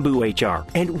Bamboo HR,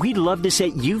 and we'd love to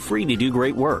set you free to do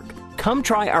great work. Come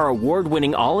try our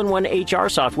award-winning all-in-one HR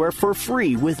software for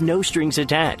free with no strings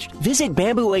attached. Visit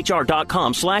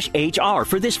bamboohr.com/HR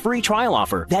for this free trial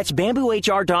offer. That's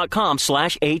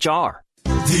bamboohr.com/HR.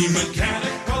 The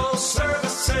Mechanical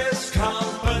Services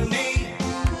Company.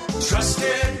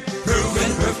 Trusted,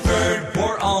 proven, preferred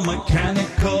for all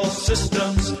mechanical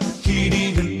systems.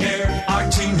 Heating and air, our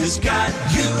team has got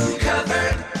you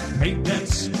covered.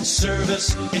 Maintenance,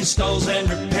 service, installs and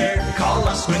repair. Call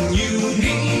us when you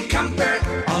need comfort.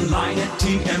 Online at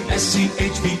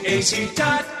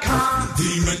tmschvac.com.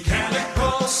 The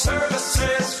Mechanical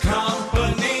Services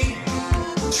Company.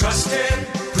 Trusted,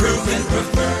 proven,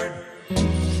 preferred.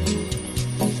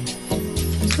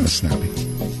 It's kind of snappy.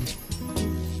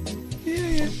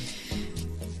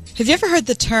 Have you ever heard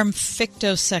the term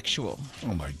fictosexual?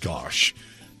 Oh, my gosh.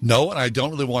 No, and I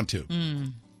don't really want to.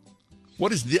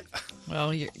 What is the...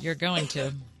 Well, you're going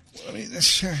to. I mean,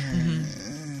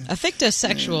 A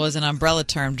fictosexual is an umbrella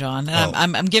term, John.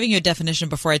 And I'm giving you a definition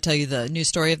before I tell you the news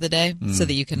story of the day so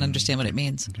that you can understand what it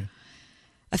means. Okay.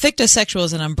 A fictosexual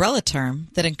is an umbrella term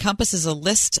that encompasses a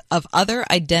list of other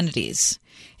identities,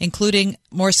 including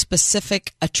more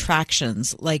specific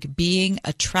attractions, like being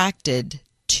attracted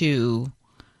to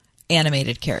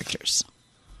animated characters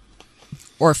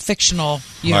or fictional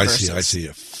universes. I see.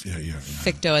 Yeah.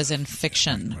 Ficto as in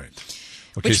fiction. Right.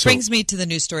 Okay, Which brings me to the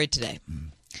news story today.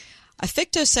 A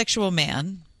fictosexual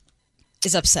man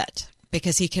is upset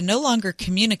because he can no longer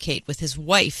communicate with his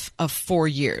wife of 4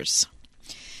 years.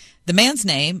 The man's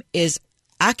name is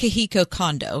Akihiko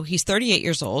Kondo. He's 38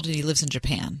 years old and he lives in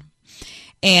Japan.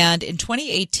 And in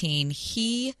 2018,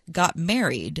 he got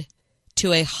married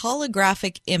to a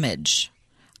holographic image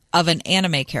of an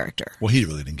anime character. Well, he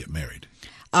really didn't get married.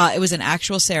 It was an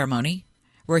actual ceremony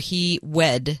where he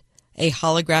wed a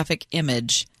holographic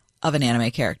image of an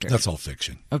anime character. That's all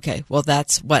fiction. Okay, well,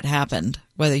 that's what happened.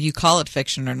 Whether you call it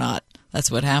fiction or not,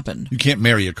 that's what happened. You can't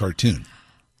marry a cartoon.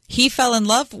 He fell in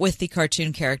love with the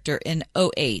cartoon character in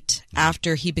 2008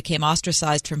 after he became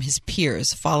ostracized from his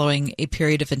peers following a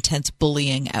period of intense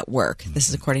bullying at work. This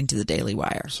is according to the Daily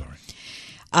Wire. Sorry.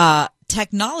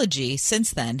 Technology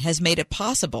since then has made it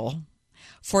possible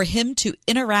for him to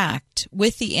interact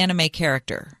with the anime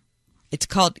character. It's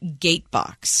called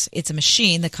Gatebox. It's a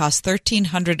machine that costs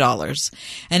 $1,300,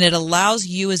 and it allows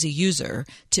you as a user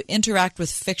to interact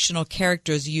with fictional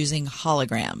characters using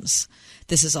holograms.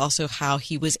 This is also how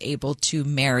he was able to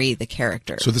marry the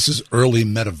character. So this is early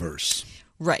metaverse.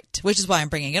 Right, which is why I'm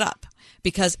bringing it up,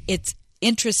 because it's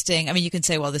interesting. I mean, you can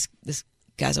say, well, this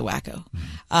guy's a wacko.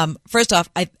 First off,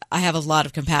 I have a lot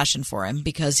of compassion for him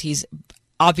because he's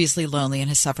obviously lonely and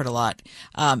has suffered a lot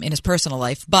in his personal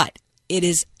life, but it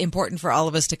is important for all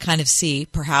of us to kind of see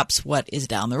perhaps what is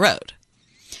down the road.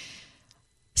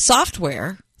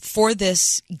 Software for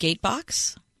this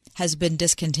Gatebox has been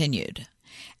discontinued.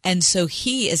 And so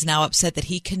he is now upset that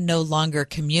he can no longer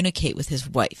communicate with his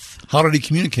wife. How did he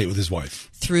communicate with his wife?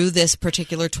 Through this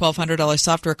particular $1,200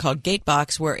 software called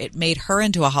Gatebox, where it made her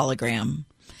into a hologram.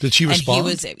 Did she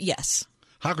respond? Yes.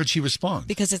 How could she respond?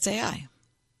 Because it's AI.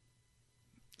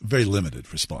 Very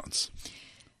limited response.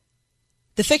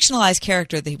 The fictionalized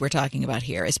character that we're talking about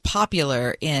here is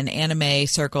popular in anime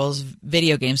circles,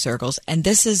 video game circles, and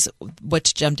this is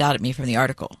what jumped out at me from the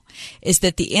article, is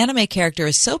that the anime character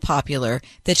is so popular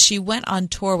that she went on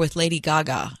tour with Lady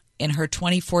Gaga in her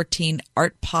 2014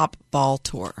 Art Pop Ball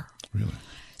tour. Really?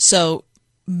 So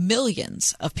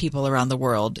millions of people around the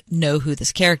world know who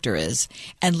this character is,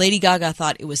 and Lady Gaga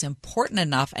thought it was important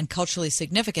enough and culturally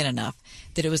significant enough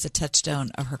that it was a touchstone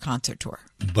of her concert tour.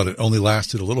 But it only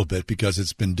lasted a little bit because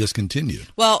it's been discontinued.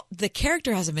 Well, the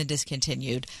character hasn't been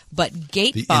discontinued, but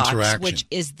Gatebox, which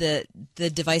is the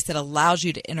device that allows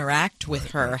you to interact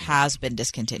with her, has been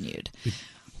discontinued.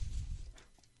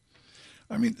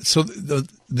 I mean, so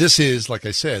this is, like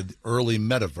I said, early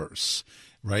metaverse.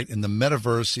 Right? And the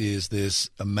metaverse is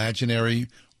this imaginary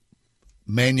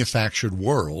manufactured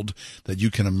world that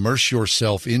you can immerse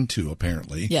yourself into,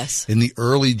 apparently. Yes. In the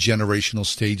early generational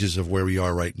stages of where we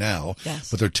are right now.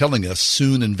 Yes. But they're telling us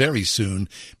soon and very soon,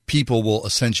 people will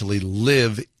essentially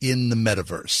live in the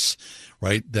metaverse,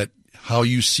 right? That how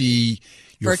you see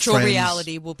your virtual friends,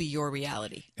 reality will be your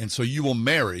reality. And so you will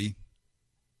marry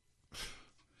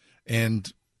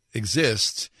and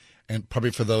exist, and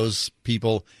probably for those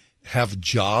people have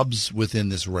jobs within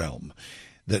this realm,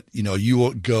 that, you know, you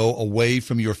will go away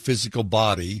from your physical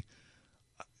body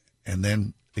and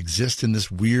then exist in this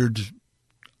weird,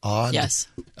 odd,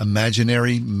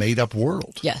 imaginary, made-up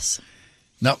world. Yes.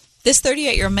 Now, this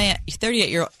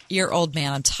 38-year-old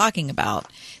man I'm talking about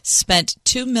spent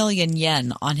 2 million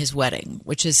yen on his wedding,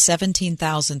 which is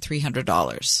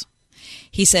 $17,300.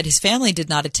 He said his family did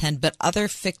not attend, but other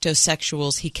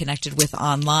fictosexuals he connected with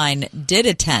online did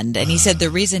attend. And he said the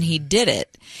reason he did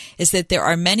it is that there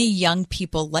are many young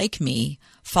people like me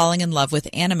falling in love with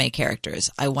anime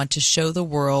characters. I want to show the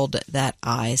world that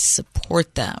I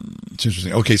support them. It's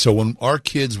interesting. Okay, so when our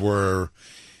kids were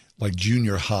like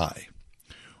junior high,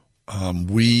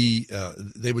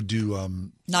 they would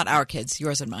do... not our kids,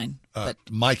 yours and mine. But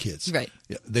my kids. Right.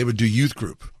 Yeah, they would do youth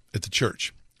group at the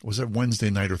church. Was that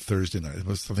Wednesday night or Thursday night?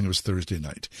 I think it was Thursday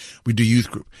night. We do youth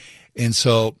group. And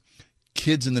so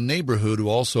kids in the neighborhood who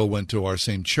also went to our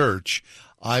same church,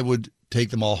 I would take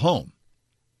them all home.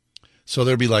 So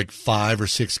there'd be like 5 or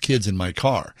 6 kids in my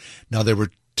car. Now, there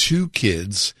were 2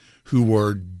 kids who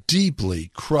were deeply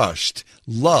crushed,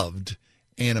 loved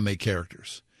anime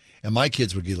characters. And my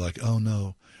kids would be like, oh,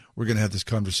 no, we're going to have this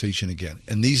conversation again.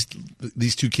 And these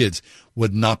 2 kids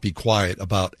would not be quiet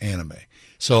about anime.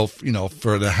 So, you know,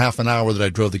 for the half an hour that I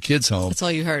drove the kids home. That's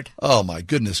all you heard. Oh, my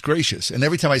goodness gracious. And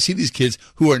every time I see these kids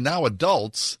who are now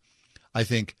adults, I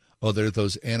think, oh, they're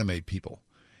those anime people.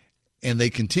 And they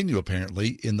continue,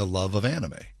 apparently, in the love of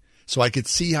anime. So I could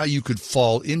see how you could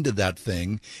fall into that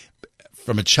thing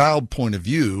from a child point of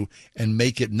view and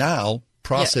make it now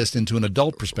processed into an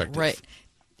adult perspective. Right.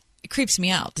 It creeps me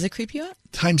out. Does it creep you out?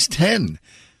 Times 10.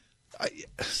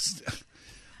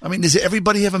 I mean, does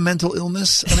everybody have a mental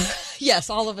illness? I mean,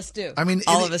 yes, all of us do. I mean,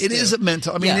 it is a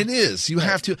mental. I mean, it is. You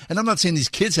have to. And I'm not saying these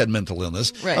kids had mental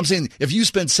illness. Right. I'm saying if you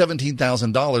spend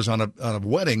 $17,000 on a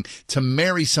wedding to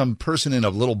marry some person in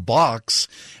a little box,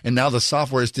 and now the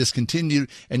software is discontinued,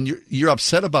 and you're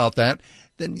upset about that,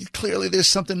 then clearly there's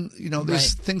something.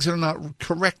 There's things that are not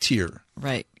correct here.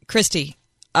 Right, Christy,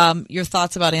 your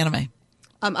thoughts about anime?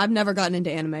 I've never gotten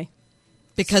into anime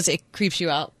because it creeps you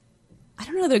out. I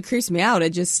don't know that it creeps me out.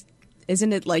 It just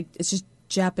isn't it like it's just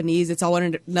Japanese. It's all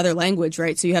in another language,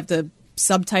 right? So you have to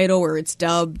subtitle or it's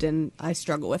dubbed, and I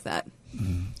struggle with that.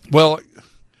 Well,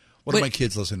 what are my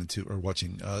kids listening to or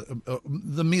watching?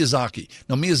 The Miyazaki.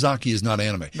 Now, Miyazaki is not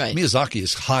anime. Right. Miyazaki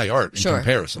is high art in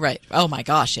comparison. Right. Oh my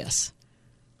gosh, yes.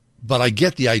 But I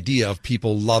get the idea of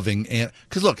people loving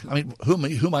because look, I mean,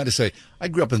 who am I to say? I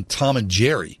grew up in Tom and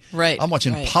Jerry. Right. I'm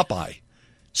watching Popeye.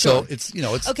 Sure. So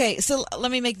it's okay. So let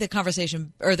me make the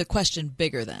conversation or the question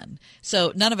bigger then.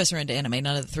 So none of us are into anime,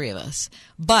 none of the three of us,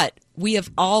 but we have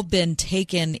all been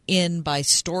taken in by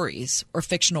stories or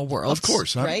fictional worlds. Of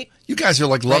course, huh? Right? You guys are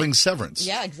like loving Severance.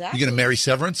 Yeah, exactly. You going to marry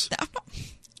Severance? I'm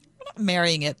not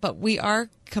marrying it, but we are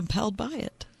compelled by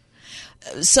it.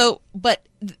 So, but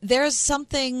there's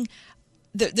something.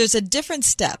 There's a different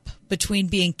step between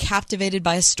being captivated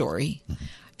by a story.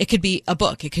 It could be a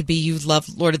book. It could be you love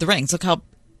Lord of the Rings. Look how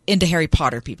into Harry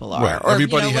Potter people are, right. or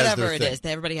everybody has whatever their it thing. is.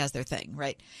 Everybody has their thing,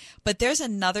 right? But there's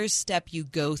another step you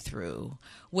go through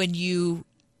when you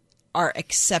are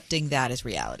accepting that as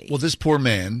reality. Well, this poor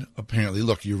man, apparently,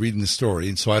 look, you're reading the story,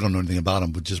 and so I don't know anything about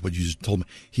him, but just what you just told me.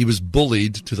 He was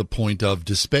bullied to the point of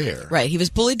despair. Right. He was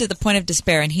bullied to the point of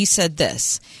despair, and he said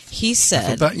this. He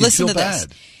said, listen to this.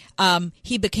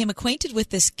 He became acquainted with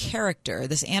this character,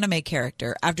 this anime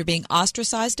character, after being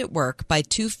ostracized at work by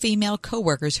two female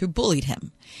coworkers who bullied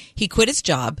him. He quit his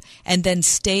job and then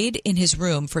stayed in his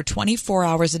room for 24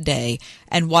 hours a day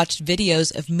and watched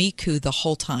videos of Miku the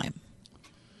whole time.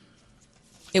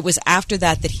 It was after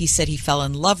that he said he fell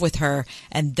in love with her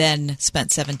and then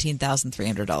spent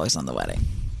 $17,300 on the wedding.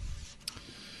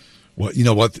 Well, you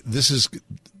know what?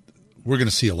 We're going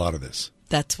to see a lot of this.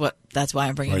 That's why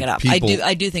I'm bringing Right, it up. people-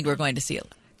 I do think we're going to see it.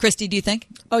 Christy, do you think?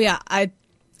 Oh yeah,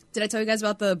 did I tell you guys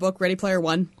about the book Ready Player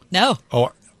One? No.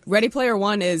 Oh, Ready Player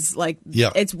One is like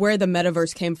it's where the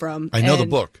metaverse came from. I know the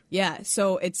book. Yeah,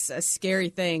 so it's a scary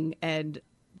thing, and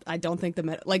I don't think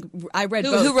I read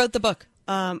both. Who wrote the book?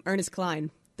 Ernest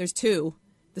Cline. There's two.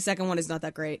 The second one is not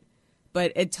that great,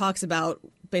 but it talks about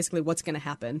basically what's going to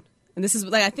happen. And this is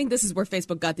I think this is where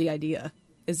Facebook got the idea.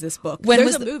 Is this book?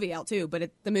 There's a movie out too,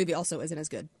 but the movie also isn't as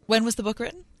good. When was the book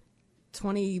written?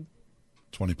 20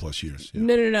 plus years. Yeah.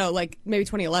 No, like maybe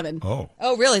 2011.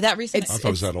 Oh, really? That recent? I thought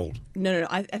it was that old. No.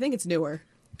 I think it's newer.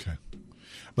 Okay,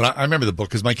 but I remember the book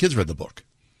because my kids read the book.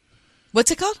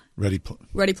 What's it called? Ready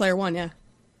Player One. Yeah.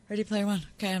 Ready Player One.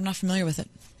 Okay, I'm not familiar with it.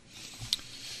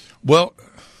 Well,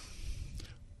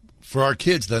 for our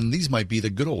kids, then these might be the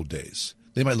good old days.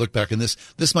 They might look back, and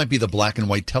this might be the black and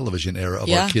white television era of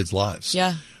our kids' lives.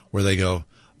 Yeah. Where they go,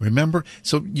 remember?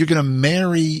 So you're going to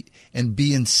marry and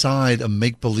be inside a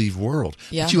make-believe world.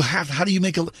 Yeah. But how do you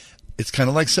make it's kind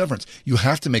of like Severance. You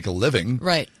have to make a living.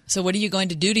 Right. So what are you going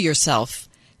to do to yourself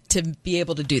to be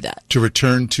able to do that? To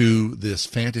return to this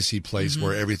fantasy place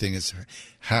where everything is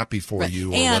happy for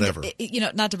you or and, whatever.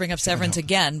 Not to bring up Severance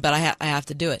again, but I have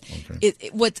to do it. Okay.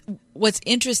 What's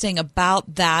interesting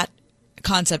about that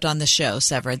concept on the show,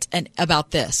 Severance, and about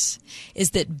this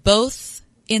is that both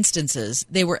instances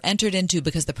they were entered into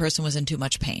because the person was in too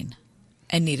much pain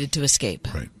and needed to escape.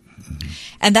 Right. Mm-hmm.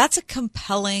 And that's a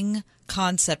compelling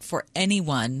concept for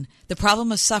anyone. The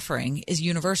problem of suffering is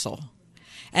universal,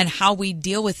 and how we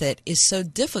deal with it is so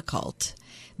difficult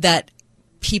that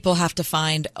people have to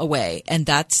find a way. And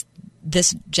that's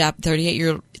this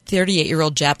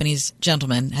 38-year-old Japanese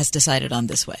gentleman has decided on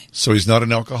this way. So he's not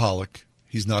an alcoholic.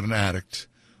 He's not an addict,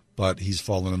 but he's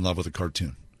fallen in love with a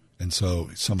cartoon. And so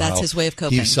somehow that's his way of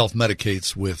coping. He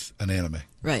self-medicates with an anime.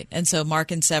 Right. And so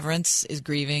Mark in Severance is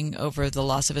grieving over the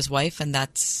loss of his wife, and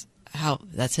that's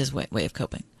his way of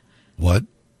coping. What?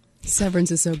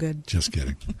 Severance is so good. Just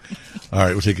kidding. All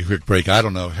right, we'll take a quick break. I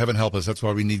don't know. Heaven help us. That's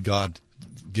why we need God.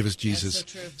 Give us Jesus.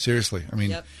 That's so true. Seriously. I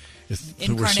mean,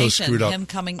 Incarnation, we're so screwed up. Him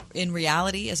coming in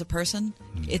reality as a person,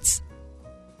 it's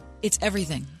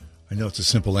everything. I know it's a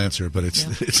simple answer, but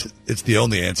it's the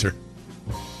only answer.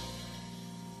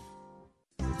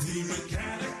 The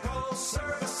Mechanical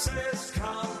Services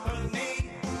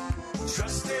Company.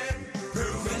 Trusted,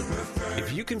 proven, preferred. If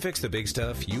If you can fix the big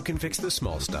stuff, you can fix the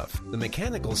small stuff. The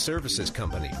Mechanical Services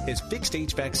Company has fixed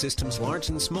HVAC systems large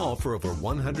and small for over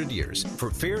 100 years.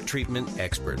 For fair treatment,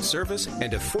 expert service,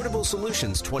 and affordable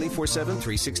solutions 24/7,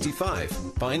 365.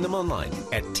 Find them online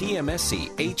at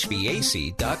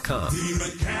tmschvac.com. The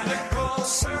Mechanical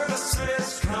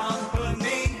Services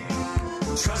Company.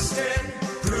 Trusted,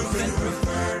 proven,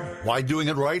 preferred. Why doing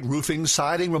it right? Roofing,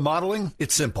 siding, remodeling?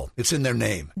 It's simple. It's in their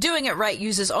name. Doing it right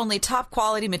uses only top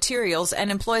quality materials and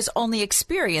employs only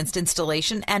experienced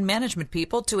installation and management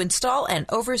people to install and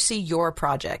oversee your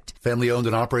project. Family owned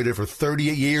and operated for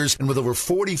 38 years, and with over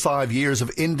 45 years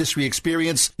of industry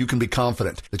experience, you can be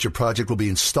confident that your project will be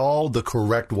installed the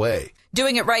correct way.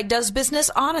 Doing it right does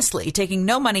business honestly, taking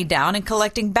no money down and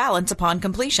collecting balance upon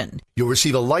completion. You'll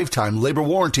receive a lifetime labor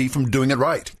warranty from Doing It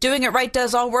Right. Doing It Right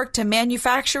does all work to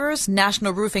manufacturers,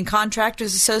 National Roofing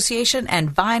Contractors Association,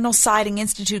 and Vinyl Siding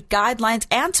Institute guidelines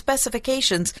and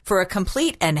specifications for a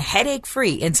complete and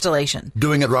headache-free installation.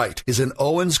 Doing It Right is an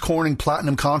Owens Corning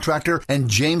Platinum contractor and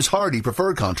James Hardy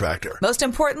preferred contractor. Most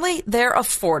importantly, they're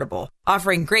affordable,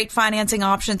 offering great financing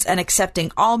options and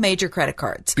accepting all major credit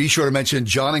cards. Be sure to mention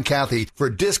John and Kathy for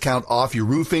a discount off your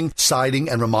roofing, siding,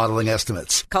 and remodeling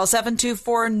estimates. Call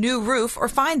 724-NEW-ROOF or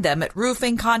find them at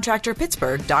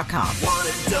roofingcontractorpittsburgh.com. Want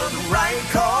it done right,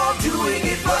 call Doing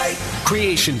It Right.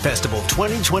 Creation Festival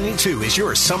 2022 is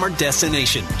your summer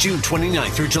destination. June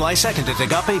 29th through July 2nd at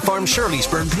Agape Farm,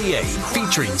 Shirleysburg, PA.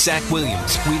 Featuring Zach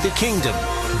Williams, We the Kingdom,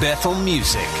 Bethel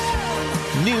Music,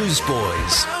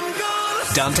 Newsboys,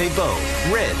 Dante Bowe,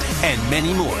 Red, and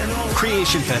many more.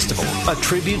 Creation Festival, a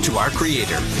tribute to our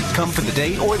creator. Come for the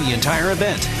day or the entire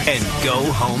event and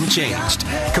go home changed.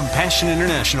 Compassion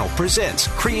International presents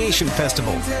Creation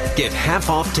Festival. Get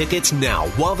half-off tickets now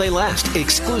while they last,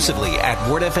 exclusively at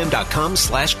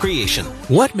wordfm.com/creation.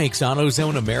 What makes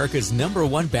AutoZone America's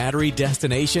 #1 battery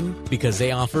destination? Because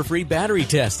they offer free battery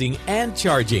testing and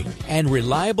charging and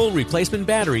reliable replacement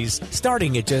batteries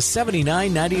starting at just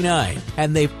 $79.99.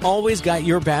 And they've always got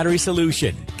your battery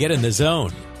solution. Get in the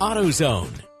zone.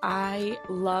 AutoZone. I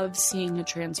love seeing the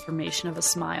transformation of a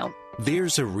smile.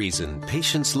 There's a reason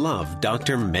patients love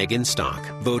Dr. Megan Stock,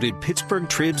 voted Pittsburgh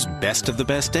Trib's best of the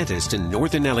best dentist in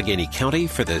Northern Allegheny County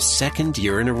for the second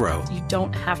year in a row. You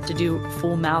don't have to do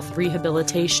full mouth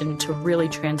rehabilitation to really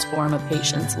transform a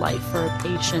patient's life. For a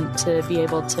patient to be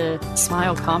able to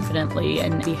smile confidently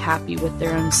and be happy with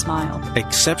their own smile.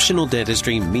 Exceptional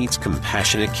dentistry meets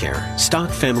compassionate care.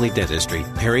 Stock Family Dentistry,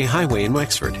 Perry Highway in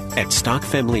Wexford at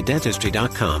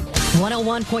stockfamilydentistry.com.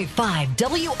 101.5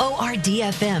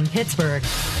 WORD-FM Pittsburgh.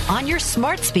 On your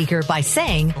smart speaker by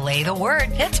saying, play the word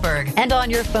Pittsburgh. And on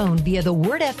your phone via the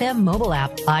Word FM mobile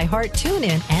app, iHeart,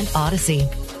 TuneIn, and Odyssey.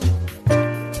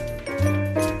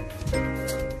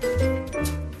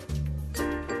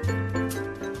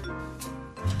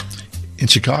 In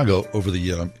Chicago, over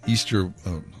the Easter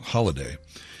holiday,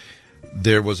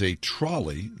 there was a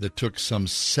trolley that took some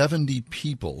 70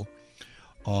 people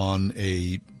on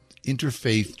a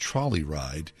interfaith trolley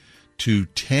ride to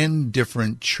 10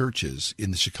 different churches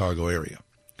in the Chicago area.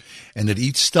 And at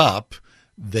each stop,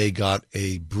 they got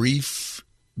a brief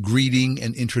greeting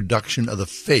and introduction of the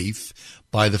faith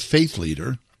by the faith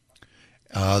leader.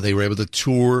 They were able to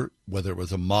tour, whether it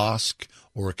was a mosque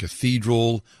or a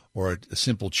cathedral or a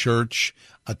simple church,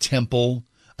 a temple,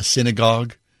 a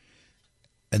synagogue.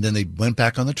 And then they went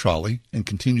back on the trolley and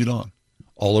continued on,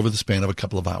 all over the span of a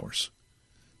couple of hours.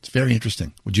 It's very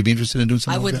interesting. Would you be interested in doing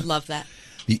something like that? I would love that.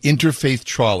 The Interfaith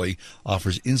Trolley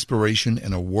offers inspiration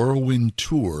and a whirlwind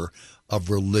tour of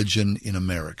religion in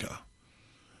America.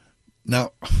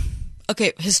 Now,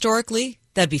 okay, historically,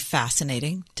 that'd be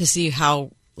fascinating to see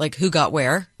how, like, who got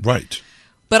where. Right.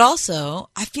 But also,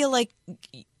 I feel like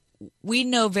we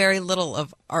know very little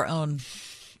of our own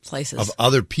places. Of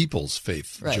other people's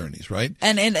faith journeys, right?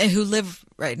 And who live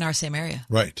right in our same area.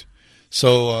 Right.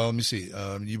 So let me see.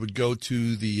 You would go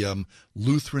to the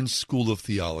Lutheran School of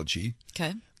Theology,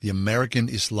 okay, the American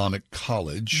Islamic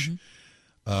College.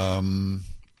 Let me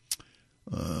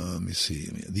see.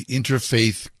 The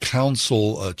Interfaith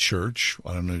Council Church.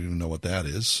 I don't even know what that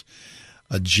is.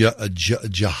 A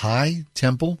Jahai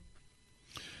Temple.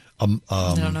 I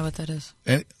don't know what that is.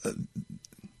 And,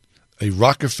 a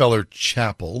Rockefeller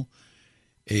Chapel,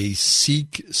 a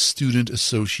Sikh Student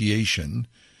Association,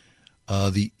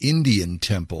 the Indian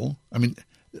Temple. I mean,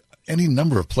 any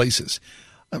number of places.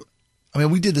 I mean,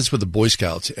 we did this with the Boy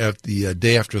Scouts at the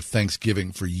day after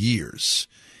Thanksgiving for years,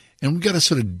 and we got a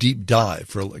sort of deep dive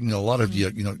for a lot of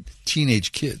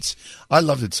teenage kids. I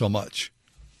loved it so much.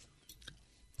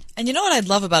 And you know what I'd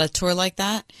love about a tour like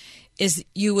that is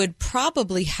you would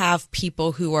probably have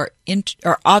people who are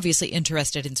obviously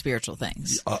interested in spiritual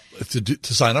things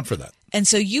to sign up for that. And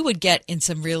so you would get in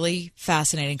some really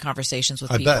fascinating conversations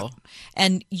with people. Bet.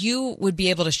 And you would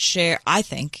be able to share, I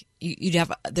think,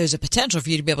 there's a potential for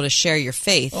you to be able to share your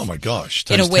faith. Oh my gosh.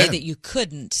 In a way 10. that you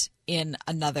couldn't in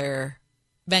another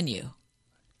venue.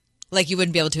 Like you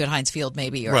wouldn't be able to at Heinz Field,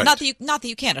 maybe, or right. not that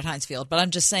you can't at Heinz Field, but I'm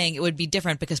just saying it would be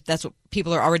different because that's what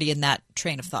people are already in that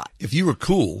train of thought. If you were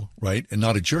cool, right, and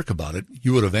not a jerk about it,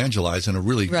 you would evangelize in a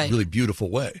really, really beautiful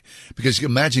way. Because you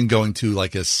imagine going to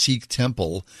like a Sikh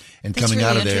temple and That's coming really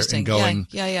out of there and going,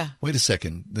 yeah. Wait a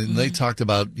second. Then they talked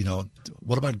about,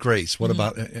 what about grace? What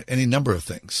about any number of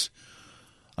things?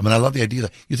 I mean, I love the idea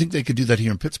that you think they could do that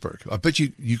here in Pittsburgh. I bet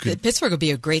you could. Pittsburgh would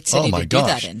be a great city to do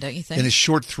that in, don't you think? In a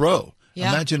short throw.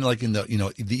 Yeah. Imagine like in the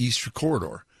the Easter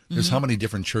Corridor. There's how many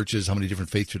different churches, how many different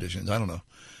faith traditions. I don't know.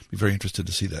 Be very interested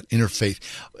to see that.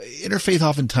 Interfaith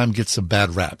oftentimes gets a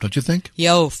bad rap, don't you think?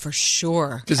 Yo, for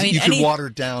sure. Because you could water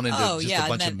it down into just a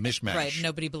bunch of mishmash. Right.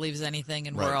 Nobody believes anything,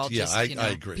 and right. we're all just I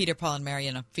agree. Peter, Paul, and Mary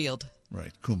in a field.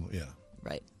 Right. Cool. Yeah.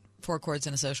 Right. 4 chords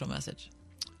and a social message.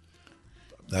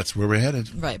 That's where we're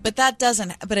headed. Right. But it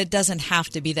doesn't have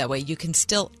to be that way. You can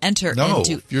still enter into. No,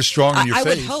 you're strong in your faith. I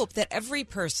would hope that every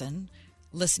person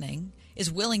listening is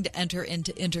willing to enter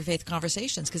into interfaith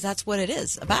conversations because that's what it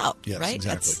is about, yes, right?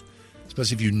 Exactly.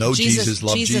 Especially if you know Jesus,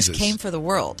 love Jesus. Jesus came for the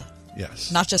world. Yes.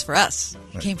 Not just for us.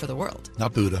 He right. came for the world.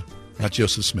 Not Buddha. Not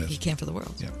Joseph Smith. He came for the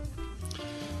world. Yeah.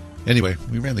 Anyway,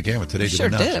 we ran the gamut today. Sure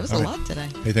did. It was a lot today.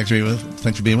 Hey, thanks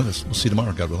for being with us. We'll see you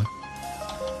tomorrow, God willing.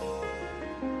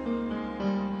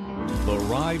 The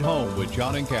Ride Home with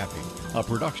John and Kathy, a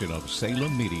production of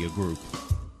Salem Media Group.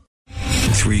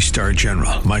 3-star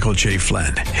General Michael J.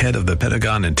 Flynn, head of the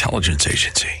Pentagon Intelligence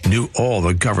Agency, knew all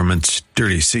the government's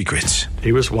dirty secrets.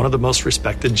 He was one of the most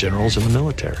respected generals in the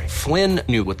military. Flynn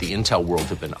knew what the intel world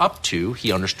had been up to.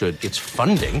 He understood its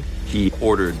funding. He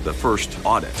ordered the first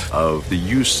audit of the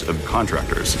use of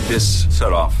contractors. This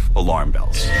set off alarm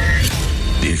bells.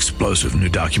 The explosive new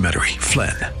documentary,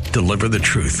 Flynn, Deliver the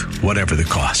Truth, Whatever the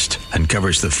Cost,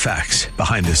 uncovers the facts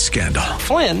behind this scandal.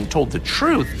 Flynn told the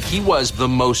truth. He was the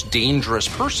most dangerous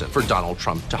person for Donald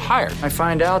Trump to hire. I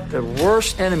find out the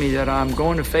worst enemy that I'm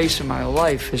going to face in my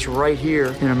life is right here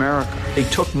in America. They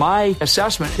took my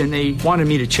assessment and they wanted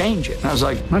me to change it. And I was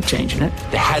like, I'm not changing it.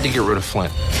 They had to get rid of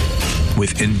Flynn.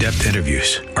 With in-depth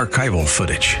interviews, archival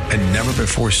footage, and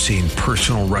never-before-seen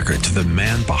personal records of the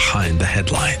man behind the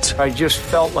headlines. I just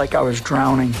felt like I was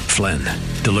drowning. Flynn,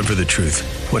 Deliver the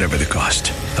Truth, Whatever the Cost.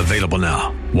 Available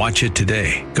now. Watch it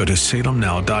today. Go to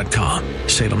salemnow.com.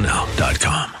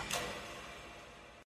 salemnow.com.